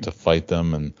 and they have to fight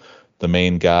them. And the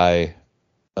main guy,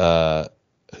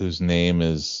 whose name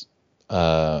is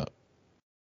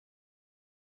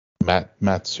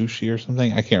Matsushi or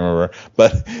something, I can't remember,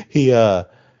 but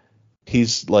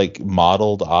he's like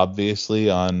modeled obviously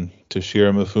on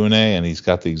Toshiro Mifune, and he's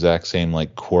got the exact same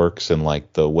like quirks and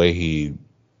like the way he'll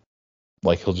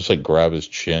just like grab his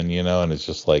chin, and it's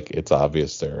just like it's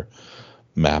obvious they're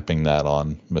mapping that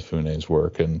on Mifune's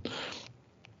work, and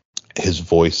his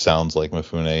voice sounds like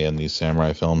Mifune in these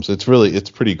samurai films. It's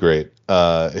pretty great.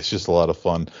 It's just a lot of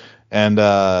fun. And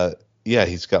yeah,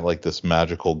 he's got like this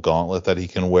magical gauntlet that he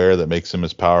can wear that makes him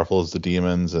as powerful as the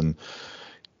demons. And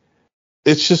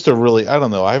it's just a really, I don't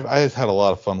know. I've had a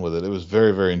lot of fun with it. It was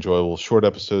very, very enjoyable. Short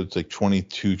episodes, like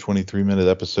 22, 23-minute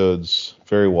episodes.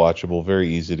 Very watchable, very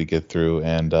easy to get through,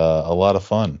 and a lot of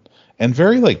fun. And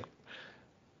very like,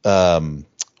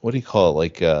 what do you call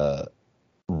it? Like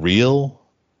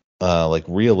like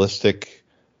realistic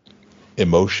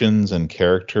emotions and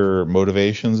character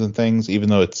motivations and things, even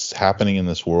though it's happening in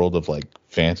this world of like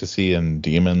fantasy and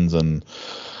demons and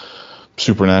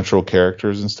supernatural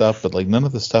characters and stuff. But like none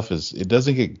of the stuff it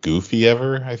doesn't get goofy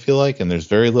ever, I feel like, and there's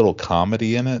very little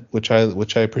comedy in it, which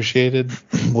I appreciated.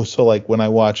 So like when I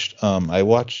tried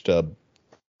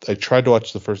to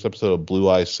watch the first episode of Blue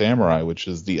Eye Samurai, which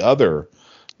is the other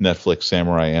Netflix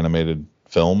samurai animated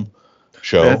film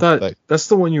show. I thought that's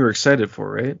the one you were excited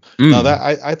for, right? No,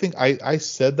 that I think I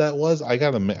said that was. I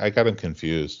got him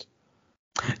confused.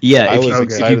 Yeah, I was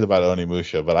excited about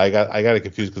Onimusha, but I got it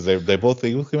confused because they both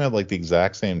came out at like the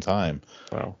exact same time.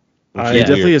 Wow. I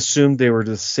definitely assumed they were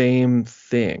the same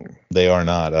thing. They are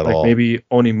not at all. Maybe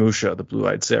Onimusha, the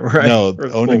Blue-Eyed Samurai. No,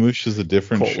 Onimusha is a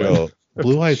different show.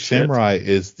 Blue-Eyed Samurai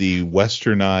is the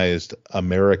westernized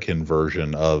American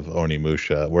version of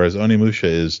Onimusha, whereas Onimusha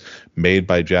is made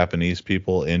by Japanese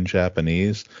people in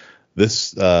Japanese.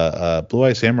 This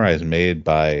Blue-Eyed Samurai is made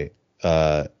by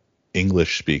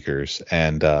English speakers,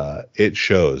 and it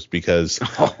shows because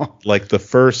like the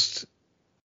first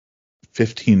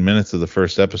 15 minutes of the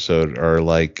first episode are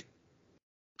like,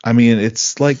 I mean,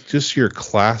 it's like just your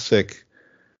classic.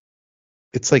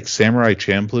 It's like Samurai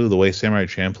Champloo, the way Samurai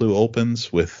Champloo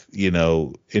opens with,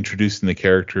 introducing the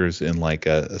characters in like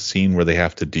a scene where they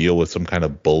have to deal with some kind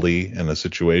of bully in a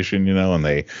situation, and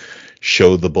they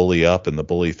show the bully up, and the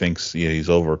bully thinks he's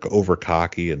over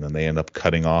cocky, and then they end up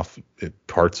cutting off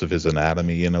parts of his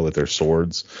anatomy, with their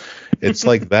swords. It's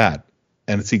like that,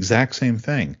 and it's the exact same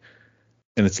thing.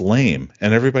 And it's lame,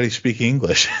 and everybody's speaking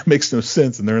English. It makes no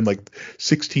sense, and they're in like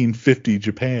 1650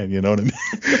 Japan, you know what I mean?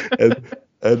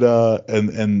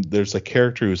 And there's a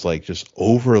character who's like just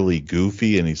overly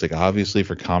goofy, and he's like obviously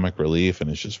for comic relief, and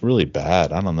it's just really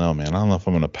bad. I don't know, man. I don't know if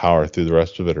I'm gonna power through the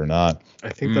rest of it or not. I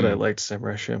think that I liked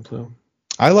Samurai Champloo.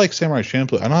 I like Samurai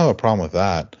Champloo. I don't have a problem with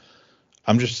that.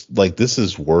 I'm just like, this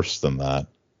is worse than that.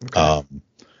 Okay.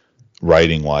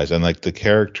 Writing wise, and like the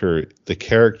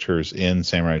characters in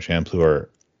Samurai Champloo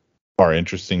are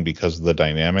interesting because of the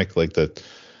dynamic. Like the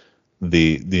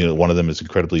one of them is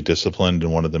incredibly disciplined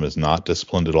and one of them is not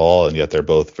disciplined at all, and yet they're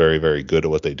both very, very good at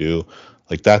what they do.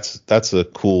 Like that's a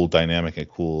cool dynamic, a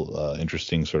cool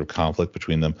interesting sort of conflict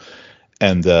between them.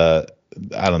 And I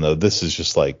don't know, this is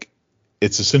just like,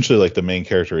 it's essentially like the main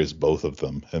character is both of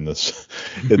them in this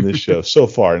show so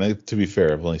far. And to be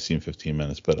fair, I've only seen 15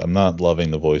 minutes, but I'm not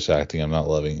loving the voice acting. I'm not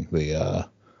loving the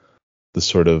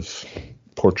sort of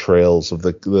portrayals of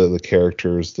the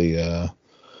characters. It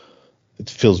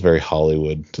feels very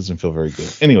Hollywood. It doesn't feel very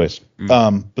good. Anyways,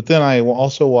 but then I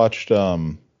also watched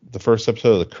the first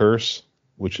episode of The Curse,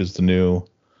 which is the new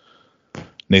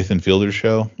Nathan Fielder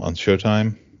show on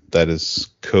Showtime. That is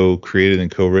co-created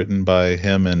and co-written by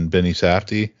him and Benny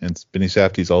Safdie. And Benny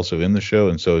Safdie's also in the show,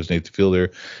 and so is Nathan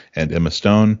Fielder and Emma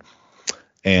Stone.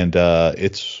 And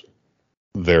it's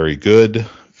very good,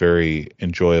 very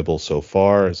enjoyable so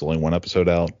far. There's only one episode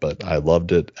out, but I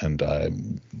loved it, and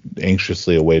I'm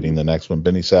anxiously awaiting the next one.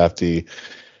 Benny Safdie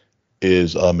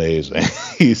is amazing.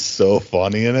 He's so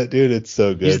funny in it, dude. It's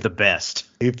so good. He's the best.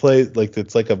 He plays like,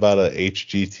 it's like about a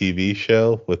HGTV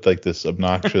show with like this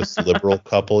obnoxious liberal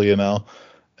couple,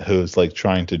 who's like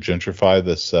trying to gentrify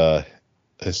this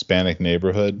Hispanic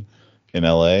neighborhood in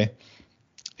LA.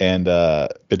 And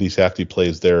Benny Safdie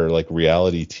plays their like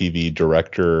reality TV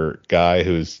director guy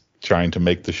who's trying to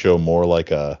make the show more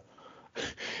like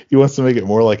he wants to make it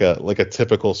more like a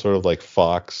typical sort of like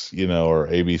Fox, or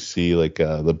ABC, like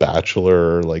The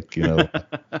Bachelor, or like,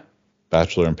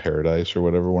 Bachelor in Paradise or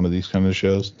whatever, one of these kind of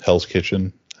shows, Hell's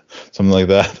Kitchen, something like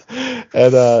that.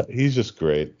 And he's just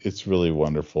great. It's really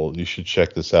wonderful. You should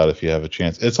check this out if you have a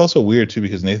chance. It's also weird too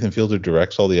because Nathan Fielder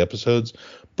directs all the episodes,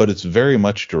 but it's very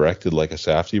much directed like a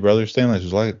Safdie brothers thing. Like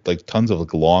there's like tons of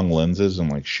like long lenses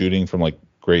and like shooting from like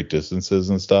great distances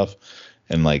and stuff,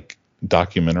 and like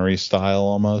documentary style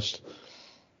almost.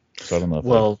 So I don't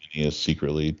know if he is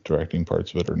secretly directing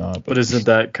parts of it or not. But isn't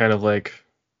that kind of like?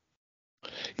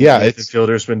 Yeah, Nathan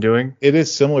Fielder's been doing. It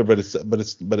is similar, but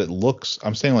it looks.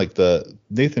 I'm saying like the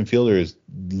Nathan Fielder is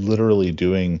literally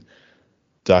doing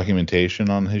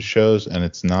documentation on his shows, and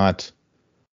it's not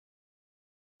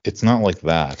like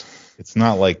that. It's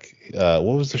not like what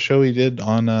was the show he did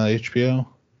on HBO?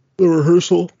 The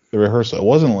Rehearsal. The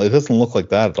Rehearsal. It doesn't look like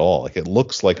that at all. Like, it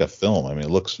looks like a film. I mean,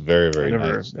 it looks very, very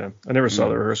nice. Yeah, I never saw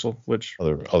The Rehearsal, which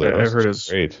The I heard is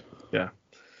great. Yeah.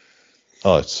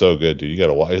 Oh, it's so good, dude. You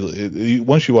gotta watch.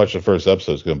 Once you watch the first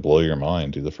episode, it's gonna blow your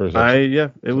mind, dude. The first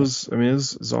episode. It was. I mean,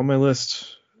 it's on my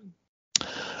list.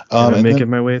 And making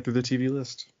my way through the TV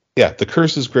list. Yeah, The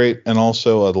Curse is great, and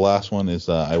also the last one is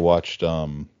I watched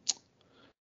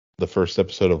the first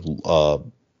episode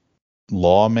of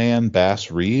Lawman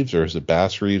Bass Reeves, or is it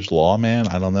Bass Reeves Lawman?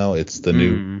 I don't know. It's the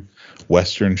new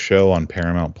Western show on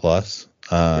Paramount Plus.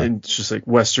 It's just like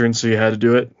Western, so you had to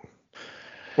do it.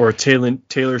 Or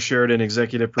Taylor Sheridan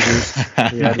executive produced.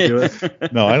 You had to do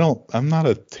it. No, I don't. I'm not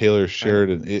a Taylor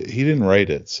Sheridan. He didn't write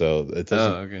it, so it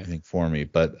doesn't do anything for me.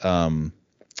 But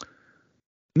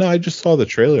no, I just saw the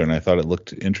trailer and I thought it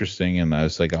looked interesting, and I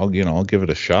was like, I'll give it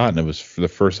a shot. And the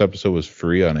first episode was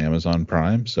free on Amazon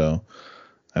Prime, so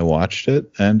I watched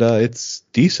it, and it's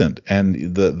decent.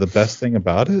 And the best thing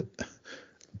about it,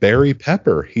 Barry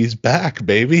Pepper, he's back,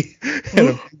 baby, in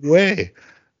a big way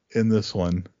in this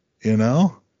one. I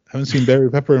haven't seen Barry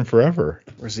Pepper in forever.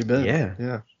 Where's he been?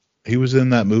 Yeah. He was in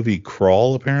that movie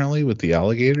Crawl, apparently, with the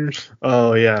alligators.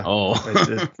 Oh yeah. Oh. I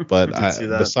did. But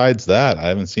besides that, I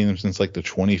haven't seen him since like the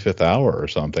 25th Hour or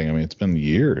something. I mean, it's been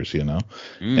years,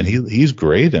 And he's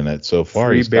great in it so far.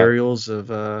 Three Burials of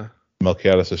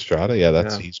Melquiades Estrada.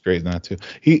 Yeah, he's great in that too.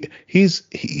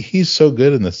 He's so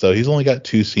good in this though. He's only got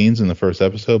 2 scenes in the first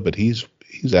episode, but he's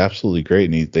absolutely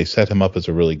great, and they set him up as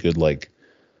a really good like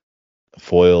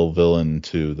foil villain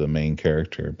to the main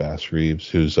character, Bass Reeves,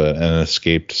 who's an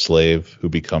escaped slave who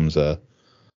becomes a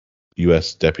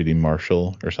U.S. deputy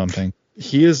marshal or something.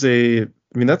 He is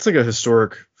that's like a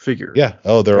historic figure. Yeah.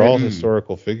 Oh, they're all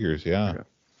historical figures. Yeah.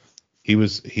 He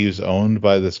was owned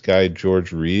by this guy,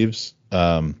 George Reeves,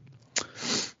 who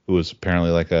was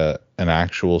apparently like an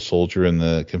actual soldier in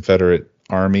the Confederate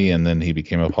Army, and then he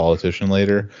became a politician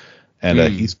later. And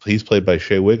he's played by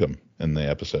Shea Whigham in the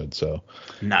episode, so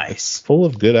nice, full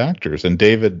of good actors. And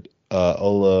David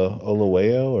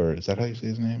Olaweo, or is that how you say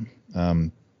his name? I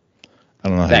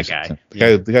don't know. That guy,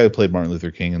 the guy who played Martin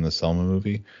Luther King in the Selma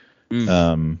movie.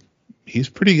 He's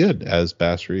pretty good as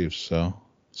Bass Reeves.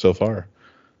 So far,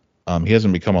 he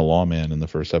hasn't become a lawman in the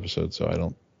first episode, so I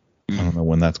don't know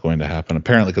when that's going to happen.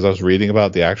 Apparently, because I was reading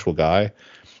about the actual guy,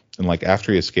 and like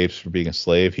after he escapes from being a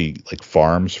slave, he like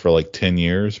farms for like 10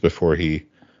 years before he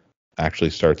actually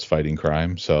starts fighting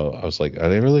crime. So I was like, are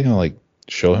they really gonna like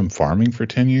show him farming for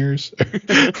 10 years?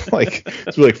 Like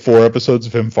it's like 4 episodes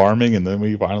of him farming, and then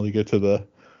we finally get to the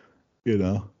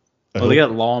Well, they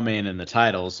got lawman in the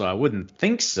title, so I wouldn't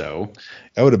think so.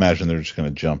 I would imagine they're just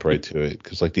gonna jump right to it,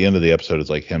 because like the end of the episode is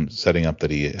like him setting up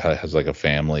that he has like a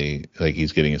family, like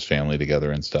he's getting his family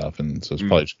together and stuff, and so it's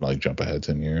probably just gonna like jump ahead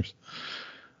 10 years.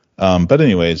 But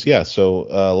anyways, yeah, so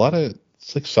a lot of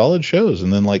it's like solid shows.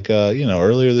 And then like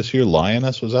earlier this year,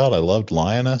 Lioness was out. I loved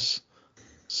Lioness.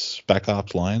 Spec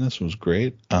Ops Lioness was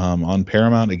great. On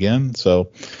Paramount again.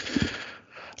 So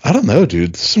I don't know,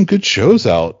 dude. There's some good shows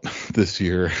out this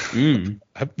year.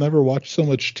 I've never watched so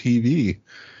much TV.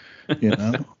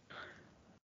 Yeah.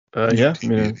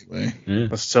 Anyway. I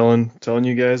was telling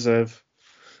you guys I've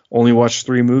only watched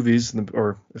 3 movies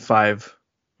or 5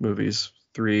 movies.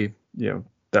 3,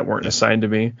 that weren't assigned to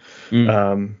me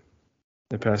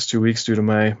the past 2 weeks due to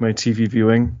my TV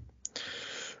viewing.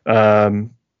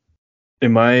 In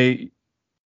my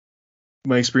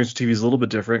experience with TV is a little bit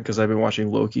different, because I've been watching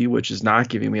Loki, which is not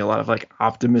giving me a lot of like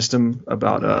optimism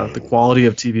about the quality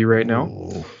of TV right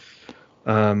now.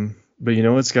 But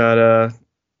it's got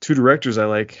 2 directors I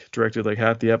like, directed like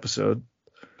half the episode.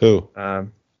 Who?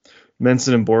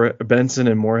 Benson and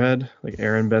Moorhead, like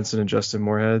Aaron Benson and Justin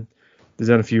Moorhead. They've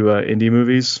done a few indie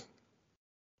movies.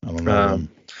 I don't know.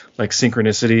 Like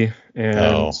Synchronicity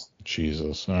and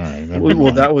Jesus. All right.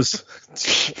 Well, that was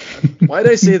why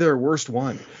did I say their worst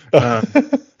one?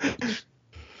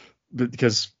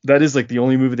 Because that is like the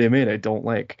only movie they made I don't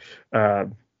like. But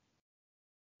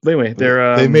anyway,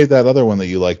 they made that other one that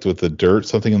you liked with the dirt,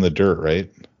 something in the dirt,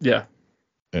 right? Yeah.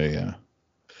 Yeah.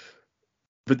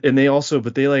 But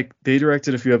they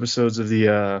directed a few episodes of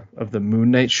the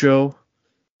Moon Knight show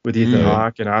with Ethan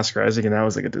Hawke and Oscar Isaac, and that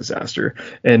was like a disaster.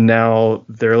 And now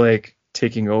they're like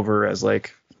taking over as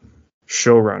like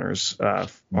showrunners on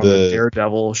the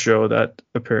Daredevil show that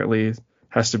apparently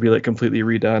has to be like completely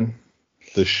redone.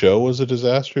 The show was a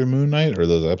disaster, Moon Knight, or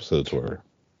those episodes were?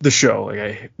 The show,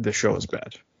 the show was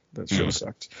bad. That show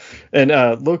sucked. And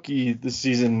Loki this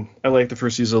season, I like the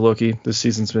first season of Loki. This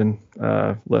season's been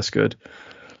less good.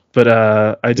 But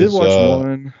I did watch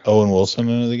one. Owen Wilson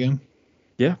in it again?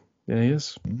 Yeah. Yeah, he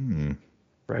is. Mm.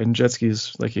 Riding jet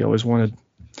skis like he always wanted.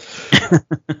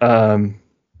 I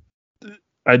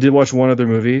did watch one other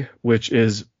movie, which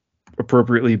is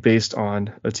appropriately based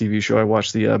on a TV show. I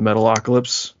watched the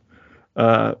Metalocalypse,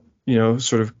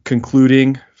 sort of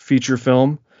concluding feature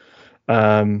film,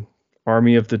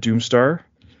 Army of the Doomstar.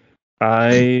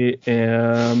 I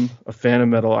am a fan of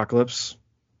Metalocalypse,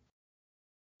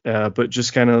 but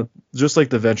just like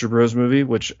the Venture Bros movie,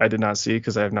 which I did not see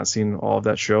because I have not seen all of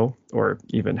that show or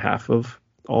even half of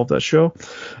all of that show.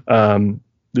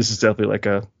 This is definitely like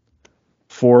a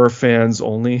for fans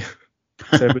only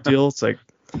type of deal. It's like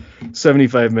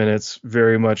 75 minutes,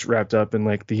 very much wrapped up in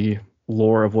like the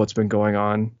lore of what's been going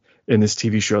on in this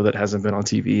TV show that hasn't been on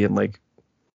TV in like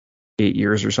 8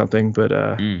 years or something. But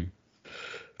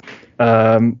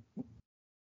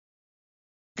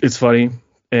it's funny,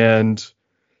 and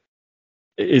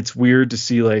it's weird to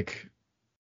see, like,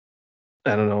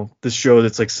 I don't know, this show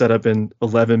that's like set up in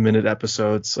 11-minute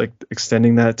episodes, like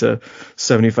extending that to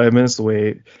 75 minutes, the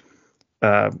way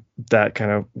that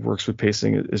kind of works with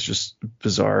pacing is just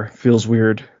bizarre. Feels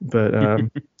weird, but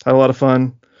had a lot of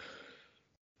fun.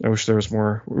 I wish there was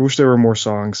more. I wish there were more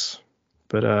songs,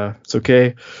 but it's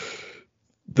okay.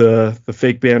 The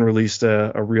fake band released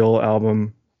a real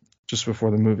album just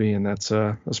before the movie, and that's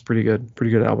pretty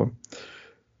good album.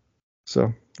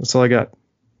 So that's all I got.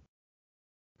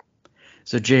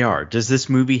 So JR, does this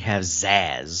movie have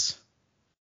zazz?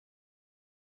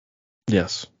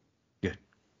 Yes. Good.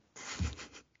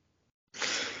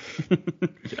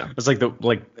 Yeah. It's like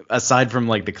aside from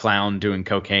like the clown doing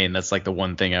cocaine, that's like the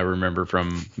one thing I remember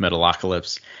from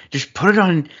Metalocalypse. Just put it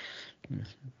on.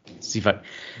 See if I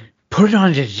put it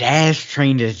on the jazz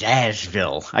train to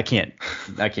Jazzville. I can't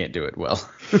do it well.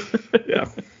 Yeah.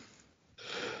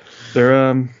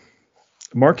 They're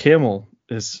Mark Hamill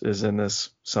is in this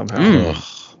somehow.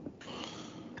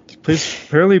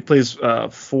 Apparently plays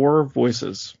 4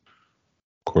 voices.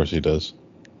 Of course he does.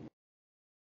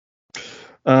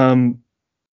 I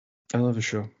love the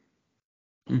show.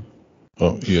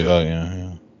 Oh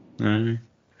yeah. Anyway,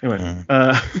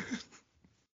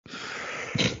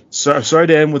 so sorry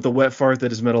to end with the wet fart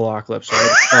that is Metalocalypse.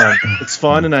 Right? It's fun. It's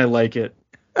fun, and I like it.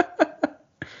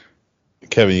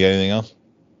 Kevin, you got anything else?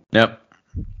 Nope.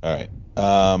 All right.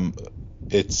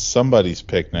 It's somebody's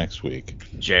pick next week.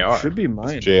 JR. Should be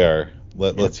mine. It's JR.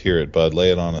 Let's hear it, bud.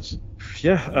 Lay it on us.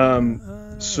 Yeah.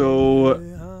 So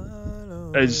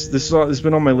this has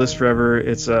been on my list forever.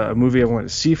 It's a movie I wanted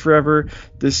to see forever.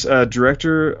 This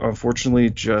director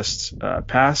unfortunately just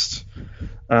passed.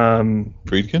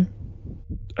 Friedkin?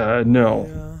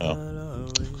 No. Oh.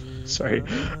 Sorry.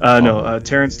 No.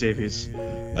 Terrence Davies.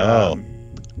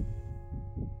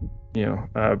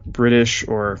 British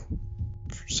or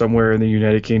somewhere in the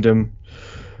United Kingdom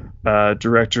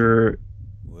director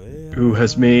who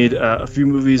has made a few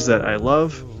movies that I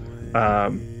love,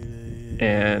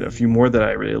 and a few more that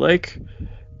I really like.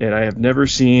 And I have never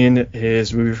seen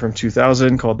his movie from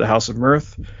 2000 called The House of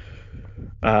Mirth.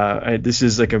 This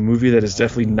is like a movie that is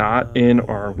definitely not in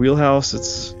our wheelhouse.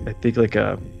 It's, I think, it's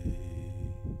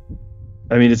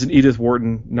an Edith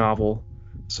Wharton novel.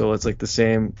 So it's like the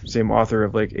same author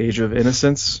of like Age of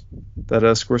Innocence that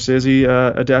Scorsese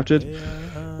adapted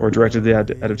or directed the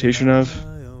adaptation of.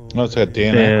 No, it's got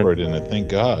Dan Aykroyd in it. Thank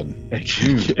God. And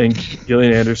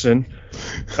Gillian Anderson.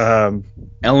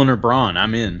 Eleanor Braun,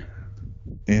 I'm in.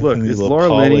 Look, it's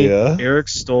Laura Linney, Eric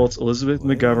Stoltz, Elizabeth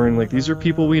McGovern. Like, these are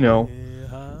people we know.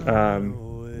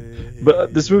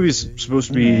 But this movie is supposed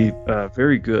to be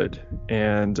very good,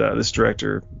 and this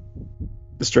director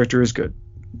is good.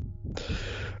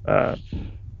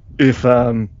 If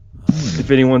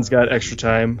anyone's got extra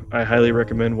time, I highly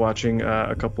recommend watching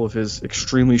a couple of his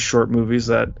extremely short movies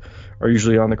that are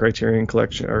usually on the Criterion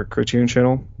Collection or Criterion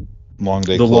Channel. Long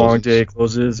Day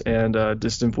Closes and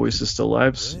Distant Voices Still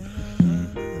Lives.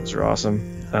 Those are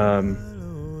awesome.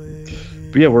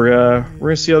 But yeah, we're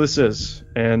gonna see how this is,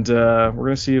 and we're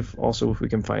gonna see if we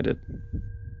can find it.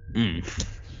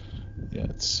 Yeah,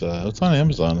 it's on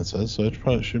Amazon. It says so. It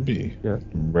probably should be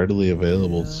readily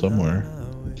available somewhere.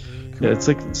 Yeah,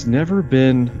 it's never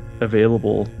been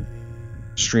available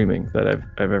streaming that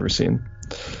I've ever seen.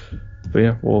 But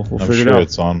yeah, we'll figure it out. I'm sure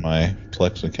it's on my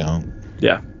Plex account.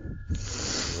 Yeah.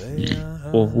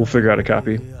 We'll figure out a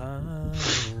copy.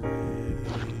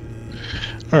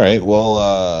 All right.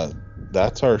 Well,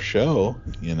 that's our show.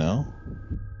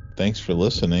 Thanks for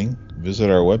listening. Visit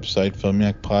our website,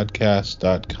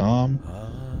 filmayakpodcast.com.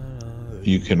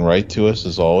 You can write to us,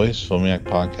 as always,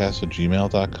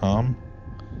 filmayakpodcast@gmail.com.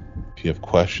 If you have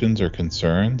questions or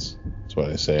concerns, that's what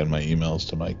I say in my emails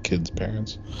to my kids'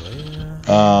 parents.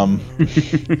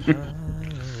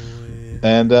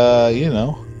 And,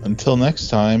 until next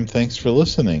time, thanks for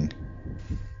listening.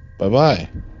 Bye-bye.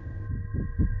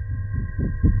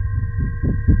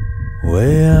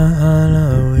 Way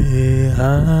Holloway.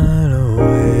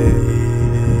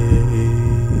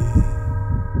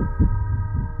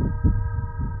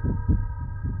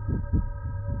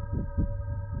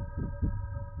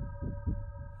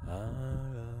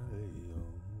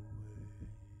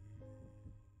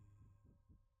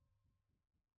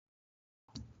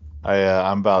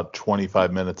 I'm about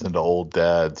 25 minutes into Old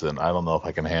Dads, and I don't know if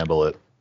I can handle it.